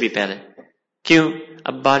 اس سے بھی پہلے. کیوں؟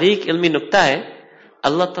 اب باریک علمی نقطہ ہے,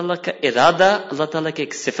 اللہ تعالیٰ کا ارادہ اللہ تعالیٰ کی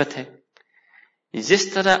ایک صفت ہے. جس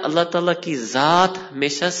طرح اللہ تعالیٰ کی ذات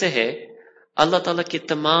ہمیشہ سے ہے, اللہ تعالیٰ کی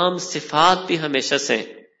تمام صفات بھی ہمیشہ سے ہیں.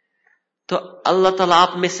 تو اللہ تعالیٰ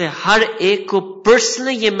آپ میں سے ہر ایک کو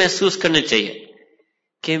پرسنلی یہ محسوس کرنا چاہیے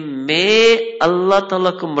کہ میں اللہ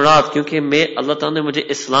تعالیٰ کو مراد, کیونکہ میں اللہ تعالیٰ نے مجھے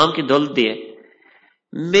اسلام کی دولت دی ہے,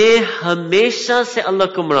 میں ہمیشہ سے اللہ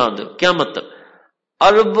کو مراد ہوں. کیا مطلب؟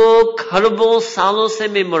 اربوں کھربوں سالوں سے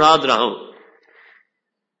میں مراد رہا ہوں.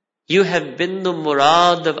 You have been the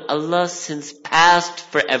murad of Allah since past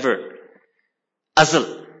forever. Azal.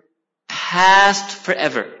 Past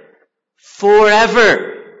forever. Forever.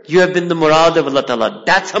 You have been the murad of Allah Ta'ala.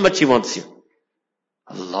 That's how much He wants you.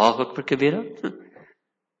 Allahu Akbar Kabira.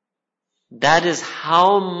 That is how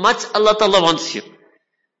much Allah Ta'ala wants you.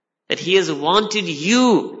 That He has wanted you,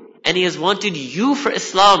 and He has wanted you for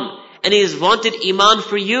Islam, and He has wanted Iman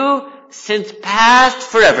for you since past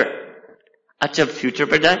forever. اچھا اب future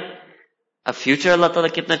پر جائے. اب future اللہ تعالیٰ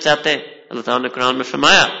کتنا چاہتے ہیں؟ اللہ تعالیٰ نے قرآن میں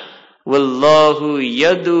فرمایا وَاللَّهُ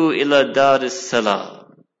يَدُو إِلَى دَارِ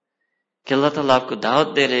السَّلَامِ, کہ اللہ تعالیٰ آپ کو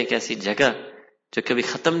دعوت دے رہے ہیں کہ ایسی جگہ جو کبھی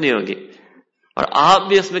ختم نہیں ہوگی, اور آپ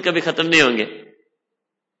بھی اس میں کبھی ختم نہیں ہوں گے.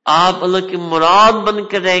 آپ اللہ کی مراد بن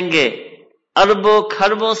کر رہیں گے اربوں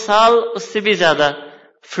کھربوں سال, اس سے بھی زیادہ,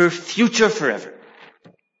 for future forever.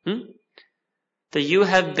 So you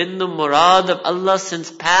have been the murad of Allah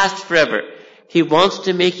since past forever. He wants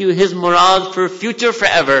to make you His murad for future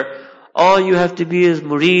forever. All you have to be His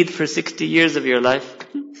murid for 60 years of your life.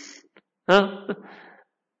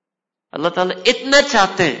 اللہ تعالیٰ اتنا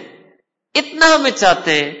چاہتے ہیں, اتنا ہمیں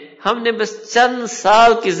چاہتے ہیں, ہم نے بس چند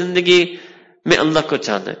سال کی زندگی میں اللہ کو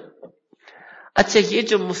چاہنا ہے. اچھا یہ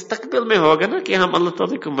جو مستقبل میں ہوگا نا کہ ہم اللہ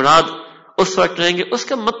تعالیٰ کو مراد اس وقت رہیں گے, اس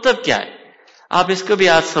کا مطلب کیا ہے؟ آپ اس کو بھی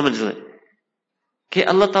آج سمجھ لیں کہ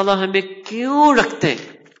اللہ تعالیٰ ہمیں کیوں رکھتے ہیں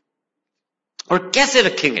اور کیسے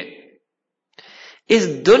رکھیں گے. اس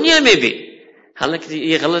دنیا میں بھی, حالانکہ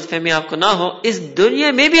یہ غلط فہمی آپ کو نہ ہو, اس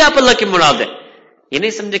دنیا میں بھی آپ اللہ کی مراد ہے. یہ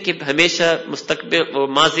نہیں سمجھے کہ ہمیشہ مستقبل و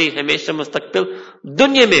ماضی, ہمیشہ مستقبل,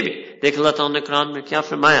 دنیا میں بھی. دیکھ اللہ تعالیٰ نے قرآن میں کیا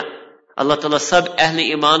فرمایا. اللہ تعالیٰ سب اہل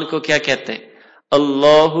ایمان کو کیا کہتے ہیں؟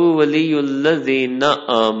 اللہ ولی الذین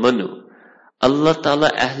آمنوا, اللہ تعالیٰ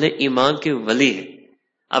اہل ایمان کے ولی ہے.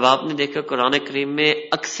 اب آپ نے دیکھا قرآن کریم میں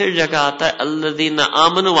اکثر جگہ آتا ہے الذین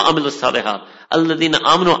آمنوا وعملوا الصالحات, الذین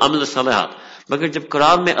آمنوا وعملوا الصالحات, مگر جب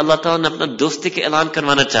قرآن میں اللہ تعالیٰ نے اپنا دوستی کے اعلان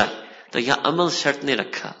کروانا چاہے تو یہ عمل شرط نہیں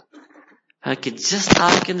رکھا, ہاں کہ جس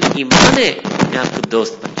آپ کے اندر ایمان ہے میں آپ کو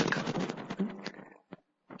دوست بن چکا.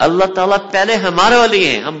 اللہ تعالیٰ پہلے ہمارے ولی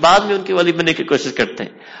ہیں, ہم بعد میں ان کے ولی بننے کی کوشش کرتے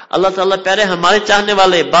ہیں. اللہ تعالیٰ پہلے ہمارے چاہنے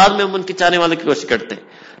والے, بعد میں ہم ان کے چاہنے والے کی کوشش کرتے ہیں.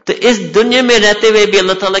 تو اس دنیا میں رہتے ہوئے بھی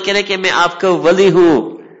اللہ تعالیٰ کہہ رہے کہ میں آپ کا ولی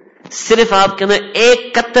ہوں, صرف آپ کے اندر ایک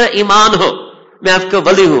قطرہ ایمان ہو, میں آپ کا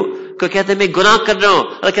ولی ہوں. کوئی کہتے ہیں میں گناہ کر رہا ہوں,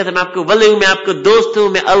 اللہ کہتے ہیں میں آپ کو ولی ہوں, میں آپ کو دوست ہوں,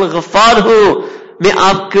 میں الغفار ہوں, میں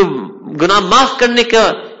آپ کو گناہ معاف کرنے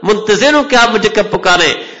کا منتظر ہوں کہ آپ مجھے کب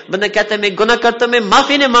پکاریں. بندہ کہتا ہے میں گناہ کرتا ہوں, میں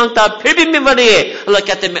معافی نہیں مانگتا, پھر بھی میں ولی ہے. اللہ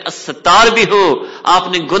کہتے ہیں میں الستار بھی ہوں, آپ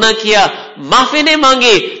نے گناہ کیا, معافی نہیں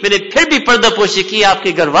مانگی, میں نے پھر بھی پردہ پوشی کی, آپ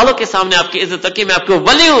کے گھر والوں کے سامنے آپ کی عزت رکھی, میں آپ کو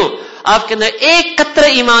ولی ہوں. آپ کے اندر ایک قطرہ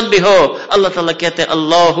ایمان بھی ہو, اللہ تعالیٰ کہتے ہیں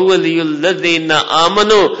اللہ ولی الذین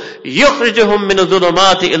آمنوا یخرجہم من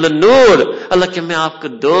الظلمات الی النور. اللہ کہ میں آپ کو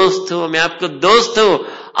دوست ہوں, میں آپ کو دوست ہوں.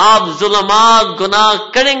 آپ ظلمات گناہ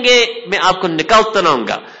کریں گے, میں آپ کو نکالتا رہوں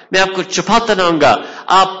گا, میں آپ کو چھپاتا رہوں گا.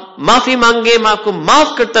 آپ معافی مانگے, میں آپ کو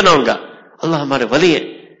معاف کرتا رہوں گا. اللہ ہمارے ولی ہے,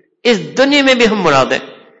 اس دنیا میں بھی ہم مراد ہیں.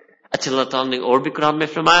 اچھا اللہ تعالیٰ نے اور بھی قرآن میں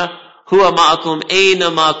فرمایا ہوا معکم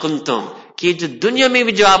اینما کنتم, کہ جو دنیا میں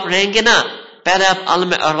بھی جو آپ رہیں گے نا, پہلے آپ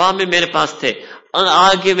عالم ارواح میں میرے پاس تھے,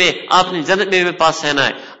 آگے میں آپ نے جنت میں پاس رہنا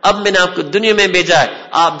ہے. اب میں نے آپ کو دنیا میں بھیجا ہے,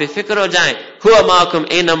 آپ بے فکر ہو جائیں. ہوا معکم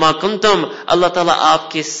اینما کنتم, اللہ تعالیٰ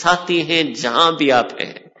آپ کے ساتھی ہیں جہاں بھی آپ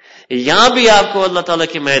ہیں. یہاں بھی آپ کو اللہ تعالیٰ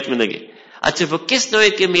کی مدد ملے گی. اچھا وہ کس نوع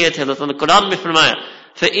کی میت ہے؟ اللہ تعالیٰ نے قرآن میں فرمایا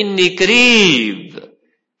فإنی قریب,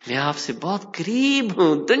 میں آپ سے بہت قریب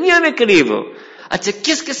ہوں, دنیا میں قریب ہوں. اچھا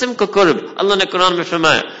کس قسم کا قرب؟ اللہ نے قرآن میں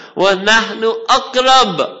فرمایا وَنَحْنُ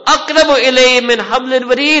أَقْرَبُ إِلَيْهِ مِنْ حَبْلِ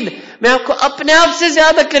الْوَرِيدِ, میں آپ کو اپنے آپ سے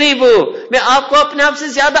زیادہ قریب ہوں, میں آپ کو اپنے آپ سے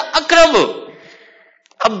زیادہ اقرب ہوں.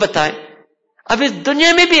 اب بتائیں, اب اس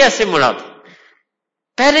دنیا میں بھی ایسے مراد,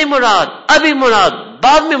 پہلے مراد, ابھی مراد,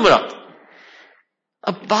 بعد میں مراد.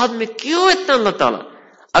 اب بعد میں کیوں اتنا اللہ تعالیٰ؟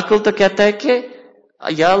 عقل تو کہتا ہے کہ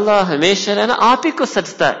یا اللہ ہمیشہ رہنا آپ ہی کو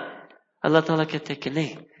سجتا ہے. اللہ تعالیٰ کہتے ہیں کہ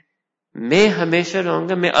نہیں, میں ہمیشہ رہوں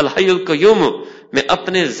گا, میں الحی القیوم ہوں, میں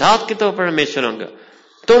اپنے ذات کے طور پر ہمیشہ رہوں گا.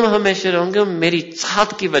 تم ہمیشہ رہوں گے میری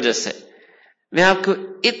چاہت کی وجہ سے. میں آپ کو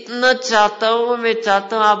اتنا چاہتا ہوں, میں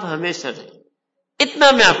چاہتا ہوں آپ ہمیشہ رہیں,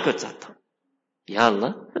 اتنا میں آپ کو چاہتا ہوں. یا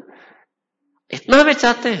اللہ اتنا میں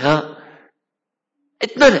چاہتے ہیں؟ ہاں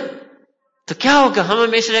اتنا رہ. تو کیا ہوگا, ہم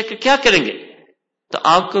ہمیشہ رہ کے کیا کریں گے؟ تو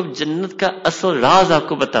آپ کو جنت کا اصل راز آپ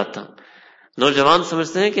کو بتاتا ہوں. نوجوان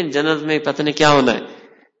سمجھتے ہیں کہ جنت میں پتہ نہیں کیا ہونا ہے.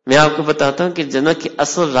 میں آپ کو بتاتا ہوں کہ جنت کی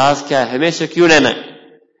اصل راز کیا ہے, ہمیشہ کیوں رہنا ہے.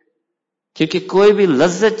 کیونکہ کوئی بھی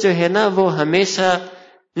لذت جو ہے نا وہ ہمیشہ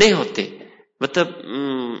نہیں ہوتی. مطلب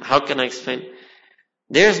how can I explain?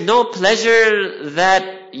 There is no pleasure that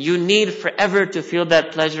you need forever to feel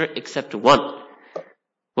that pleasure except one.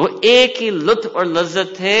 وہ ایک ہی لطف اور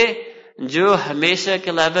لذت ہے جو ہمیشہ کے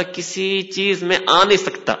علاوہ کسی چیز میں آ نہیں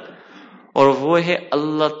سکتا, اور وہ ہے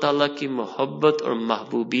اللہ تعالیٰ کی محبت اور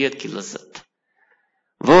محبوبیت کی لذت.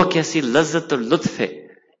 وہ کیسی لذت اور لطف ہے,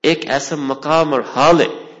 ایک ایسا مقام اور حال ہے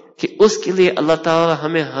کہ اس کے لیے اللہ تعالیٰ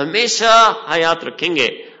ہمیں ہمیشہ حیات رکھیں گے.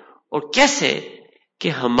 اور کیسے کہ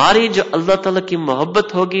ہماری جو اللہ تعالیٰ کی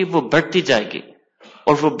محبت ہوگی وہ بڑھتی جائے گی,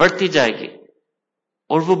 اور وہ بڑھتی جائے گی,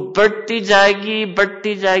 اور وہ بڑھتی جائے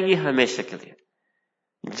گی ہمیشہ کے لیے.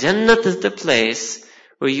 جنت is the place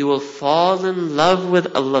where you will fall in love with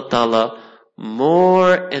Allah Ta'ala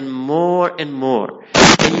more and more and more,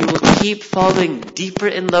 and you will keep falling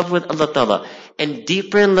deeper in love with Allah Ta'ala and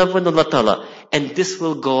deeper in love with Allah Ta'ala, and this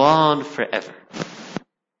will go on forever.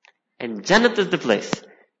 And Jannat is the place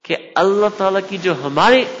کہ اللہ تعالیٰ کی جو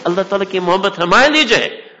ہماری اللہ تعالیٰ کی محبت ہمارے لیے جو ہے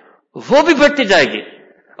وہ بھی بڑھتی جائے گی,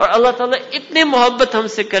 اور اللہ تعالیٰ اتنی محبت ہم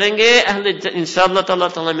سے کریں گے, انشاءاللہ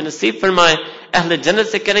تعالیٰ میں نصیب فرمائے اہل جنت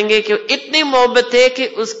سے کریں گے کہ اتنی محبت ہے کہ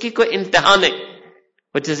اس کی کوئی انتہا نہیں.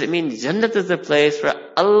 Which does it mean Jannat is the place where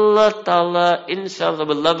Allah Ta'ala inshallah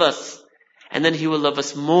will love us, and then He will love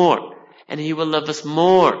us more, and He will love us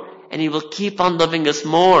more, and He will keep on loving us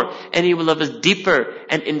more, and He will love us deeper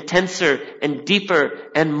and intenser and deeper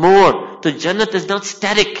and more. So Jannat is not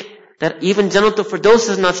static. That even Jannatul Firdaus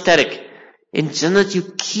is not static. In Jannat you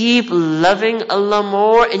keep loving Allah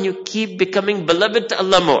more and you keep becoming beloved to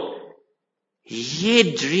Allah more. یہ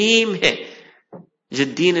dream ہے جو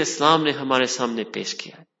دین اسلام نے ہمارے سامنے پیش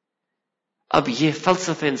کیا. اب یہ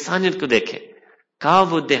فلسفہ انسانیت کو دیکھیں. کہاں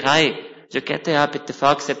وہ دہائے جو کہتے ہیں آپ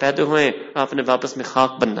اتفاق سے پیدا ہوئے, آپ نے واپس میں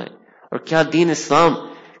خاک بننا ہے. اور کیا دین اسلام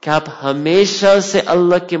کہ آپ ہمیشہ سے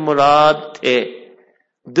اللہ کے مراد تھے,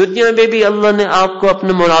 دنیا میں بھی اللہ نے آپ کو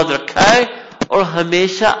اپنے مراد رکھا ہے, اور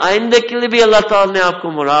ہمیشہ آئندہ کے لیے بھی اللہ تعالیٰ نے آپ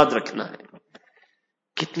کو مراد رکھنا ہے.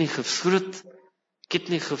 کتنی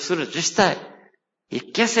خوبصورت رشتہ ہے یہ.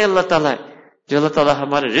 کیسے اللہ تعالیٰ ہے جو اللہ تعالیٰ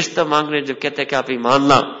ہمارے رشتہ مانگ رہے, جو کہتے ہیں کہ آپ ایمان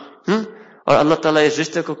لا, اور اللہ تعالیٰ اس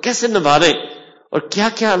رشتے کو کیسے نبھا رہے, اور کیا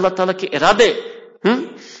کیا اللہ تعالیٰ کے ارادے,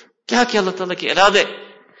 کیا کیا اللہ تعالیٰ کے ارادے.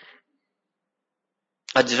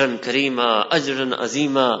 اجرن کریمہ, اجرن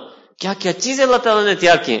عظیمہ, کیا کیا چیزیں اللہ تعالیٰ نے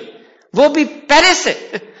تیار کی ہیں, وہ بھی پہلے سے.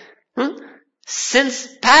 Since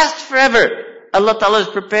past forever, Allah Ta'ala is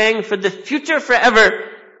preparing for the future forever.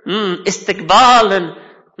 Istiqbal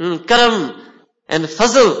and karam and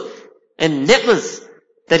fazl and ni'mas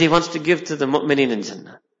that He wants to give to the mu'mineen in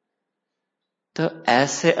Jannah. تو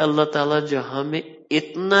ایسے اللہ تعالیٰ جو ہمیں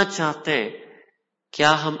اتنا چاہتے ہیں,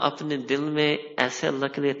 کیا ہم اپنے دل میں ایسے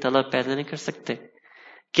اللہ کے لیے طلب پیدا نہیں کر سکتے؟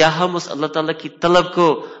 کیا ہم اس اللہ تعالیٰ کی طلب کو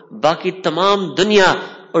باقی تمام دنیا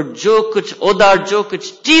اور جو کچھ عہدہ, جو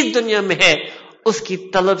کچھ چیز دنیا میں ہے, اس کی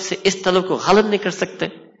طلب سے اس طلب کو غالب نہیں کر سکتے؟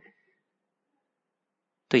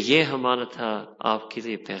 تو یہ ہمارا تھا آپ کے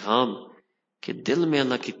لیے پیغام کہ دل میں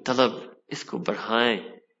اللہ کی طلب, اس کو بڑھائیں,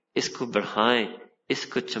 اس کو بڑھائیں, اس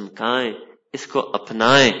کو چمکائیں, اس کو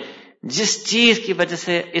اپنائیں. جس چیز کی وجہ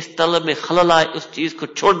سے اس طلب میں خلل آئے اس چیز کو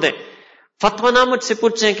چھوڑ دیں. فتویٰ نہ مجھ سے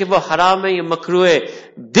پوچھیں کہ وہ حرام ہے یا مکروہ ہے،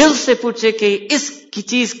 دل سے پوچھیں کہ اس کی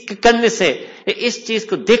چیز کرنے سے، اس چیز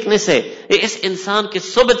کو دیکھنے سے، اس انسان کی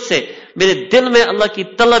صحبت سے میرے دل میں اللہ کی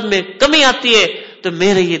طلب میں کمی آتی ہے، تو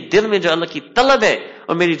میرے یہ دل میں جو اللہ کی طلب ہے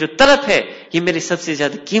اور میری جو طرف ہے، یہ میری سب سے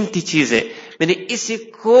زیادہ قیمتی چیز ہے، میں نے اسی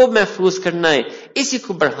کو محفوظ کرنا ہے، اسی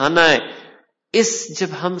کو بڑھانا ہے۔ جب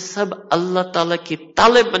ہم سب اللہ تعالی کی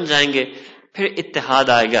طالب بن جائیں گے، پھر اتحاد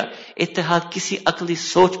آئے گا۔ اتحاد کسی عقلی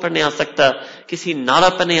سوچ پر نہیں آ سکتا، کسی نعرہ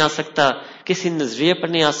پر نہیں آ سکتا، کسی نظریے پر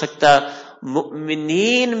نہیں آ سکتا۔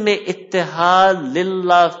 مؤمنین میں اتحاد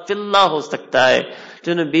للہ فی اللہ ہو سکتا ہے،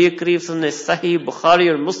 جو نبی کریم صلی اللہ علیہ وسلم نے صحیح بخاری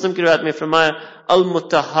اور مسلم کی روایت میں فرمایا،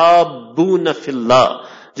 المتحابون فی اللہ،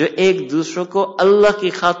 جو ایک دوسروں کو اللہ کی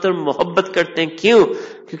خاطر محبت کرتے ہیں۔ کیوں؟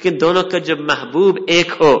 کیونکہ دونوں کا جب محبوب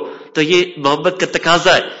ایک ہو تو یہ محبت کا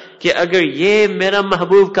تقاضا ہے کہ اگر یہ میرا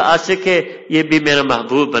محبوب کا عاشق ہے، یہ بھی میرا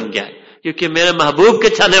محبوب بن گیا ہے، کیونکہ میرے محبوب کے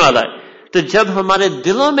چاہنے والا ہے۔ تو جب ہمارے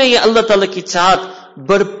دلوں میں یہ اللہ تعالیٰ کی چاہت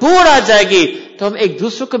بھرپور آ جائے گی تو ہم ایک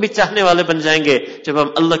دوسرے کو بھی چاہنے والے بن جائیں گے۔ جب ہم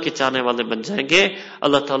اللہ کے چاہنے والے بن جائیں گے،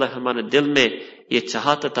 اللہ تعالیٰ ہمارے دل میں یہ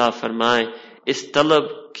چاہت عطا فرمائے، اس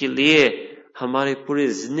طلب کے لیے ہماری پوری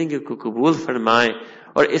زندگی کو قبول فرمائے،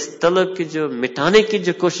 اور اس طلب کی جو مٹانے کی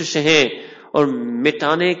جو کوششیں ہیں اور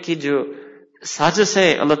مٹانے کی جو سازش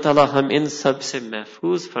ہے، اللہ تعالیٰ ہم ان سب سے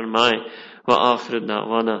محفوظ فرمائے۔ وآخر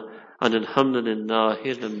دعوانا ان الحمد للہ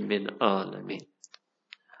رب العالمین۔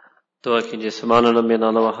 دعا کیجیے، سبحان ربی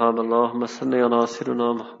الاعلی وحمد اللہم صلی علی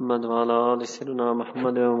سیدنا محمد وعلی آل سیدنا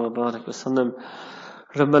محمد وبارک وسلم۔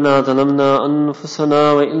 ربنا ظلمنا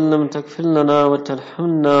انفسنا وان لم تغفر لنا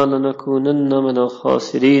وترحمنا لنكونن من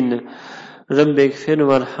الخاسرین۔ رب اغفر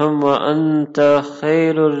وارحم وانت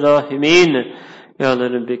خیر الراحمین۔ یا اللہ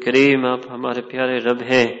رب کریم، آپ ہمارے پیارے رب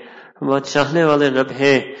ہیں، ہمارے چاہنے والے رب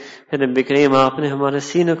ہیں۔ رب کریم، آپ نے ہمارے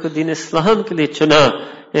سینوں کو دین اسلام کے لیے چنا۔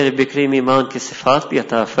 رب کریم، ایمان کی صفات بھی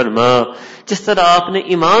عطا فرما، جس طرح آپ نے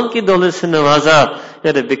ایمان کی دولت سے نوازا،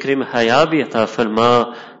 رب کریم حیا بھی عطا فرما،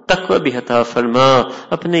 تقوی بھی عطا فرما،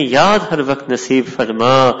 اپنے یاد ہر وقت نصیب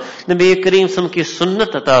فرما، نبی کریم صلی اللہ علیہ وسلم کی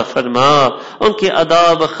سنت عطا فرما، ان کے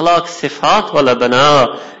آداب اخلاق صفات والا بنا۔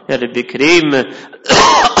 یا رب کریم،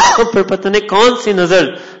 پر پتہ نہیں کون سی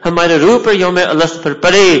نظر ہمارے روح پر یوم الست پر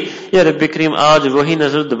پڑے، یا رب کریم آج وہی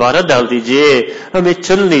نظر دوبارہ ڈال دیجئے، ہمیں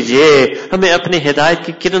چن لیجئے، ہمیں اپنے ہدایت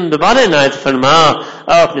کی کرن دوبارہ عنایت فرما۔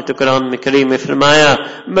 آپ نے تو قرآن میں کریم میں فرمایا،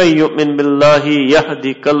 من یؤمن باللہ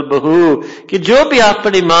یہدی قلبہ، کہ جو بھی آپ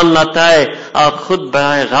پر ایمان لاتا ہے آپ خود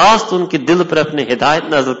براہ راست ان کے دل پر اپنے ہدایت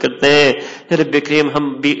نازل کرتے ہیں۔ یا رب کریم،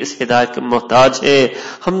 ہم بھی اس ہدایت کے محتاج ہیں،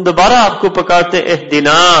 ہم دوبارہ آپ کو پکارتے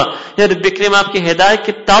اہدنا۔ یا رب کریم، آپ کی ہدایت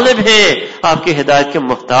کے طالب ہیں، آپ کی ہدایت کے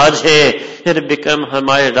محتاج ہیں۔ یا رب کریم،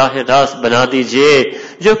 ہمارے راہ راست بنا دیجئے،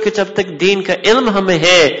 جو کہ جب تک دین کا علم ہمیں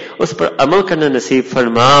ہے اس پر عمل کرنا نصیب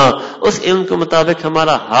فرما، اس علم کے مطابق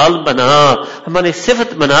ہمارا حال بنا، ہماری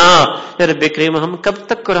صفت بنا۔ یا رب کریم، ہم کب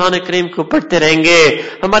تک قرآن کریم کو پڑھتے رہیں گے؟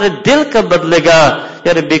 ہمارے دل کب بدلے گا؟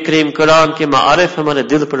 یا رب کریم، قرآن کے معارف ہمارے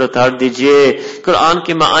دل پر اتار دیجئے، قرآن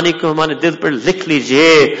کے معانی کو ہمارے دل پر لکھ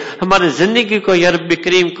لیجئے، ہماری زندگی کو یا رب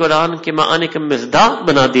کریم قرآن کے معانی کا مصداق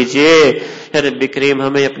بنا دیجئے۔ یا رب کریم،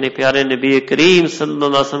 ہمیں اپنے پیارے نبی کریم صلی اللہ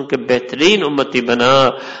علیہ وسلم کے بہترین امتی بنا،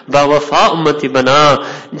 باوفا امتی بنا۔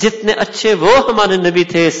 جتنے اچھے وہ ہمارے نبی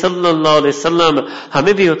تھے صلی اللہ علیہ وسلم،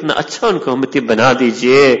 ہمیں بھی اتنا اچھا ان کو امتی بنا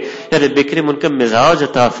دیجئے۔ یا رب کریم، ان کا مزاج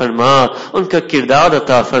عطا فرما، ان کا کردار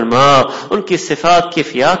عطا فرما، ان کی صفات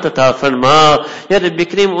کیفیات عطا فرما۔ یا رب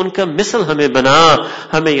کریم، ان کا مثل ہمیں بنا،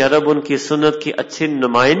 ہمیں یا رب ان کی سنت کی اچھی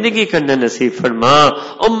نمائندگی کرنا نصیب فرما،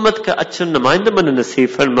 امت کا اچھا نمائندہ بننا نصیب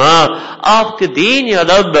فرما۔ آپ کے دین یا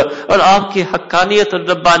رب اور آپ کی حقانیت اور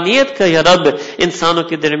ربانیت کا یا رب انسانوں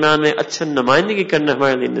کے درمیان میں اچھا نمائندگی کرنا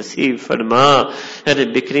ہمارے لیے نصیب فرما۔ یا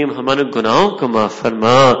رب کریم، ہمارے گناہوں کو معاف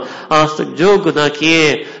فرما، آج تک جو گناہ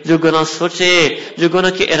کیے، جو گناہ سوچے، جو گناہ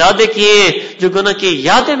کے ارادے کیے، جو گناہ کی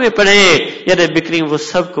یادیں میں پڑے، یا رب کریم وہ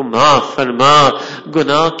سب کو معاف فرما،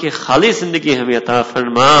 گناہ کی خالی زندگی ہمیں عطا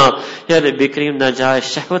فرما۔ یا رب کریم، ناجائز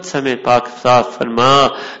شہوت سے ہمیں پاک صاف فرما،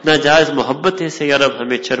 ناجائز محبتیں سے یا رب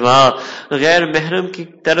ہمیں چھڑوا، غیر محرم کی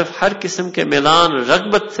طرف ہر قسم کے میلان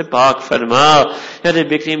رغبت سے پاک فرما۔ یا رب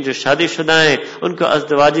کریم، جو شادی شدہ ہیں ان کو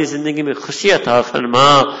ازدواجی زندگی میں خوشی عطا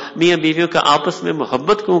فرما، میاں بیویوں کا آپس میں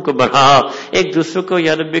محبت کو بڑھا، ایک دوسرے کو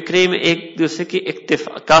یا رب کریم ایک دوسرے کی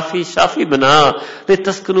کافی شافی بنا،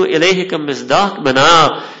 تسکنوا الیہ کا مصداق بنا۔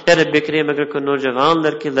 یا رب کریم، اگر کوئی نوجوان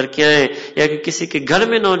لڑکے لڑکیاں ہیں یا کہ کسی کے گھر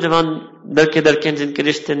میں نوجوان درکے جن کے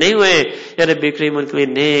رشتے نہیں ہوئے یا رب کریم ان کے لیے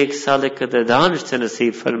نیک صالح قدردان رشتے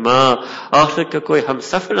نصیب فرما. آخرت کا کوئی ہم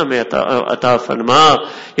سفر ہمیں عطا فرما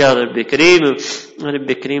یا رب کریم.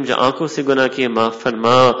 جو آنکھوں سے گناہ کیے معاف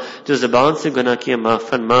فرما, جو زبان سے گناہ کیے معاف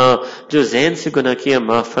فرما, جو ذہن سے گناہ کیے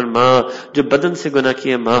معاف فرما, جو بدن سے گناہ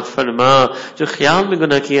کیے معاف فرما, جو خیال میں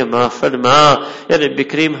گناہ کیے معاف فرما یا رب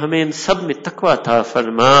کریم. ہمیں ان سب میں تقوی عطا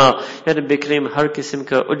فرما یا رب کریم. ہر قسم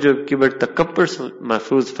کا عجب کبر تکبر سے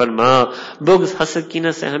محفوظ فرما. بغض حسد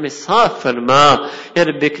کینہ سے ہمیں صاف فرما یا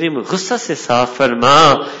رب کریم. غصہ سے صاف فرما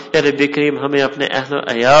یا رب کریم. ہمیں اپنے اہل و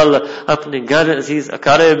عیال, اپنے گھر, عزیز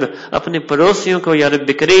اقارب, اپنے پڑوسیوں کو یا رب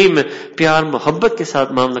کریم پیار محبت کے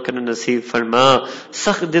ساتھ معاملہ کرنا نصیب فرما.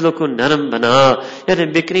 سخت دلوں کو نرم بنا یا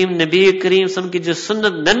رب کریم. نبی کریم صلی اللہ علیہ وسلم کی جو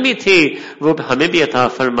سنت نرمی تھی وہ ہمیں بھی عطا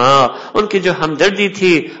فرما. ان کی جو ہمدردی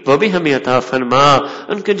تھی وہ بھی ہمیں عطا فرما.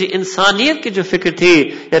 ان کی جو انسانیت کی جو فکر تھی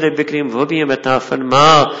یا رب کریم وہ بھی ہمیں عطا فرما.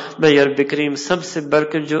 میں یا رب کریم سب سے بڑھ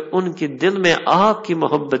کر جو ان کے دل میں آپ کی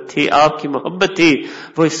محبت تھی, آپ کی محبت تھی,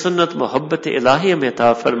 وہ سنت محبت الہی ہمیں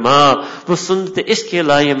عطا فرما. وہ سنت عشق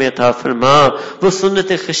الہی ہمیں عطا فرما. وہ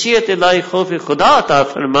سنت خشیت الہی خوف خدا عطا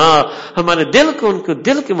فرما. ہمارے دل کو ان کو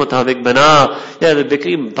دل کے مطابق بنا یا رب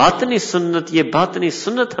کریم. باطنی سنت, یہ باطنی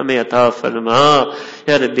سنت ہمیں عطا فرما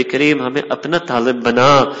یا رب کریم. ہمیں اپنا طالب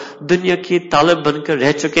بنا. دنیا کی طالب بن کر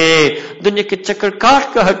رہ چکے ہیں, دنیا کے چکر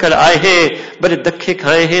کاٹ کر آئے ہیں, بڑے دکھے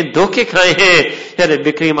کھائے ہیں, دھوکے کھائے ہیں یا رب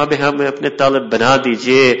کریم. اب ہمیں اپنے طالب بنا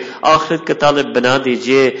دیجئے, آخرت کا طالب بنا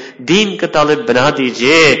دیجئے, دین کا طالب بنا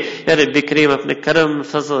دیجئے یا رب کریم. اپنے کرم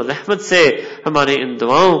فضل رحمت سے ہمارے ان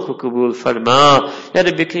دعاؤں کو قبول فرما یا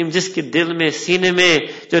رب کریم. جس کے دل میں سینے میں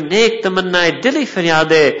جو نیک تمنا ہے, دلی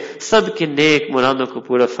فریاد ہے, سب کے نیک مرادوں کو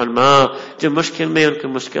پورا فرما. جو مشکل میں ان کے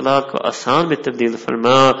مشکلات کو آسان میں تبدیل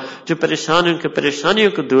فرما. جو پریشان ان کی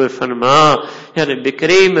پریشانیوں کو دور فرما یا رب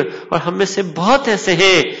کریم. اور ہم میں سے بہت ایسے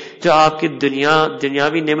ہیں جو آپ کی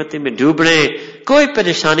دنیاوی نعمتیں میں ڈوب رہے ہیں, کوئی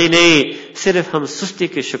پریشانی نہیں, صرف ہم سستی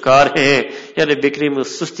کے شکار ہیں یا رب کریم. اس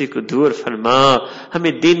سستی کو دور فرما.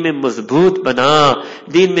 ہمیں دین میں مضبوط بنا,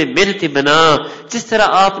 دین میں محنتی بنا. جس طرح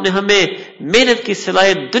آپ نے ہمیں محنت کی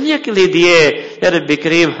صلاحیت دنیا کے لیے دیے یا رب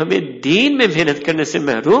کریم, ہمیں دین میں محنت کرنے سے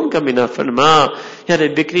محروم کبھی نہ فرما یا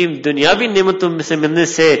رب کریم. دنیاوی نعمتوں میں سے ملنے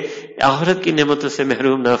سے آخرت کی نعمتوں سے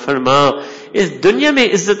محروم نہ فرما. اس دنیا میں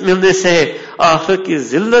عزت ملنے سے آخرت کی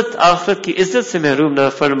ذلت, آخرت کی عزت سے محروم نہ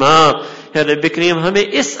فرما یا رب کریم. ہمیں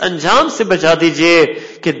اس انجام سے بچا دیجئے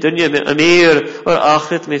کہ دنیا میں امیر اور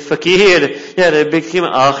آخرت میں فقیر یا رب کریم.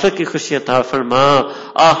 آخرت کی خوشی عطا فرما,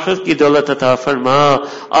 آخرت کی دولت عطا فرما,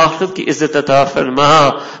 آخرت کی عزت عطا فرما.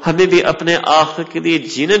 ہمیں بھی اپنے آخرت کے لیے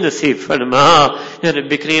جینے نصیب فرما یا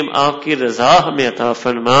رب کریم. آپ کی رضا ہمیں عطا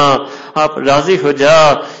فرما, آپ راضی ہو جا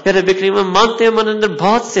یا رب کریم. ہم مانتے ہیں من اندر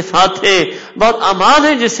بہت صفات ہیں, بہت اعمال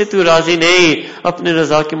ہیں جس سے تو راضی نہیں. اپنے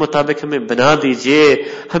رضا کے مطابق ہمیں بنا دیجئے,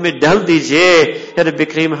 ہمیں ڈھل دیجئے یا رب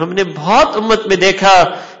کریم. ہم نے بہت امت میں دیکھا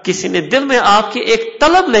کسی نے دل میں آپ کی ایک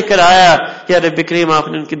طلب لے کر آیا یا رب کریم, آپ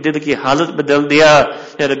نے ان کی دل کی حالت بدل دیا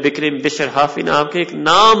یا رب کریم. بشر حافظ نے آپ کے ایک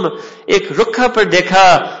نام ایک رکھا پر دیکھا,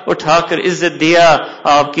 اٹھا کر عزت دیا,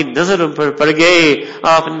 آپ کی نظر ان پر پڑ گئی,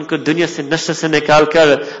 آپ نے ان کو دنیا سے نشے سے نکال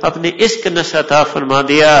کر اپنے عشق نشہ عطا فرما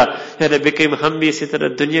دیا یا رب کریم. ہم بھی اسی طرح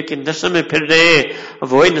دنیا کے نشے میں پھر رہے ہیں,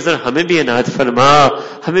 وہی نظر ہمیں بھی عنایت فرما.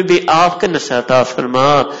 ہمیں بھی آپ کا نشہ عطا فرما,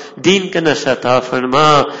 دین کا نشہ عطا فرما,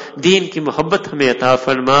 دین کی محبت ہمیں عطا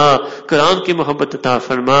فرما, قرآن کی محبت عطا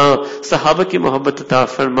فرما, صحابہ کی محبت عطا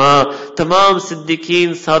فرما, تمام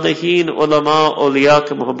صدیقین, صالحین, علماء, اولیاء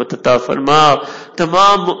کی محبت عطا فرما,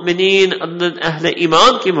 تمام مؤمنین, اہل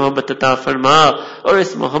ایمان کی محبت عطا فرما, اور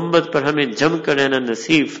اس محبت پر ہمیں جم کر رہنا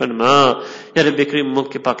نصیب فرما یا رب کریم.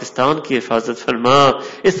 ملک پاکستان کی حفاظت فرما,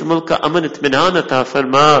 اس ملک کا امن اطمینان عطا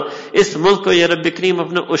فرما, اس ملک کو یا رب کریم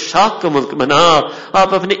اپنے عشاق کا ملک بنا.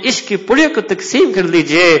 آپ اپنے عشق کی پڑیوں کو تقسیم کر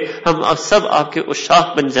لیجئے, ہم اب سب آپ کے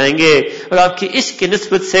عشاق بن جائیں گے اور آپ کی عشق کی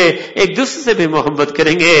نسبت سے ایک دوسرے سے بھی محبت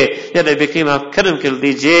کریں گے یا رب کریم. آپ کرم کر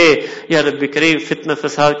دیجئے یا رب کریم. فتنہ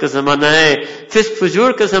فساد کا زمانہ ہے, فسق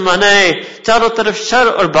فجور کا زمانہ ہے, چاروں طرف شر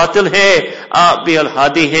اور باطل ہے. آپ بھی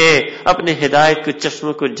الہادی ہیں, اپنے ہدایت کے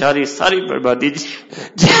چشموں کو جاری ساری برباد دیجیے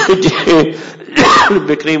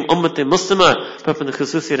رب کریم. امت مسلمہ پر اپنے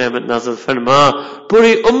خصوصی رحمت نازل فرما.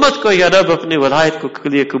 پوری امت کو یا رب اپنی ولایت کو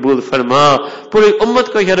لیے قبول فرما. پوری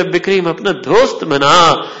امت کو یا رب کریم اپنا دوست بنا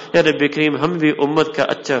یا رب کریم. ہم بھی امت کا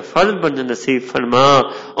اچھا فرد بننا نصیب فرما,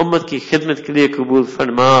 امت کی خدمت کے لیے قبول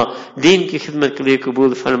فرما, دین کی خدمت کے لیے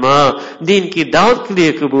قبول فرما, دین کی دعوت کے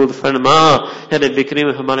لیے قبول فرما یا رب کریم.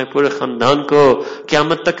 ہمارے پورے خاندان کو,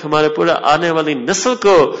 قیامت تک ہمارے پورے آنے والی نسل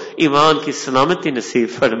کو ایمان کی کی سلامتی نصیب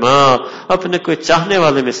فرما، اپنے کوئی چاہنے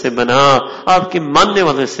والے میں سے بنا، آپ کے ماننے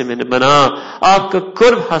والے سے میں بنا، آپ کا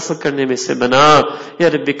قرب حاصل کرنے میں سے بنا۔ یا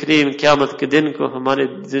رب کریم قیامت کے دن کو ہمارے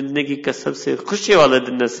زندگی کا سب سے خوشی والا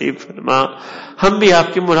دن نصیب فرما۔ ہم بھی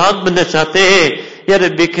آپ کی مراد بننا چاہتے ہیں، یا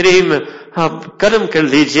رب کریم آپ کرم کر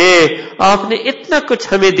لیجئے، آپ نے اتنا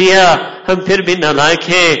کچھ ہمیں دیا، ہم پھر بھی نالائق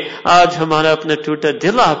ہیں۔ آج ہمارا اپنا ٹوٹا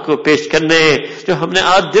دل آپ کو پیش کرنے، جو ہم نے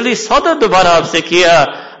آج دلی سودا دوبارہ آپ سے کیا،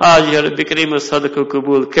 آج یا رب کریم اس سودا کو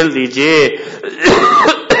قبول کر لیجئے۔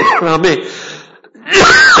 ہمیں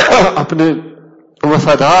اپنے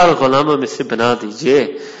وفادار غلاموں میں سے بنا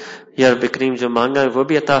دیجئے۔ یا رب کریم جو مانگا ہے وہ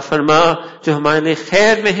بھی عطا فرما، جو ہمارے لیے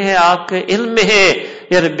خیر میں ہے، آپ کے علم میں ہے،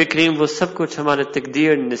 یا رب کریم وہ سب کچھ ہمارے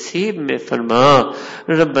تقدیر نصیب میں فرما۔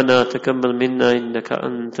 ربنا تقبل منا انك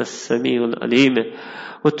انت السميع العليم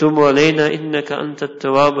وتب علينا انك انت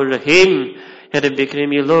التواب الرحيم۔ یا رب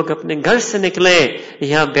کریم یہ لوگ اپنے گھر سے نکلے،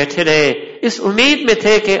 یہاں بیٹھے رہے، اس امید میں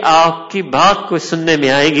تھے کہ آپ کی بات کو سننے میں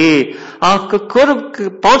آئے گی، آپ کو قرب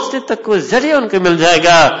پہنچنے تک کوئی ذریعہ ان کو مل جائے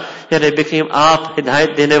گا۔ یا رب کریم آپ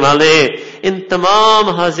ہدایت دینے والے، ان تمام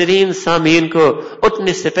حاضرین سامعین کو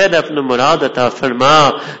اٹھنے سے پہلے اپنا مراد عطا فرما،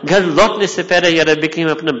 گھر لوٹنے سے پہلے یا رب کریم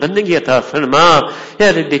اپنا بندگی عطا فرما۔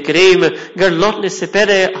 یا رب کریم گھر لوٹنے سے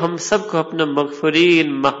پہلے ہم سب کو اپنا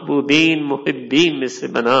مغفورین، محبوبین، محبین میں سے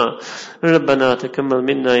بنا۔ ربنا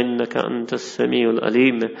تقبل منا انك انت السميع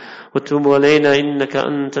العليم وتب علينا انك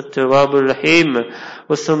انت التواب الرحيم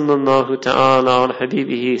وصلى الله تعالى على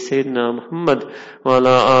حبيبه سيدنا محمد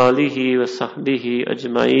وعلى آله وصحبه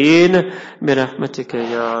اجمعين برحمتك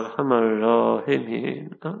يا ارحم الراحمين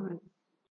آمين۔